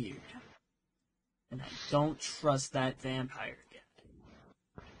 It's weird. And I don't trust that vampire guy.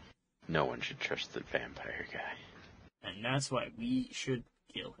 No one should trust the vampire guy. And that's why we should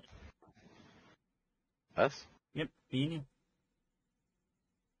kill him. Us? Yep, me and you.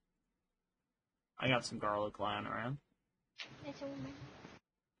 I got some garlic lying around.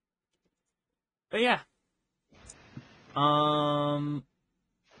 But yeah.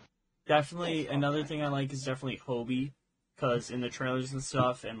 Definitely, another thing I like is definitely Hobie. Because in the trailers and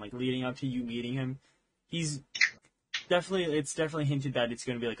stuff, and like leading up to you meeting him, it's definitely hinted that it's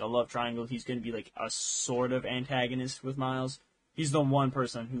going to be like a love triangle. He's going to be like a sort of antagonist with Miles. He's the one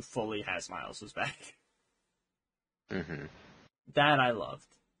person who fully has Miles' back. Mm-hmm. That I loved.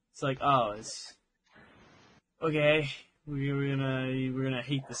 It's like, oh, it's... Okay, we're gonna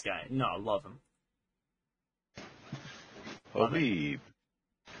hate this guy. No, love him. Hobie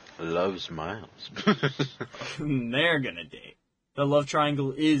loves Miles. They're gonna date. The love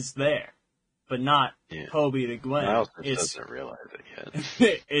triangle is there. But not Hobie to Gwen. Miles just doesn't realize it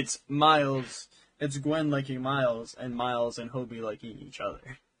yet. It's Miles. It's Gwen liking Miles, and Miles and Hobie liking each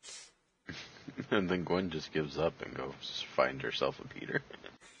other. And then Gwen just gives up and goes find herself a Peter.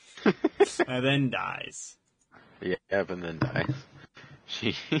 And then dies. Yeah, and then dies.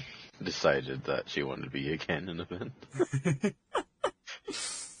 She decided that she wanted to be a canon event.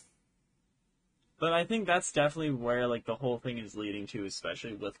 But I think that's definitely where, like, the whole thing is leading to,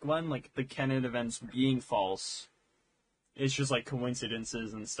 especially with Gwen, like, the canon events being false. It's just, like,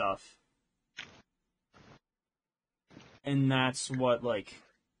 coincidences and stuff. And that's what, like...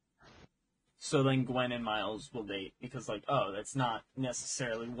 So then Gwen and Miles will date, because, like, oh, that's not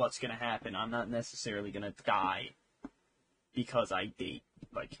necessarily what's gonna happen. I'm not necessarily gonna die because I date,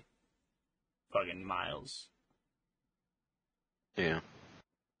 like, fucking Miles. Yeah.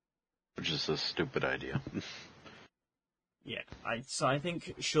 Which is a stupid idea. Yeah, so I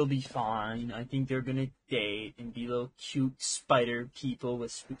think she'll be fine. I think they're gonna date and be little cute spider people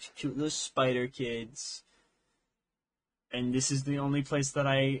with cute little spider kids. And this is the only place that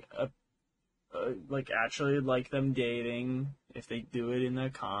I, actually like them dating. If they do it in the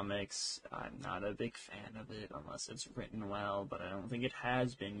comics, I'm not a big fan of it unless it's written well, but I don't think it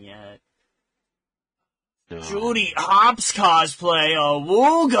has been yet. No. Judy Hopps cosplay,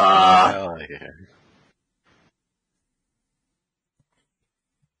 Awooga! Hell yeah.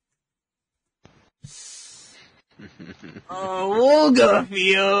 Awooga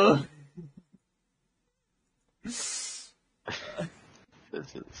feel! This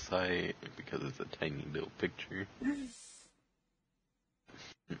is sight because it's a tiny little picture.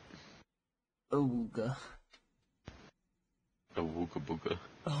 Awooga. Awooga booga.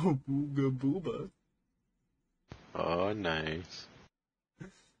 Awooga booba. Oh, nice.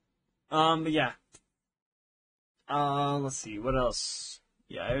 But yeah. Let's see, what else?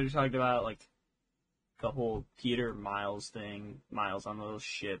 Yeah, I already talked about, like, the whole Peter Miles thing. Miles on the little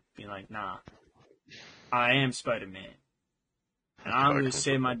ship, being like, nah, I am Spider-Man. And I'm gonna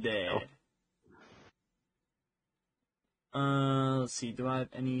save my dad. Let's see. Do I have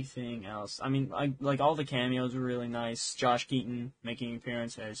anything else? I mean, like all the cameos were really nice. Josh Keaton making an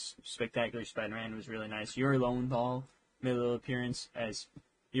appearance as Spectacular Spider-Man was really nice. Yuri Lowenthal made a little appearance as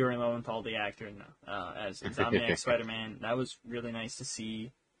Yuri Lowenthal, the actor, as Insomniac Spider-Man. That was really nice to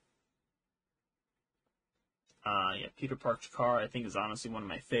see. Yeah, Peter Parker's car, I think, is honestly one of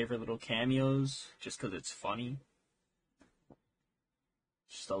my favorite little cameos, just because it's funny.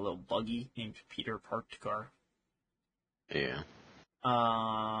 Just a little buggy named Peter Parked car. Yeah.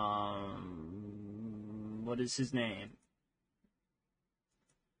 What is his name?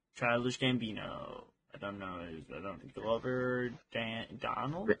 Childish Gambino. I don't know. I don't think Glover.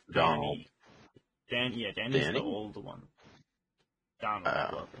 Donald. Donald. Danny's Danny? the old one. Donald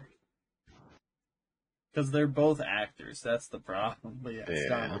Glover. Because they're both actors. That's the problem. But yeah, it's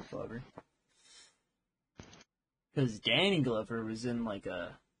Donald Glover. Because Danny Glover was in like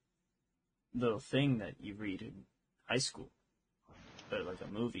a little thing that you read in high school, but like a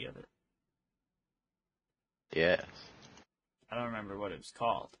movie of it. Yes. I don't remember what it was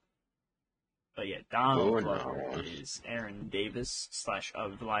called. But yeah, Donald Glover is Aaron Davis / a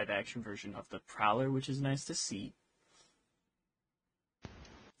live action version of the Prowler, which is nice to see.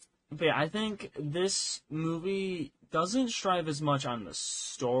 But yeah, I think this movie doesn't strive as much on the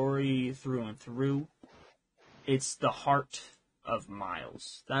story through and through. It's the heart of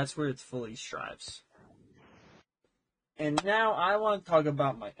Miles. That's where it fully strives. And now I want to talk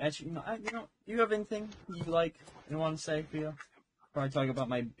about my... Actually, you have anything you like and want to say, Theo? Before I talk about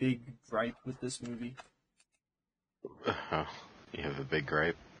my big gripe with this movie. You have a big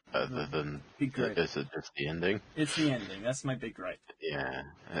gripe? Other than... Big gripe. Is it just the ending? It's the ending. That's my big gripe. Yeah.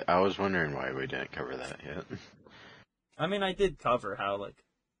 I was wondering why we didn't cover that yet. I mean, I did cover how, like...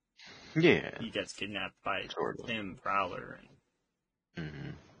 Yeah. He gets kidnapped by Tim Prowler,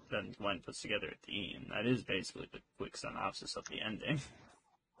 and then Gwen puts together a team. That is basically the quick synopsis of the ending.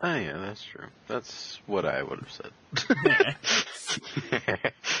 Oh yeah, that's true. That's what I would have said.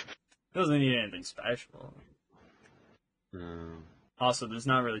 Doesn't need anything special. No. Also, there's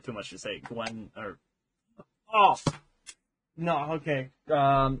not really too much to say. Gwen, or... Oh! No, okay.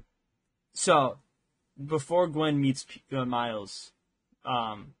 So, before Gwen meets Miles,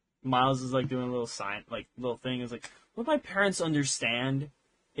 Miles is like doing a little sign, like little thing. Is like, would my parents understand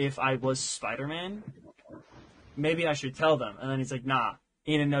if I was Spider-Man? Maybe I should tell them. And then he's like, nah,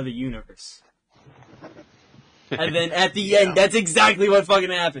 in another universe. And then at the end, that's exactly what fucking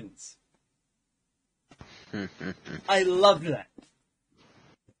happens. I loved that.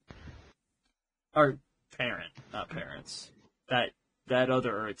 Or parent, not parents. That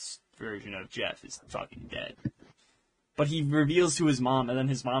other Earth's version of Jeff is fucking dead. But he reveals to his mom, and then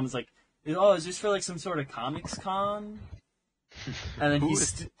his mom is like, "Oh, is this for like some sort of comics con?" And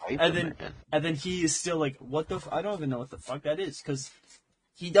then and then he is still like, "What the? I don't even know what the fuck that is," because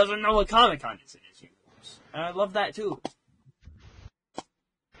he doesn't know what Comic Con is in his universe, and I love that too.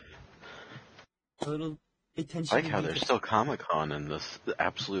 A little attention. I like how there's still Comic Con in this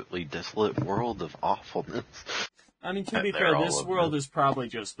absolutely desolate world of awfulness. I mean, to be fair, this world is probably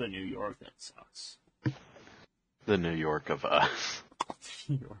just the New York that sucks. The New York of us.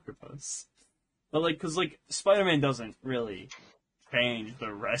 New York of us. But, like, because, like, Spider-Man doesn't really change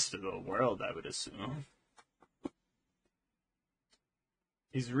the rest of the world, I would assume.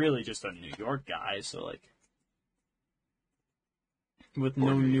 He's really just a New York guy, so, like... With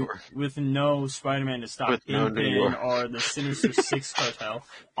no Spider-Man to stop Kingpin or the Sinister Six cartel.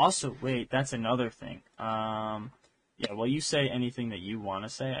 Also, wait, that's another thing. Yeah, while you say anything that you want to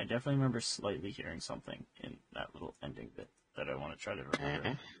say, I definitely remember slightly hearing something in that little ending bit that I want to try to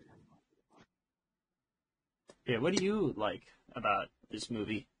remember. Yeah, what do you like about this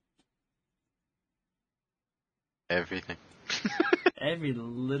movie? Everything. Every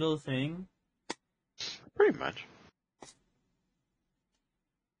little thing? Pretty much.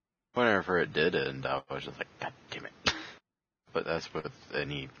 Whenever it did end, I was just like, God damn it. But that's with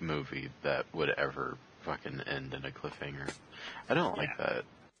any movie that would ever fucking end in a cliffhanger. I don't like that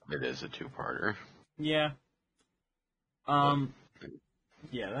it is a two-parter. Yeah.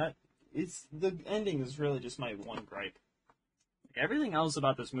 Yeah, that is the ending is really just my one gripe. Like, everything else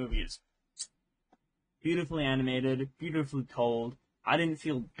about this movie is beautifully animated, beautifully told. I didn't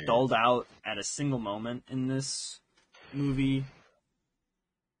feel dulled out at a single moment in this movie.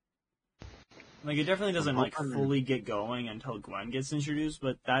 Like, it definitely doesn't, like, fully get going until Gwen gets introduced,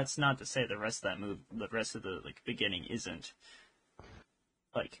 but that's not to say the rest of the like, beginning isn't,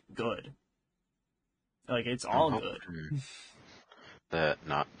 like, good. Like, it's all good. That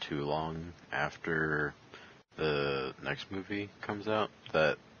not too long after the next movie comes out,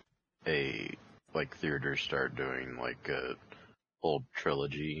 that a like theaters start doing like a whole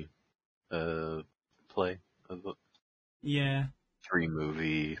trilogy play of a Yeah,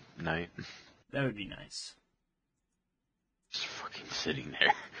 3-movie night. that would be nice. Just fucking sitting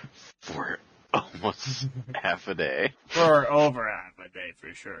there for almost half a day. For over half a day,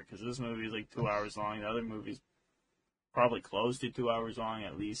 for sure, because this movie is like 2 hours long. The other movie's probably close to 2 hours long,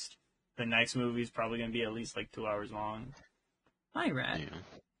 at least. The next movie's probably going to be at least like 2 hours long. Hi, Rat.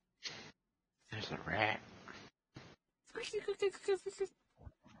 Yeah. There's a rat.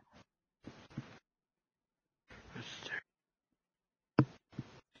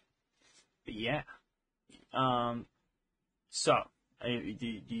 But yeah. So, do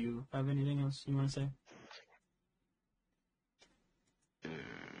you have anything else you want to say?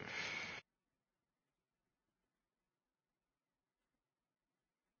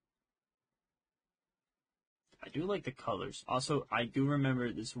 I do like the colors. Also, I do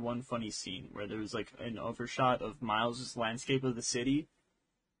remember this one funny scene where there was like an overshot of Miles' landscape of the city.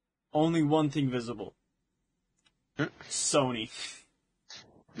 Only one thing visible. Sony.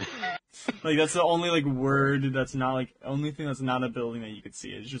 Like, that's the only, like, word that's not, like, only thing that's not a building that you could see.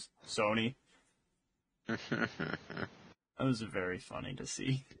 It's just Sony. That was very funny to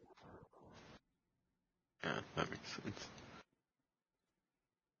see. Yeah, that makes sense.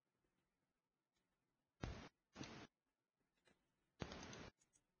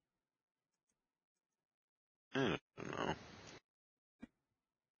 I don't know.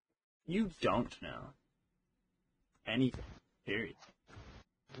 You don't know anything. Period.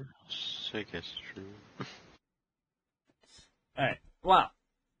 I guess true. Alright, well.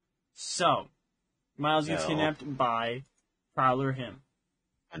 So, Miles gets Hell. kidnapped by Prowler him.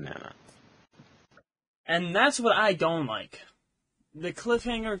 Banana. And that's what I don't like. The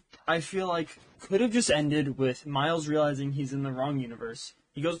cliffhanger, I feel like, could have just ended with Miles realizing he's in the wrong universe.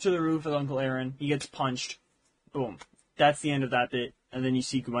 He goes to the roof with Uncle Aaron, he gets punched, boom. That's the end of that bit, and then you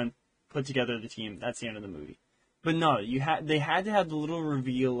see Gwen put together the team. That's the end of the movie. But no, they had to have the little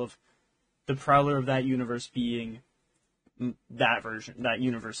reveal of the Prowler of that universe being that version, that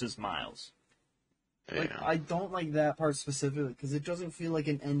universe's Miles. Yeah. Like, I don't like that part specifically, because it doesn't feel like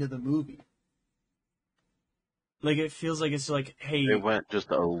an end of the movie. Like, it feels like it's like, hey... It went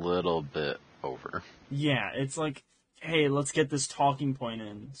just a little bit over. Yeah, it's like, hey, let's get this talking point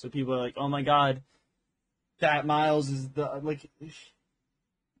in. So people are like, oh my god, that Miles is the, like...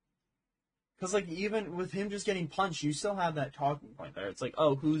 Because, like, even with him just getting punched, you still have that talking point there. It's like,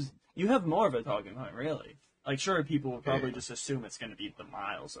 oh, you have more of a talking point, really. Like, sure, people will probably just assume it's going to be the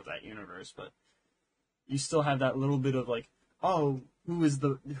Miles of that universe, but you still have that little bit of, like, oh,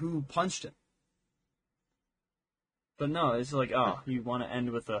 who punched him? But no, it's like, oh, you want to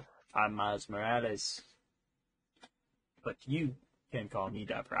end with I'm Miles Morales, but you can call me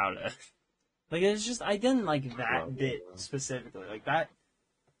Da Prowler. Like, it's just, I didn't like that bit specifically. Like, that,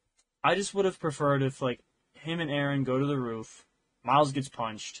 I just would have preferred if, like, him and Aaron go to the roof, Miles gets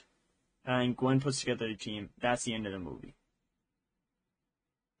punched, and Gwen puts together the team. That's the end of the movie.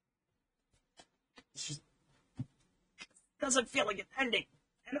 It's just, doesn't feel like an ending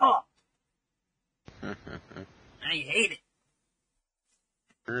at all. I hate it.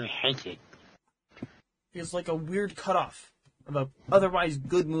 I hate it. Feels like a weird cutoff of a otherwise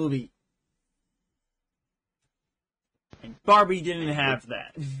good movie. And Barbie didn't have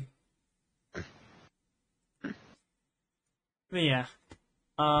that. But yeah.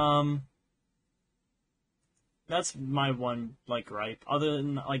 That's my one, like, gripe. Other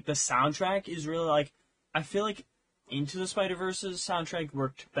than, like, the soundtrack is really, like, I feel like Into the Spider-Verse's soundtrack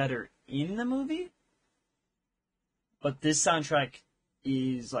worked better in the movie. But this soundtrack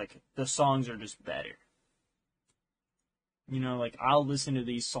is, like, the songs are just better. You know, like, I'll listen to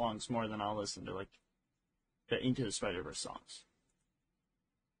these songs more than I'll listen to, like, the Into the Spider-Verse songs.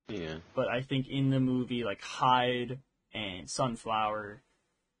 Yeah. But I think in the movie, like, Hyde and Sunflower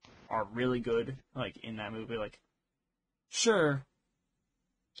are really good, like, in that movie. Like, sure,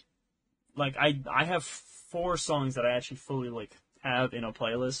 like, I have 4 songs that I actually fully, like, have in a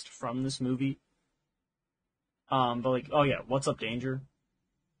playlist from this movie. But, like, oh yeah, What's Up Danger?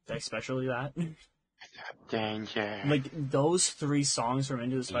 Especially that. Danger. Like, those 3 songs from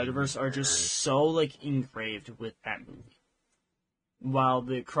Into the Spider-Verse are just so, like, engraved with that movie. While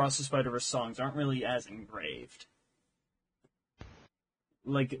the Across the Spider-Verse songs aren't really as engraved.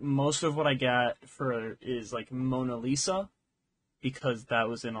 Like, most of what I got for is, like, Mona Lisa, because that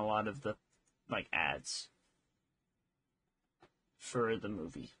was in a lot of the, like, ads for the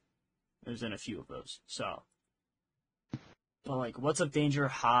movie. It was in a few of those, so. But, like, What's Up Danger,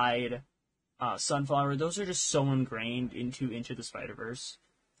 Hyde, Sunflower, those are just so ingrained into the Spider-Verse.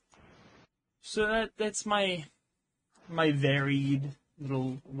 So that's my varied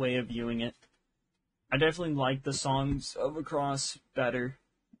little way of viewing it. I definitely like the songs of Across better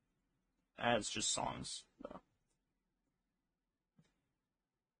as just songs, though.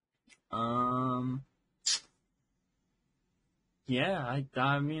 Yeah,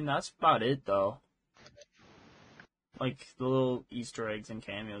 I mean, that's about it, though. Like, the little Easter eggs and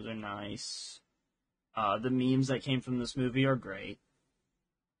cameos are nice. The memes that came from this movie are great.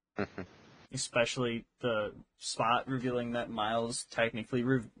 Especially the spot revealing that Miles technically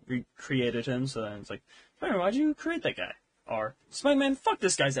recreated him, so then it's like, hey, why'd you create that guy? Or, Spider-Man, fuck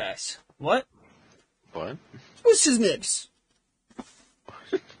this guy's ass. What? What? Twist his nips.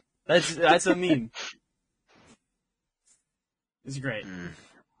 That's a meme. It's great.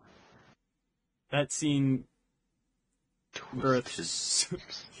 That scene births.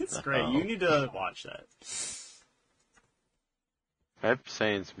 It's great. You need to watch that. I'm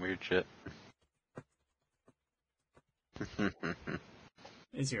saying some weird shit.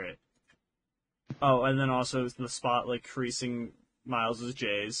 It's great. Oh, and then also the spot like creasing Miles's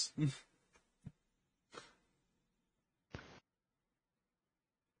J's.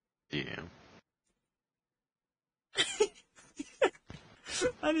 Yeah.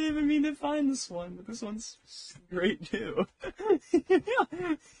 I didn't even mean to find this one, but this one's great too. My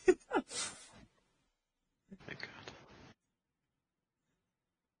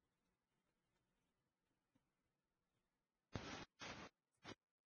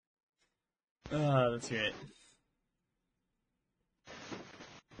God. That's great.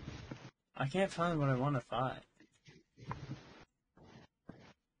 I can't find what I want to find.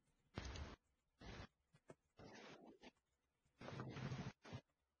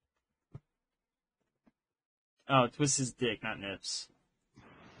 Oh, twist his dick, not nips.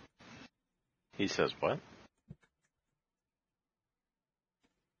 He says what?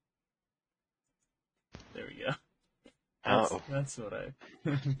 There we go. That's what I...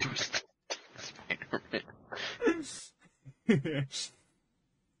 Spider-Man.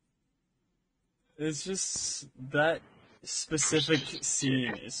 It's just... That specific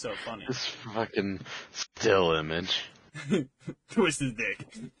scene is so funny. This fucking still image. Twist his dick.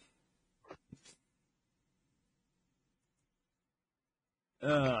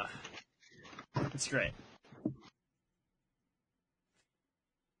 It's great.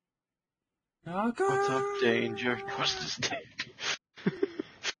 Okay. What's up, danger? Twist his dick.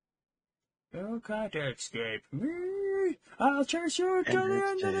 You can't escape me. I'll chase you to the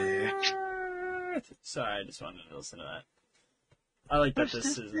end of the earth. Sorry, I just wanted to listen to that. I like that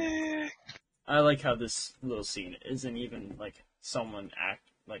this isn't... I like how this little scene isn't even, like, someone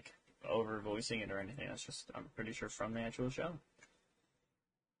over voicing it or anything. That's just, I'm pretty sure, from the actual show.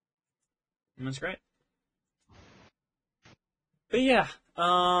 And that's great. But yeah,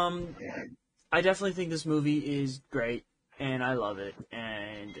 I definitely think this movie is great, and I love it,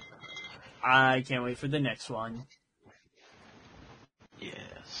 and I can't wait for the next one.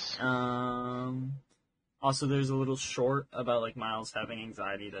 Yes. Also, there's a little short about, like, Miles having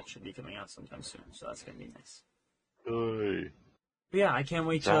anxiety that should be coming out sometime soon, so that's gonna be nice. Hey. But yeah, I can't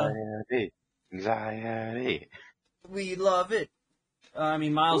wait to... Anxiety. We love it. I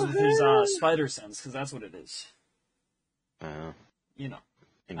mean, Miles with his spider sense, because that's what it is. You know.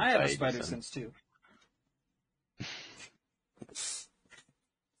 I have a spider sense, too.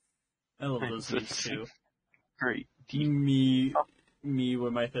 I love those things, too. Great. Me,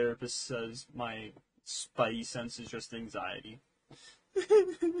 when my therapist says my spidey sense is just anxiety.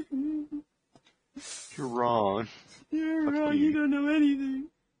 You're wrong. You're wrong, you don't know anything.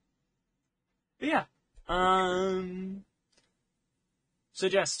 But yeah,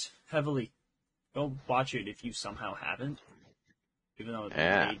 suggest heavily. Go watch it if you somehow haven't. Even though it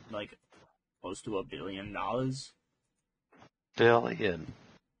made, like, close to $1 billion. Billion.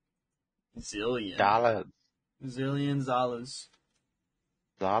 Zillion. Dollars. Zillion dollars.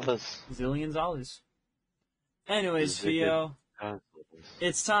 Dollars. Zillion dollars. Anyways, Theo,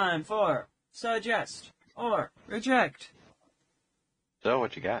 it's time for suggest or reject. So,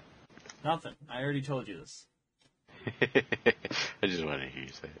 what you got? Nothing. I already told you this. I just want to hear you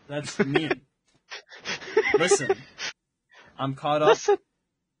say it. That's mean. Listen. I'm caught up. Listen.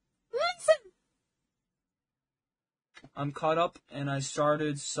 I'm caught up, and I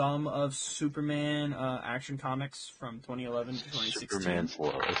started some of Superman Action Comics from 2011 to 2016. Superman's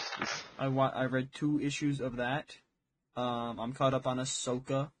Lois. I read 2 issues of that. I'm caught up on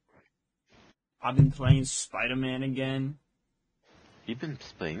Ahsoka. I've been playing Spider-Man again. You've been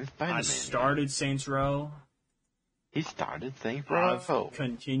playing Spider-Man. I started Saints Row. He started Saints Row. I've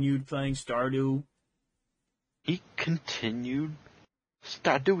continued playing Stardew. He continued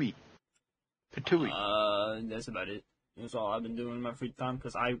Stardewy. Patooey. That's about it. That's all I've been doing in my free time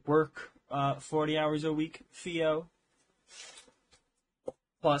because I work 40 hours a week, Theo,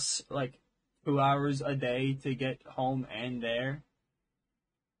 plus like 2 hours a day to get home and there.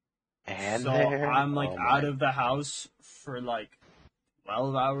 And so there. I'm like Oh out my. of the house for like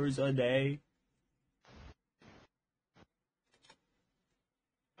 12 hours a day.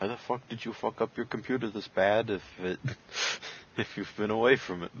 Why the fuck did you fuck up your computer this bad if you've been away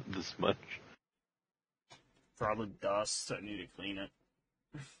from it this much? Probably dust. I need to clean it.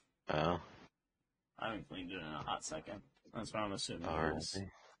 Oh. I haven't cleaned it in a hot second. That's what I'm assuming. Alright.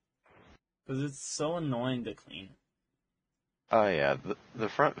 Because it's so annoying to clean. Oh yeah, the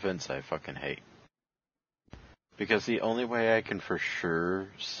front vents I fucking hate. Because the only way I can for sure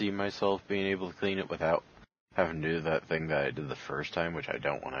see myself being able to clean it without having to do that thing that I did the first time, which I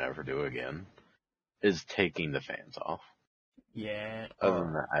don't want to ever do again, is taking the fans off. Yeah. Other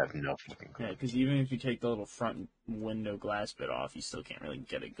than that, I have no fucking clue. Yeah, because even if you take the little front window glass bit off, you still can't really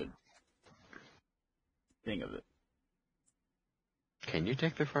get a good thing of it. Can you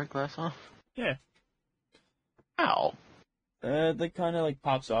take the front glass off? Yeah. Ow. That kind of like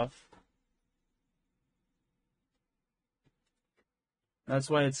pops off. That's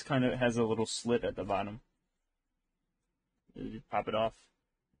why it's kind of has a little slit at the bottom. You pop it off.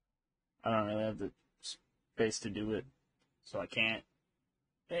 I don't really have the space to do it, so I can't.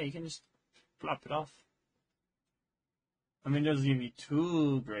 Yeah, you can just plop it off. I mean, it doesn't give you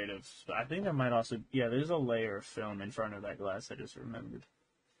too great of. I think there might also. Yeah, there's a layer of film in front of that glass. I just remembered.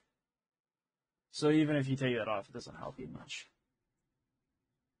 So even if you take that off, it doesn't help you much.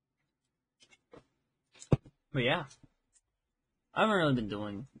 But yeah, I haven't really been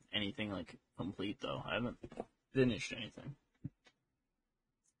doing anything like complete though. I haven't finished anything.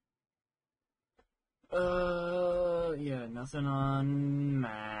 Yeah, nothing on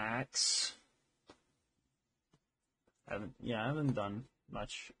Max. I haven't done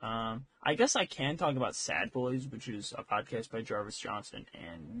much. I guess I can talk about Sad Boys, which is a podcast by Jarvis Johnson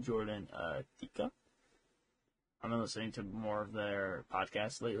and Jordan Tika. I've been listening to more of their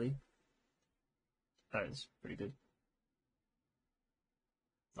podcasts lately. That is pretty good.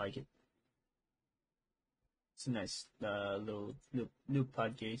 Like it. It's a nice little new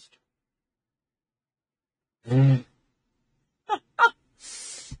podcast.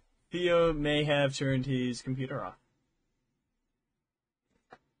 Theo may have turned his computer off.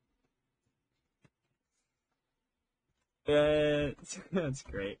 That's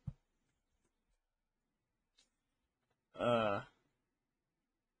great. Oh,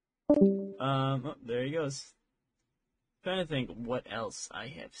 there he goes. Trying to think what else I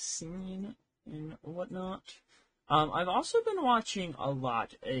have seen and whatnot. I've also been watching a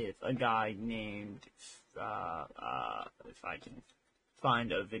lot of a guy named, if I can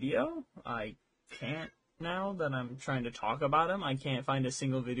find a video. I can't now that I'm trying to talk about him. I can't find a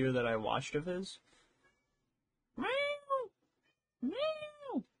single video that I watched of his. Meow!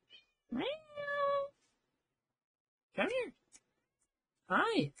 Meow! Meow! Come here.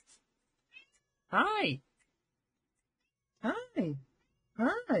 Hi. Hi. Hi.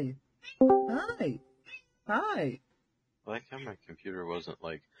 Hi. Hi. Hi. I like how my computer wasn't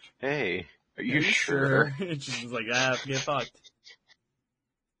like, hey, are you sure? It's just like, get fucked.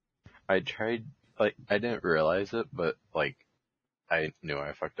 I tried, like, I didn't realize it, but, like, I knew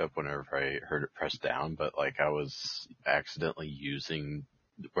I fucked up whenever I heard it press down, but, like, I was accidentally using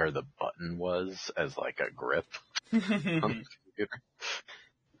where the button was as, like, a grip on the computer.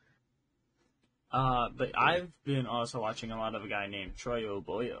 But I've been also watching a lot of a guy named Troy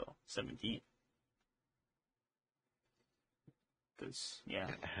Oboyo, 17. Cause, yeah.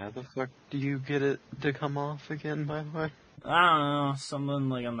 How the fuck do you get it to come off again, by the way? I don't know, someone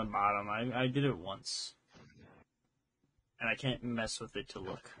like on the bottom. I did it once. And I can't mess with it to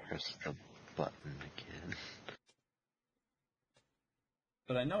look. Press the button again.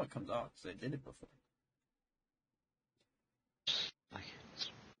 But I know it comes off because I did it before. Like,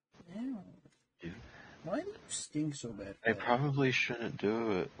 Yeah. Why do you stink so bad? I probably shouldn't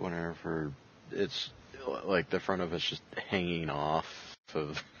do it whenever it's, like, the front of it's just hanging off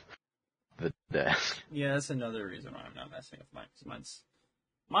of the desk. Yeah, that's another reason why I'm not messing with mine.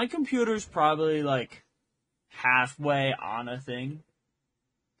 My computer's probably, like, halfway on a thing.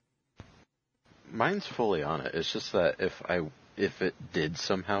 Mine's fully on it. It's just that if it did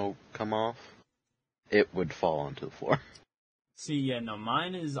somehow come off, it would fall onto the floor. See, yeah, no,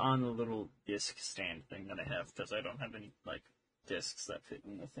 mine is on the little disc stand thing that I have, because I don't have any, like, discs that fit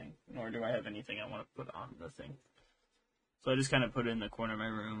in the thing, nor do I have anything I want to put on the thing. So I just kind of put it in the corner of my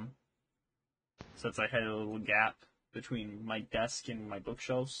room, since I had a little gap between my desk and my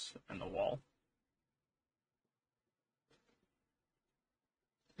bookshelves and the wall.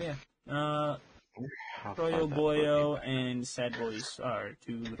 Uh, How Froyo far that Boyo and Sad Boys are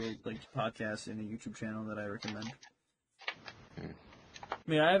two little like podcasts and a YouTube channel that I recommend. Hmm. I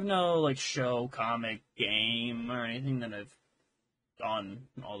mean, I have no like show, comic, game, or anything that I've gone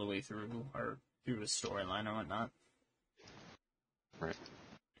all the way through or through a storyline or whatnot. Right.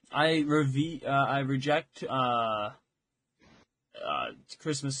 I reject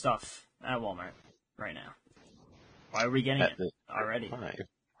Christmas stuff at Walmart right now. Why are we getting At it this already? time.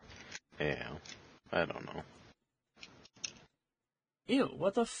 Yeah. I don't know. Ew,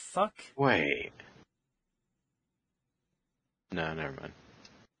 what the fuck? Wait. No, never mind.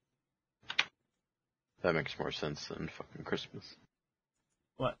 That makes more sense than fucking Christmas.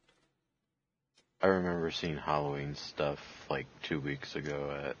 What? I remember seeing Halloween stuff like 2 weeks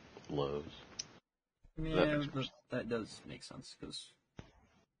ago at Lowe's. Yeah, that does make sense, because...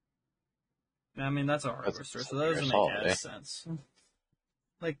 I mean, that's a hardware That's store, so that doesn't make holiday. as sense.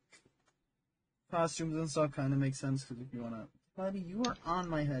 Like, costumes and stuff kind of make sense, because if you want to... Buddy, you are on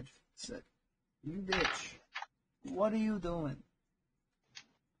my headset. You bitch. What are you doing?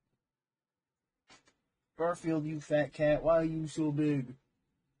 Garfield, you fat cat, why are you so big?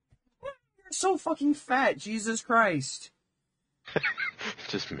 You're so fucking fat, Jesus Christ.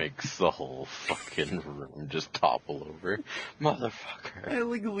 Just makes the whole fucking room just topple over. Motherfucker. I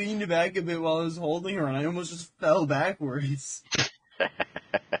like leaned back a bit while I was holding her, and I almost just fell backwards.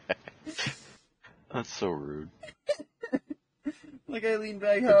 That's so rude. Like I leaned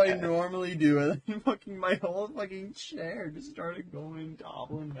back how I normally do, and then fucking my whole fucking chair just started going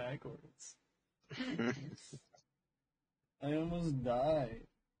toppling backwards. I almost died.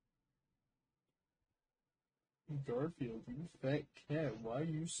 Garfield, you fat cat, why are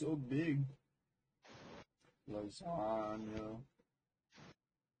you so big? Lasagna.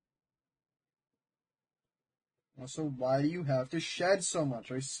 Also, why do you have to shed so much?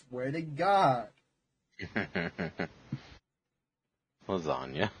 I swear to God.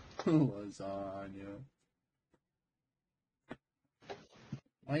 Lasagna. Lasagna.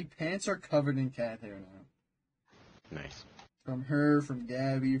 My pants are covered in cat hair now. Nice. From her, from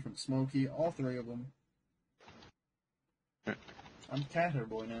Gabby, from Smokey, all three of them. I'm cat hair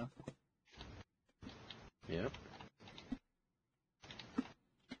boy now. Yep.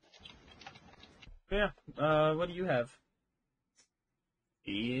 Yeah, what do you have?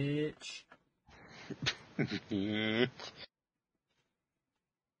 Bitch.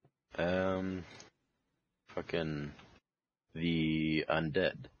 Fucking The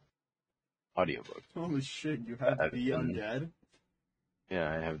Undead audiobook. Holy shit, you have I've The been- Undead?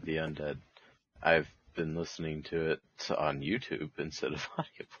 Yeah, I have The Undead. I've been listening to it on YouTube instead of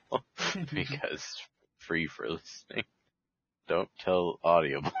Audible because free for listening. Don't tell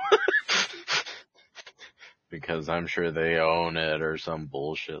Audible. Because I'm sure they own it or some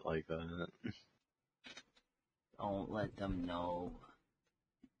bullshit like that. Don't let them know.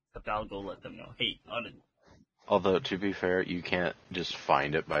 But I'll go let them know. Hey, Although, to be fair, you can't just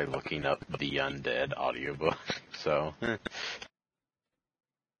find it by looking up The Undead audiobook. So,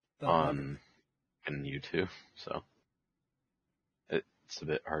 on YouTube. So, it's a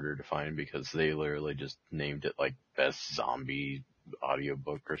bit harder to find because they literally just named it like best zombie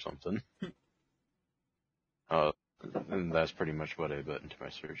audiobook or something. And that's pretty much what I put into my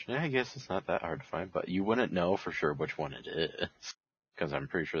search. Yeah, I guess it's not that hard to find, but you wouldn't know for sure which one it is. Because I'm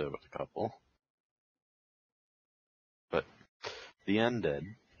pretty sure there was a couple. But The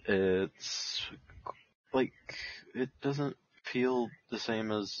Undead, it's like, it doesn't feel the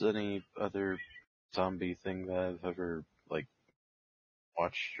same as any other zombie thing that I've ever, like,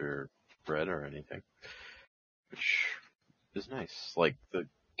 watched or read or anything. Which is nice. Like, the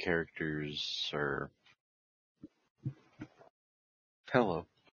characters are... Hello.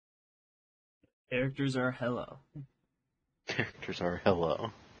 Characters are hello. Characters are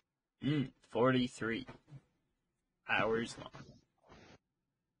hello. 43 hours long.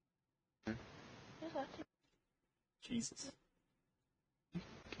 Jesus.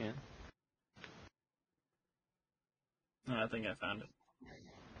 Can. No, I think I found it.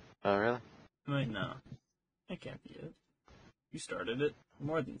 Oh, really? Wait, no. That can't be it. You started it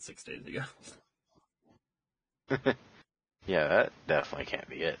more than 6 days ago. Yeah, that definitely can't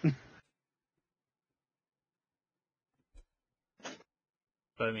be it.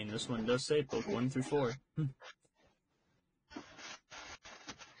 But I mean, this one does say book 1 through 4.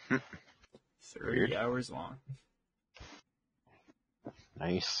 30 Weird. hours long.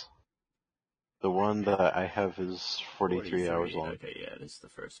 Nice. The one that I have is 43 hours long. Okay, yeah, it is the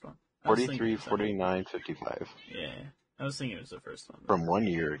first one. I was thinking 43, it was 49, 55. Yeah, I was thinking it was the first one. From 1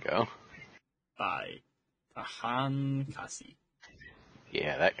 year ago. By Tahan Kasi.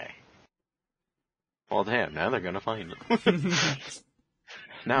 Yeah, that guy. Well, damn, now they're gonna find him.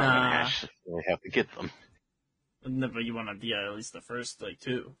 Now I'm gonna Nah. actually have to get them. But you want to be at least the first, like,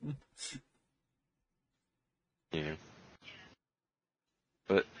 two. Yeah.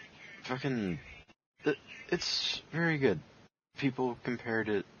 But, fucking, it's very good. People compared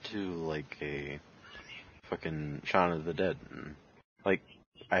it to, like, a fucking Shaun of the Dead. And, like,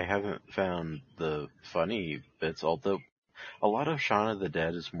 I haven't found the funny bits, although a lot of Shaun of the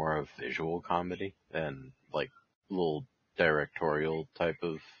Dead is more of visual comedy and, like, little directorial type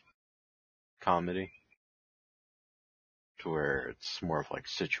of comedy, to where it's more of, like,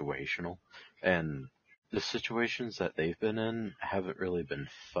 situational. And the situations that they've been in haven't really been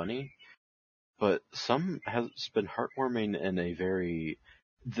funny, but some has been heartwarming in a very,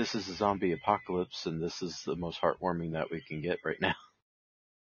 this is a zombie apocalypse and this is the most heartwarming that we can get right now.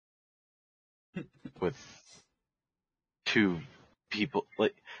 With two people,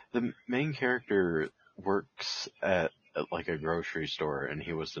 like, the main character works at like a grocery store and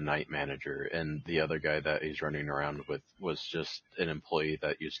he was the night manager, and the other guy that he's running around with was just an employee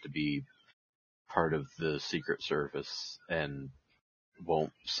that used to be part of the Secret Service and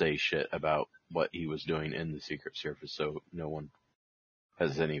won't say shit about what he was doing in the Secret Service, so no one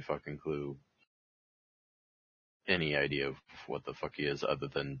has any fucking clue, any idea of what the fuck he is, other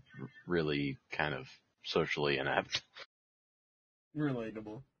than really kind of socially inept.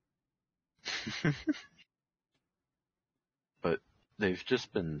 Relatable. But they've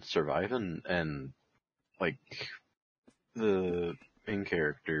just been surviving, and, like, the main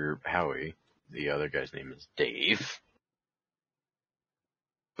character, Howie, the other guy's name is Dave,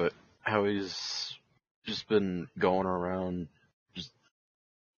 but Howie's just been going around just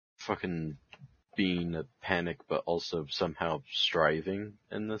fucking being a panic, but also somehow striving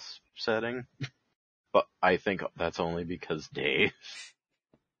in this setting. But I think that's only because Dave.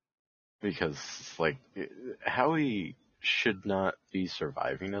 Because, like, Howie should not be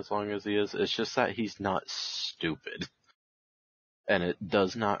surviving as long as he is. It's just that he's not stupid. And it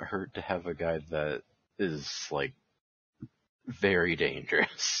does not hurt to have a guy that is, like, very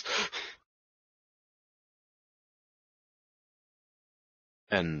dangerous.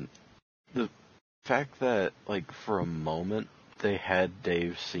 And the fact that, like, for a moment, they had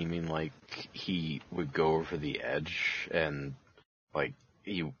Dave seeming like he would go over the edge and, like,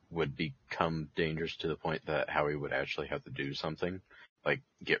 he would become dangerous to the point that Howie would actually have to do something, like,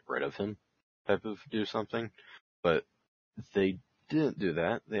 get rid of him, type of do something. But they didn't do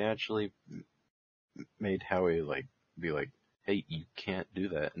that. They actually made Howie, like, be like, hey, you can't do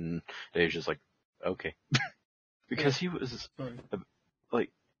that. And Dave's just like, okay. Because he was, like,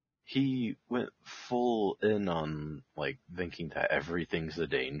 he went full in on, like, thinking that everything's a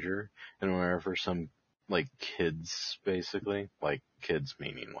danger. And whenever some, like, kids, basically, like, kids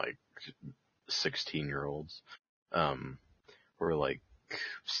meaning, like, 16-year-olds, were, like,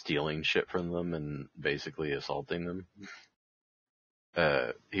 stealing shit from them and basically assaulting them,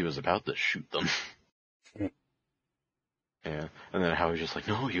 he was about to shoot them. Yeah, and then Howie's just like,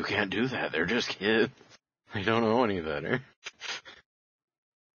 no, you can't do that. They're just kids. They don't know any better.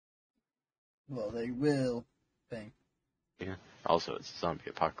 Well, they will. Thing. Yeah. Also, it's a zombie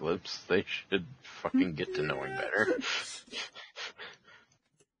apocalypse. They should fucking get to knowing better.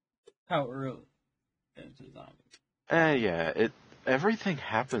 How early into zombie? Yeah, everything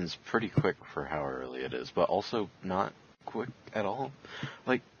happens pretty quick for how early it is, but also not quick at all.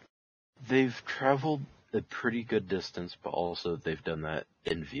 Like, they've traveled a pretty good distance, but also they've done that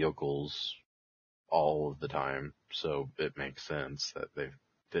in vehicles all of the time, so it makes sense that they've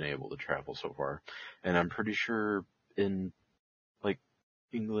been able to travel so far. And I'm pretty sure in, like,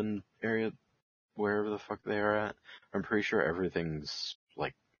 England area, wherever the fuck they are at, I'm pretty sure everything's,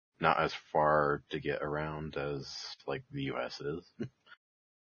 like, not as far to get around as, like, the US is.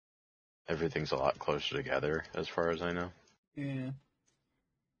 Everything's a lot closer together, as far as I know. Yeah.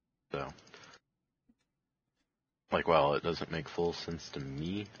 So, like, while it doesn't make full sense to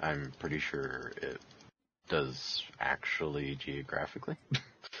me, I'm pretty sure it does actually geographically.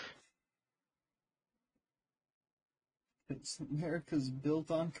 It's America's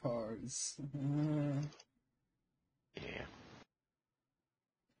built on cars. Yeah.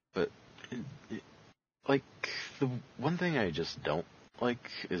 But, like, the one thing I just don't like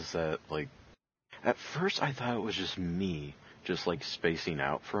is that, like, at first I thought it was just me just, like, spacing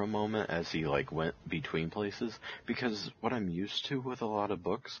out for a moment as he, like, went between places, because what I'm used to with a lot of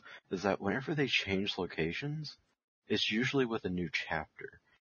books is that whenever they change locations, it's usually with a new chapter.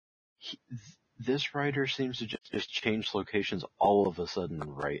 This writer seems to just change locations all of a sudden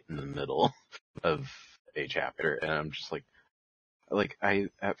right in the middle of a chapter, and I'm just like, like, I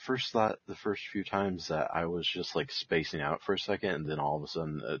at first thought the first few times that I was just like spacing out for a second and then all of a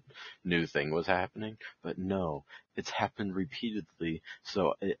sudden a new thing was happening. But no, it's happened repeatedly,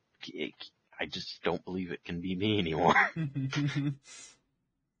 so I just don't believe it can be me anymore.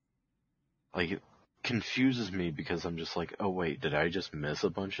 Like, it confuses me because I'm just like, oh wait, did I just miss a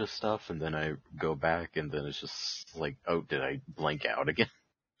bunch of stuff? And then I go back and then it's just like, oh, did I blank out again?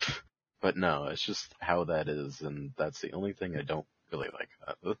 But no, it's just how that is, and that's the only thing I don't really like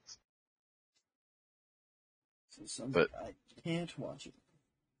about it. So it sounds But like I can't watch it.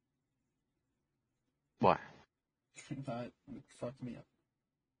 why? That fucked me up.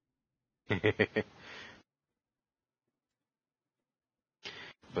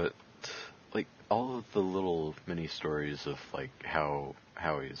 But like all of the little mini stories of like how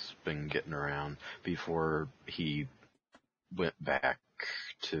he's been getting around before he went back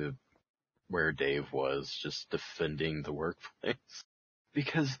to where Dave was, just defending the workplace.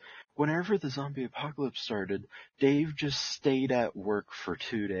 Because whenever the zombie apocalypse started, Dave just stayed at work for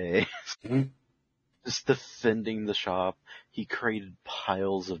 2 days. Just defending the shop. He created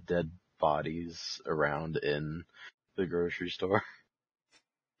piles of dead bodies around in the grocery store.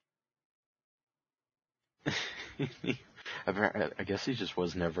 I guess he just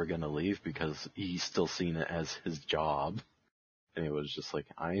was never gonna leave because he's still seen it as his job. And it was just like,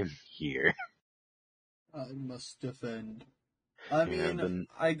 I am here. I must defend. I Yeah, mean,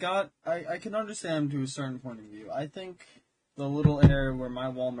 I can understand to a certain point of view. I think the little area where my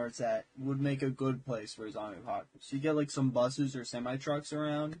Walmart's at would make a good place for a zombie apocalypse. You get like some buses or semi trucks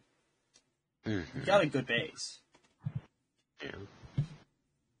around. You got a good base. Yeah.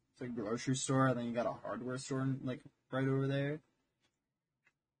 It's like a grocery store, and then you got a hardware store like right over there.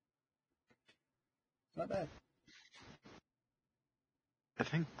 Not bad. I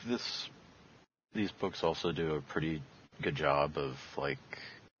think these books also do a pretty good job of like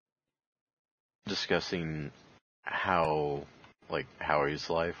discussing how Howie's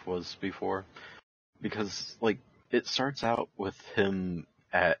life was before, because like it starts out with him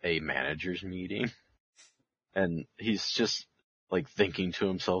at a manager's meeting and he's just like thinking to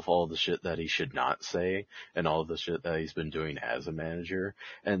himself all the shit that he should not say and all the shit that he's been doing as a manager,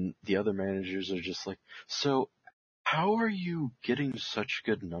 and the other managers are just like, so how are you getting such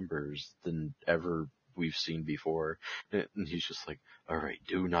good numbers than ever we've seen before? And he's just like, all right,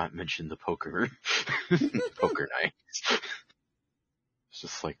 do not mention the poker nights. It's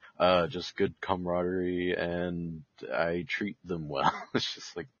just like, just good camaraderie and I treat them well. It's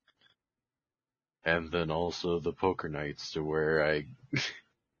just like, and then also the poker nights to where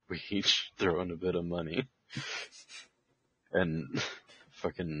we each throw in a bit of money. And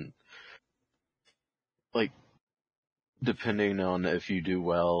fucking, like, depending on if you do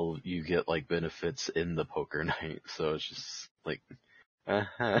well, you get like benefits in the poker night. So it's just like,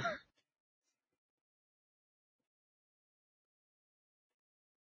 uh-huh.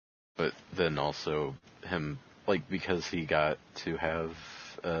 But then also him, like, because he got to have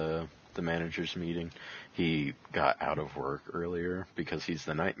the manager's meeting, he got out of work earlier because he's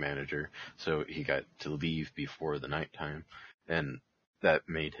the night manager. So he got to leave before the nighttime, and that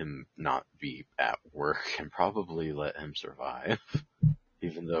made him not be at work and probably let him survive.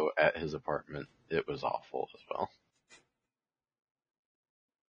 Even though at his apartment it was awful as well.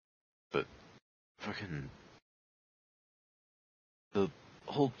 But fucking the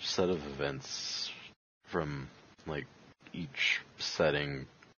whole set of events from like each setting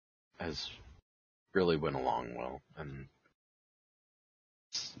has really went along well, and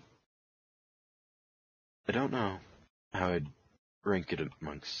I don't know how I'd rank it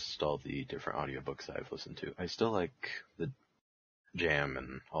amongst all the different audiobooks I've listened to. I still like the Jam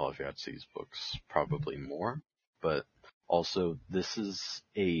and all of Yahtzee's books probably more, but also this is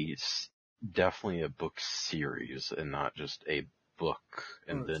definitely a book series and not just a book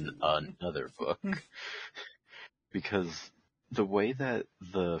and then another book. Because the way that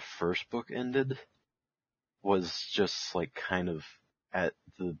the first book ended was just like kind of at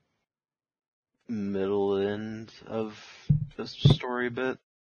the middle end of the story bit,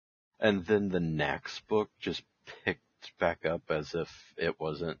 and then the next book just picked back up as if it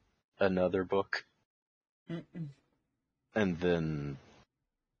wasn't another book. And then,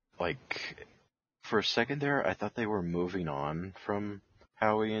 like, for a second there, I thought they were moving on from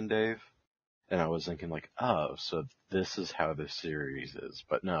Howie and Dave. And I was thinking like, oh, so this is how the series is.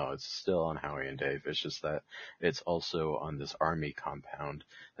 But no, it's still on Howie and Dave. It's just that it's also on this army compound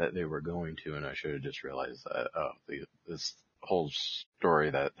that they were going to, and I should have just realized that, this whole story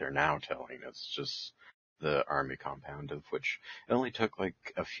that they're now telling is just the army compound, of which it only took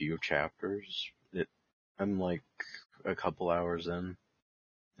like a few chapters. I'm like, a couple hours in,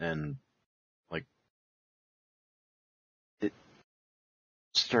 and like it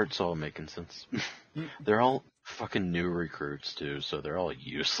starts all making sense. They're all fucking new recruits too, so they're all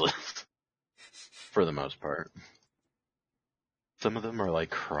useless for the most part. Some of them are like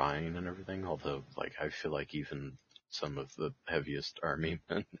crying and everything, although like I feel like even some of the heaviest army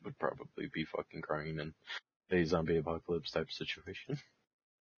men would probably be fucking crying in a zombie apocalypse type situation.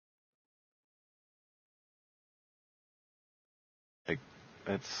 Like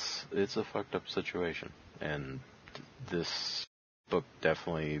it's a fucked up situation, and this book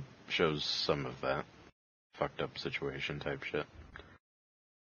definitely shows some of that fucked up situation type shit.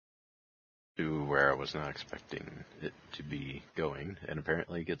 To where I was not expecting it to be going, and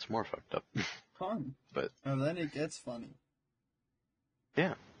apparently it gets more fucked up. Fun. But And then it gets funny.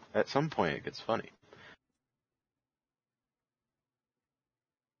 yeah, at some point it gets funny.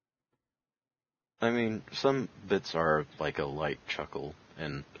 I mean, some bits are like a light chuckle,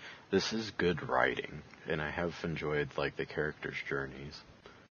 and this is good writing, and I have enjoyed like the characters' journeys.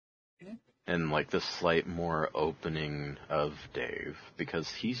 Yeah. And like the slight more opening of Dave,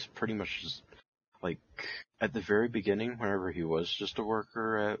 because he's pretty much just like at the very beginning, whenever he was just a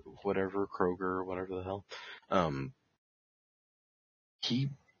worker at whatever Kroger or whatever the hell, he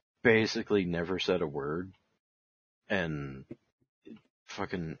basically never said a word, and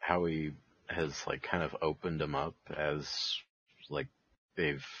fucking Howie has like kind of opened him up as like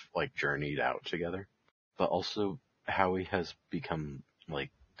they've like journeyed out together, but also Howie has become like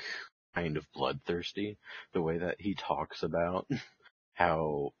kind of bloodthirsty, the way that he talks about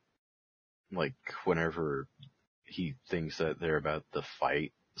how like whenever he thinks that they're about to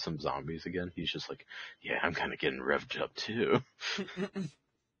fight some zombies again, he's just like, yeah, I'm kind of getting revved up too.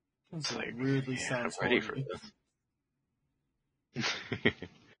 It's like, weirdly yeah, sounds I'm ready horny. for this.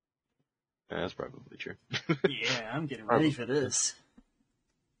 That's probably true. Yeah, I'm getting ready for this.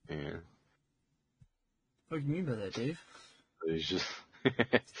 Yeah. What do you mean by that, Dave? He's just...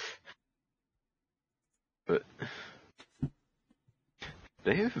 But...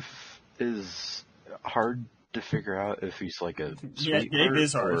 Dave is hard to figure out if he's like a Yeah, sweetheart Dave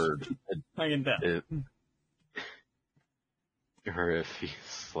is hard. or I can tell. or if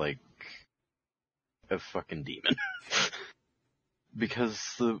he's like a fucking demon.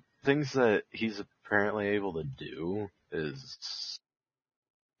 Because the things that he's apparently able to do is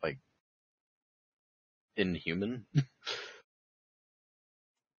like inhuman.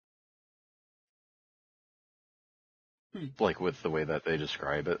 Like with the way that they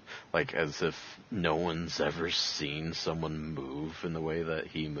describe it, like as if no one's ever seen someone move in the way that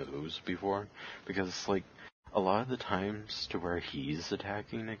he moves before. Because like a lot of the times to where he's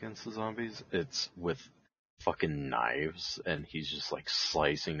attacking against the zombies, it's with fucking knives, and he's just like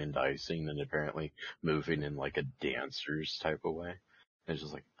slicing and dicing and apparently moving in like a dancer's type of way. And it's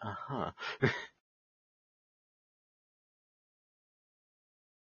just like, uh-huh.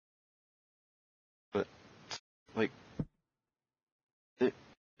 But like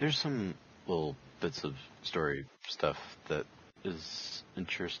there's some little bits of story stuff that is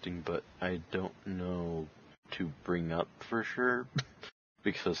interesting, but I don't know to bring up for sure,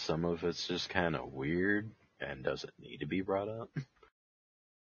 because some of it's just kind of weird and doesn't need to be brought up.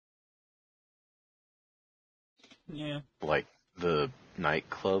 Yeah. Like the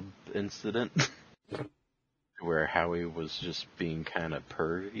nightclub incident, where Howie was just being kind of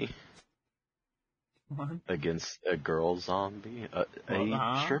pervy What? against a girl zombie,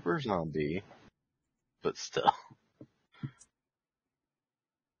 a stripper zombie, but still.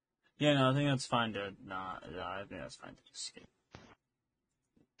 Yeah, no, I think that's fine to not. I think that's fine to just skip.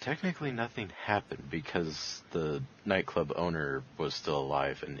 Technically nothing happened because the nightclub owner was still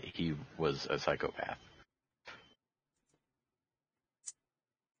alive and he was a psychopath.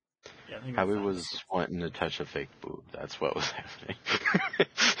 Yeah, I think Howie was wanting to touch a fake boob. That's what was happening.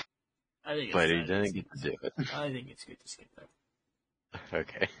 I think it's But he didn't get to do it. I think it's good to skip that.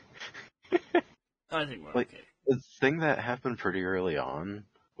 Okay. I think we're Like, okay. the thing that happened pretty early on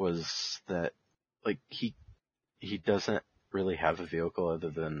was that, like, he doesn't really have a vehicle other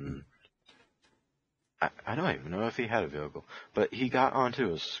than... I don't even know if he had a vehicle, but he got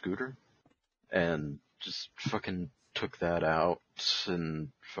onto a scooter and just fucking took that out and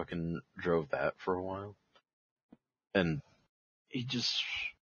fucking drove that for a while. And he just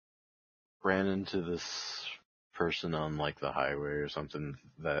ran into this person on like the highway or something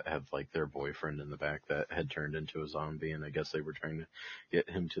that had like their boyfriend in the back that had turned into a zombie, and I guess they were trying to get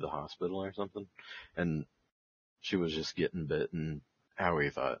him to the hospital or something. And she was just getting bit, and Howie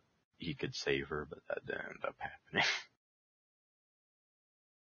thought he could save her, but that didn't end up happening.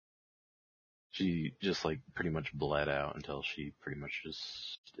 she just like pretty much bled out until she pretty much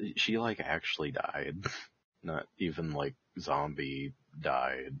she like actually died. Not even like zombie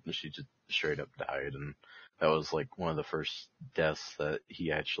died. She just straight up died, and that was like one of the first deaths that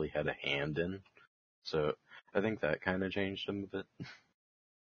he actually had a hand in. So I think that kind of changed him a bit.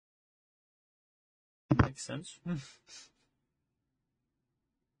 Makes sense.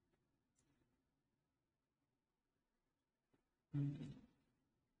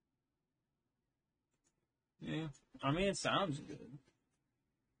 Yeah, I mean, it sounds good.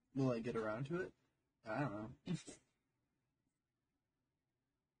 Will I get around to it? I don't know.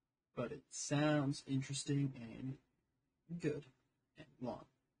 But it sounds interesting and good and long.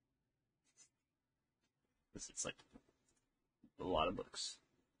 Because it's like a lot of books.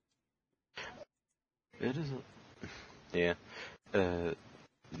 It is, yeah,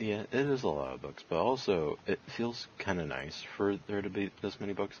 yeah, it is a lot of books, but also it feels kind of nice for there to be this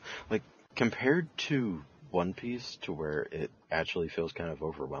many books. Like compared to One Piece, to where it actually feels kind of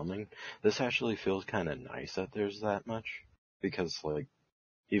overwhelming, this actually feels kind of nice that there's that much, because like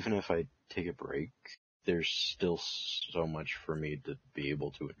even if I take a break, there's still so much for me to be able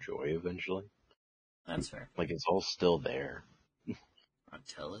to enjoy eventually. That's fair. Like it's all still there.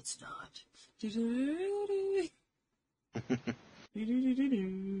 Until it's not.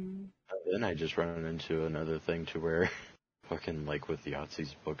 Then I just run into another thing to where fucking like with the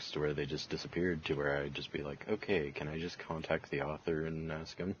Yahtzee's books to where they just disappeared, to where I'd just be like, okay, can I just contact the author and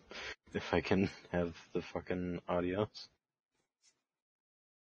ask him if I can have the fucking audios?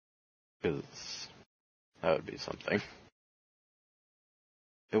 Because that would be something.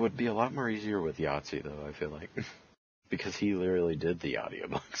 It would be a lot more easier with Yahtzee though, I feel like. Because he literally did the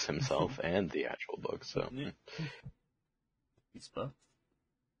audiobooks himself and the actual book, so. He's buff.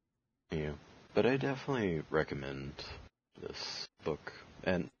 Yeah. But I definitely recommend this book.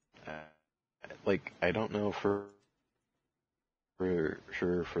 And, like, I don't know for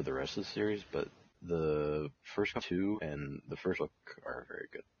sure for the rest of the series, but the first two and the first book are very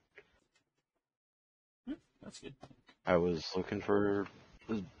good. That's good. I was looking for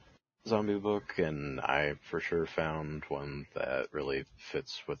a zombie book, and I for sure found one that really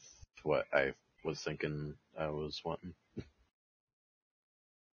fits with what I was thinking I was wanting.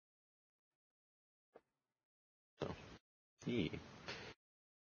 So, yeah.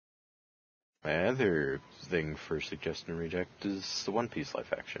 My other thing for suggest and reject is the One Piece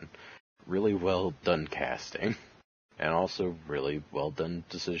live action. Really well done casting, and also really well done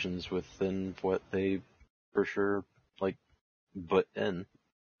decisions within what they for sure like put in,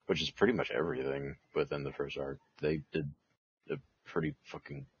 which is pretty much everything within the first arc. They did a pretty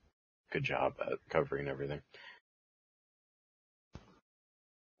fucking good job at covering everything.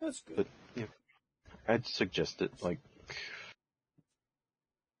 That's good. But yeah, I'd suggest it. Like,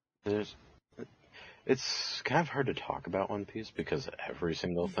 it's kind of hard to talk about One Piece because every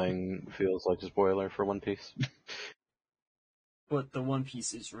single thing feels like a spoiler for One Piece. But the One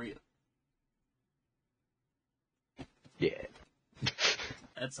Piece is real. Yeah.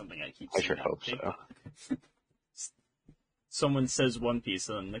 That's something I keep I seeing sure on hope so. TikTok. Someone says One Piece,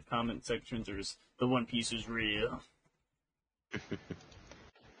 and the comment sections are just, the One Piece is real.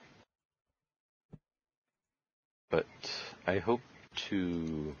 But I hope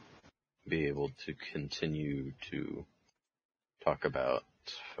to be able to continue to talk about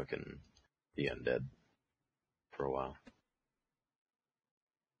fucking the undead for a while.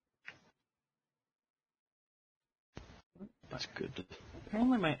 That's good.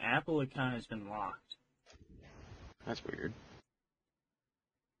 Apparently my Apple account has been locked. That's weird.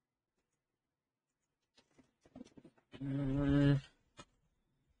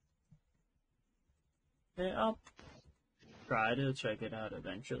 Yeah, I'll try to check it out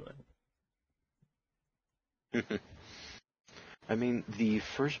eventually. I mean, the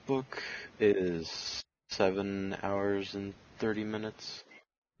first book is 7 hours and 30 minutes,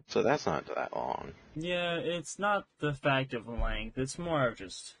 so that's not that long. Yeah, it's not the fact of length, it's more of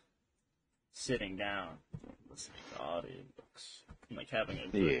just sitting down, listening to audiobooks, and like having a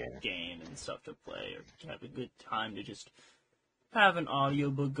good game and stuff to play, or have a good time to just have an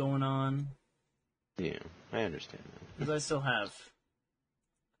audiobook going on. Yeah, I understand that. Because I still have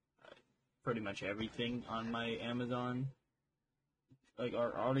pretty much everything on my Amazon, like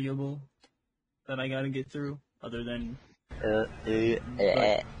our Audible, that I gotta get through, other than like,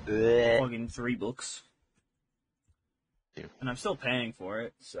 fucking 3 books. Yeah. And I'm still paying for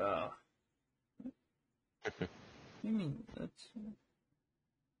it, so. That's.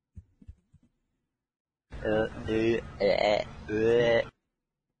 There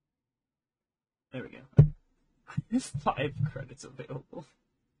we go. 5 credits available.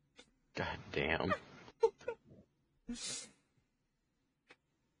 God damn.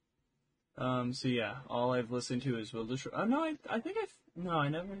 So yeah, all I've listened to is Will Destroy. Oh no, I think no, I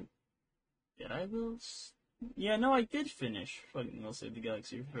never. Did I Will? Yeah, no, I did finish fucking Will Save the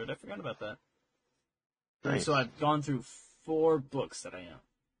Galaxy Third. I forgot about that. Nice. So I've gone through 4 books that I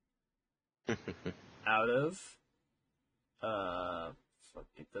own. Out of, fuck,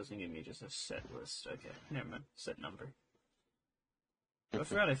 it doesn't give me just a set list. Okay, never mind. Set number. I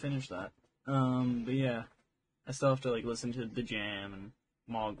forgot I finished that. But yeah, I still have to like listen to The Jam and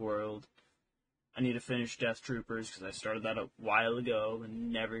Mog World. I need to finish Death Troopers because I started that a while ago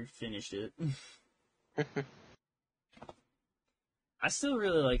and never finished it. I still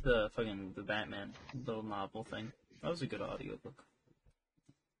really like the Batman little novel thing. That was a good audiobook.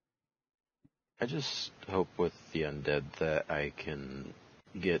 I just hope with the Undead that I can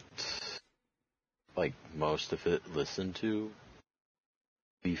get, like, most of it listened to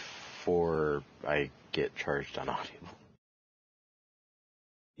before I get charged on Audible.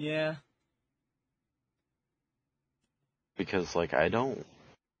 Yeah. Because, like, I don't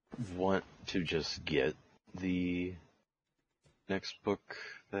want to just get the next book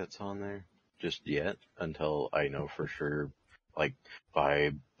that's on there just yet until I know for sure, like,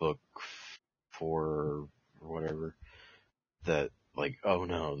 by book 4 or whatever, that, like, oh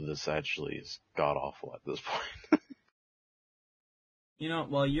no, this actually is god-awful at this point. You know,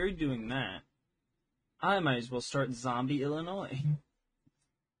 while you're doing that, I might as well start Zombie Illinois.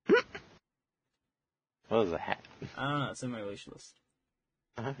 What was that? I don't know, it's in my wish list.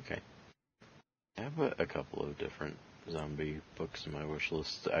 Okay. I have a couple of different zombie books in my wish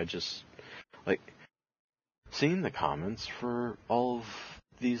list. I just, like, seeing the comments for all of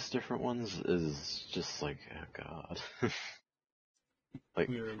these different ones is just like, oh god. Like,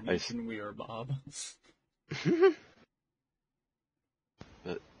 We are Leech and we are Bob.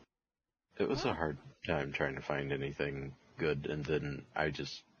 But it was a hard time trying to find anything good, and then I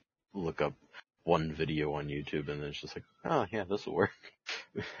just look up one video on YouTube, and then it's just like, oh yeah, this will work.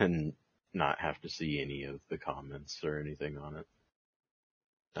 And not have to see any of the comments or anything on it.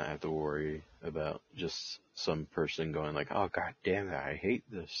 Not have to worry about just some person going like, oh god damn it, I hate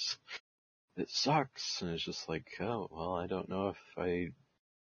this. It sucks. And it's just like, oh, well, I don't know if I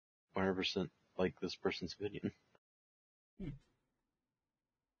 100% like this person's opinion.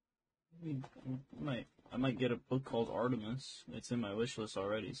 I might get a book called Artemis. It's in my wish list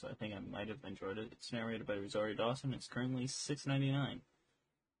already, so I think I might have enjoyed it. It's narrated by Rosario Dawson. It's currently $6.99.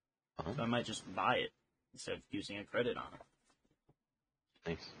 Uh-huh. So I might just buy it instead of using a credit on it.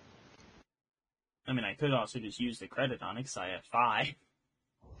 Nice. I mean, I could also just use the credit on it because I have 5.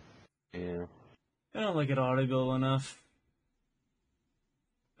 Yeah. I don't like it Audible enough.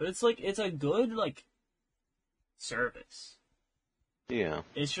 But it's like, it's a good, like, service. Yeah.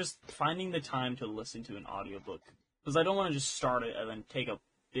 It's just finding the time to listen to an audiobook. Because I don't want to just start it and then take a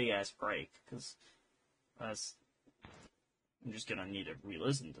big-ass break. Because I'm just going to need to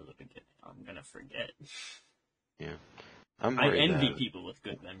re-listen to the beginning. I'm going to forget. Yeah. I envy people with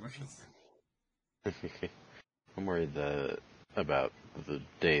good memories. I'm worried about the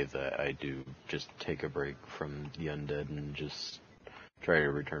day that I do just take a break from the Undead and just try to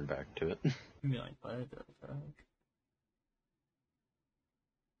return back to it. Be like, what the fuck?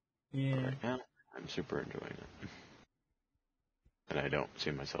 Yeah. Right now, I'm super enjoying it. And I don't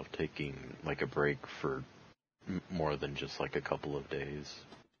see myself taking, like, a break for more than just, like, a couple of days.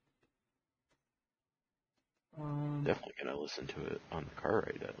 Definitely gonna listen to it on the car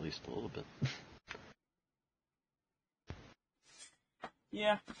ride at least a little bit.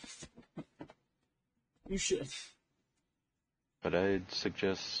 Yeah. You should. But I'd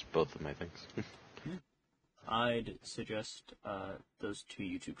suggest both of my things. I'd suggest those 2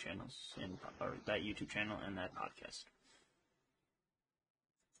 YouTube channels, or that YouTube channel and that podcast.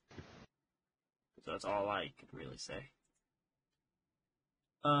 So that's all I could really say.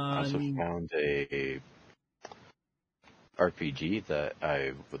 I also found a RPG that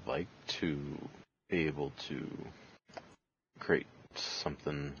I would like to be able to create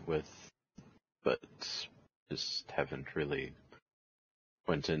something with, but just haven't really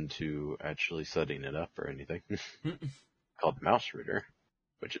went into actually setting it up or anything. Called Mouse Reader,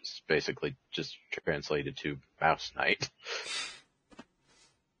 which is basically just translated to Mouse Knight.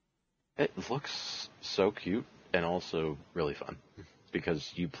 It looks so cute and also really fun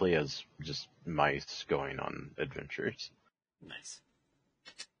because you play as just mice going on adventures. Nice.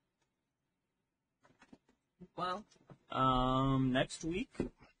 Well, next week,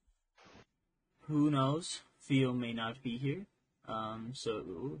 who knows? Theo may not be here.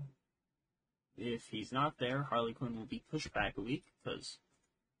 So if he's not there, Harley Quinn will be pushed back a week because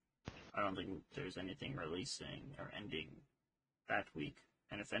I don't think there's anything releasing or ending that week.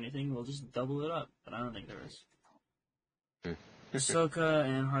 And if anything, we'll just double it up. But I don't think there is. Ahsoka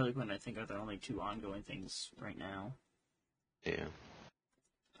and Harley Quinn, I think, are the only two ongoing things right now. Yeah.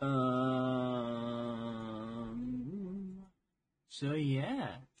 So yeah,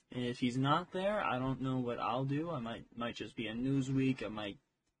 if he's not there, I don't know what I'll do. I might just be a Newsweek. I might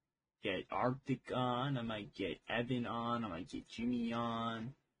get Arctic on. I might get Evan on. I might get Jimmy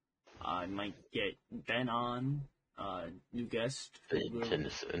on. I might get Ben on. New guest. Ben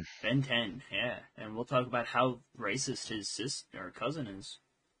Tennyson. Ben 10, yeah. And we'll talk about how racist his sister or cousin is.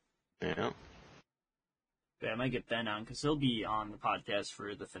 Yeah. Yeah, I might get Ben on because he'll be on the podcast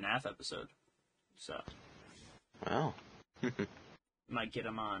for the FNAF episode. So. Wow. Might get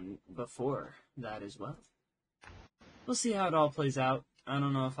him on before that as well. We'll see how it all plays out. I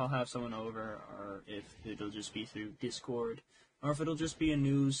don't know if I'll have someone over or if it'll just be through Discord or if it'll just be a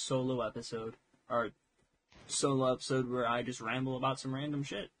news solo episode or solo episode where I just ramble about some random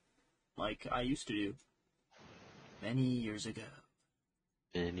shit like I used to do many years ago.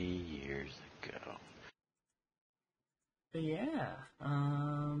 Many years ago. But yeah,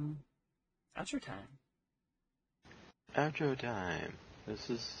 outro time. Outro time. This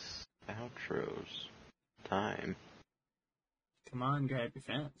is outros time. Come on, grab your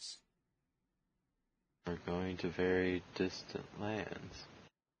fans. We're going to very distant lands.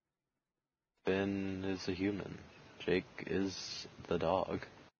 Ben is a human. Jake is the dog.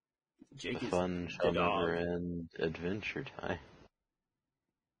 Jake the is fun the shall dog. never end adventure time.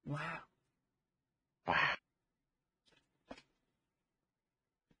 Wow. Wow.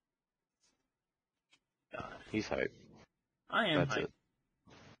 God. He's hype. I am That's hyped. it.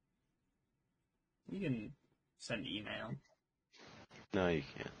 You can send email. No, you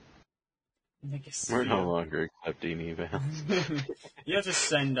can't. Make a We're no seal. longer accepting emails. You have to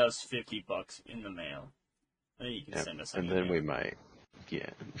send us $50 in the mail. And then you can Yep. send us an And email. then we might,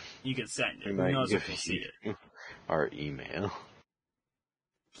 You can send it. we Who might knows if give we'll see it. you our email.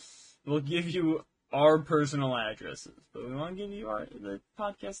 We'll give you our personal addresses, but we want to give you the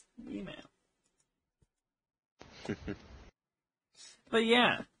podcast email. But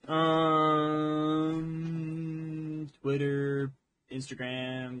yeah, Twitter,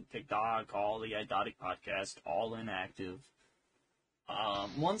 Instagram, TikTok, all the Idotic podcast, all inactive.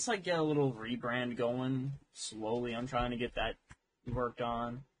 Once I get a little rebrand going, slowly, I'm trying to get that worked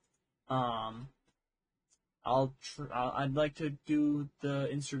on. I'd like to do the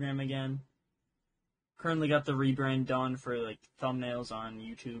Instagram again. Currently got the rebrand done for like thumbnails on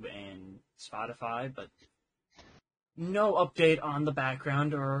YouTube and Spotify, but no update on the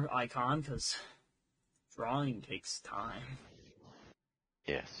background or icon because drawing takes time,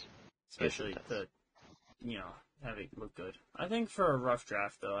 Yes. especially Yes, it does. to have it look good. I think for a rough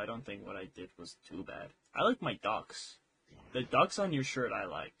draft though, I don't think what I did was too bad. I like my ducks. The ducks on your shirt I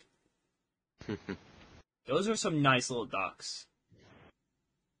liked. Those are some nice little ducks.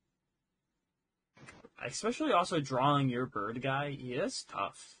 Especially also drawing your bird guy. Yeah, that's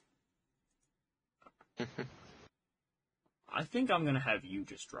tough. I think I'm gonna have you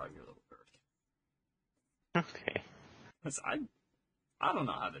just draw your little bird. Okay. Cause I don't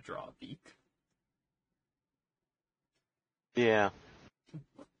know how to draw a beak. Yeah.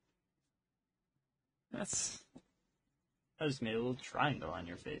 I just made a little triangle on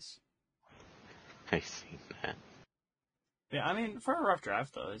your face. I seen that. Yeah, I mean, for a rough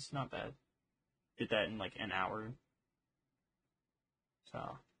draft though, it's not bad. Did that in like an hour.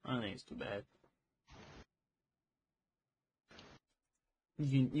 So, I don't think it's too bad.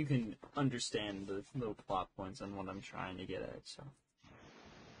 You can understand the little plot points on what I'm trying to get at, so.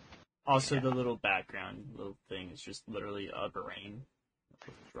 Also, Yeah. the little background little thing is just literally a brain.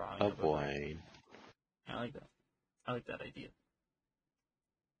 Drawing A of a brain. brain. I like that. I like that idea.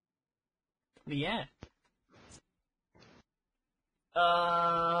 But yeah.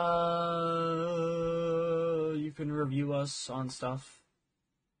 You can review us on stuff.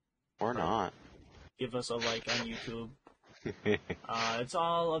 Or not. Give us a like on YouTube. It's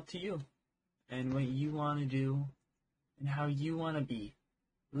all up to you. And what you want to do. And how you want to be.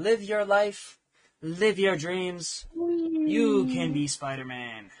 Live your life. Live your dreams. You can be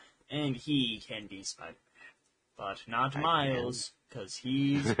Spider-Man. And he can be Spider-Man. But not I Miles. Because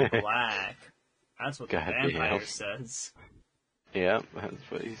he's black. That's what the Goddamn. vampire says. Yep,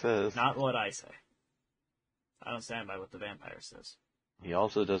 that's what he says. Not what I say. I don't stand by what the vampire says. He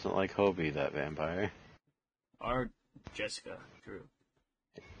also doesn't like Hobie, that vampire. Or Jessica, Drew.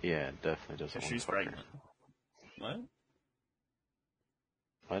 Yeah, definitely doesn't Because want she's to fuck her. pregnant. What?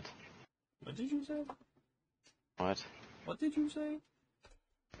 What? What did you say? What? What did you say?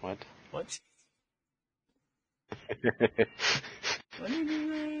 What? What? What did you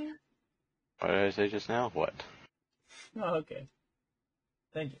say? What did I say just now? What? Oh, okay.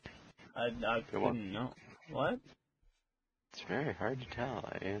 Thank you. I couldn't know. What? It's very hard to tell.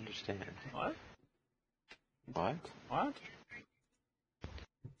 I understand. What? What? What?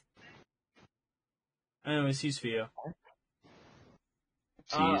 Anyways, he's Theo.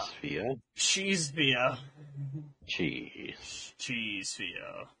 Cheese Theo? She's Theo. Cheese. Cheese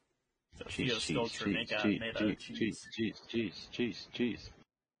Theo. So Cheese, Theo sculpture made out of cheese. Cheese.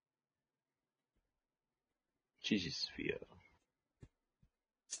 Cheese Theo.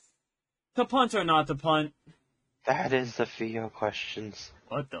 To punt or not to punt? That is the Theo questions.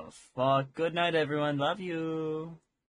 What the fuck? Good night, everyone. Love you.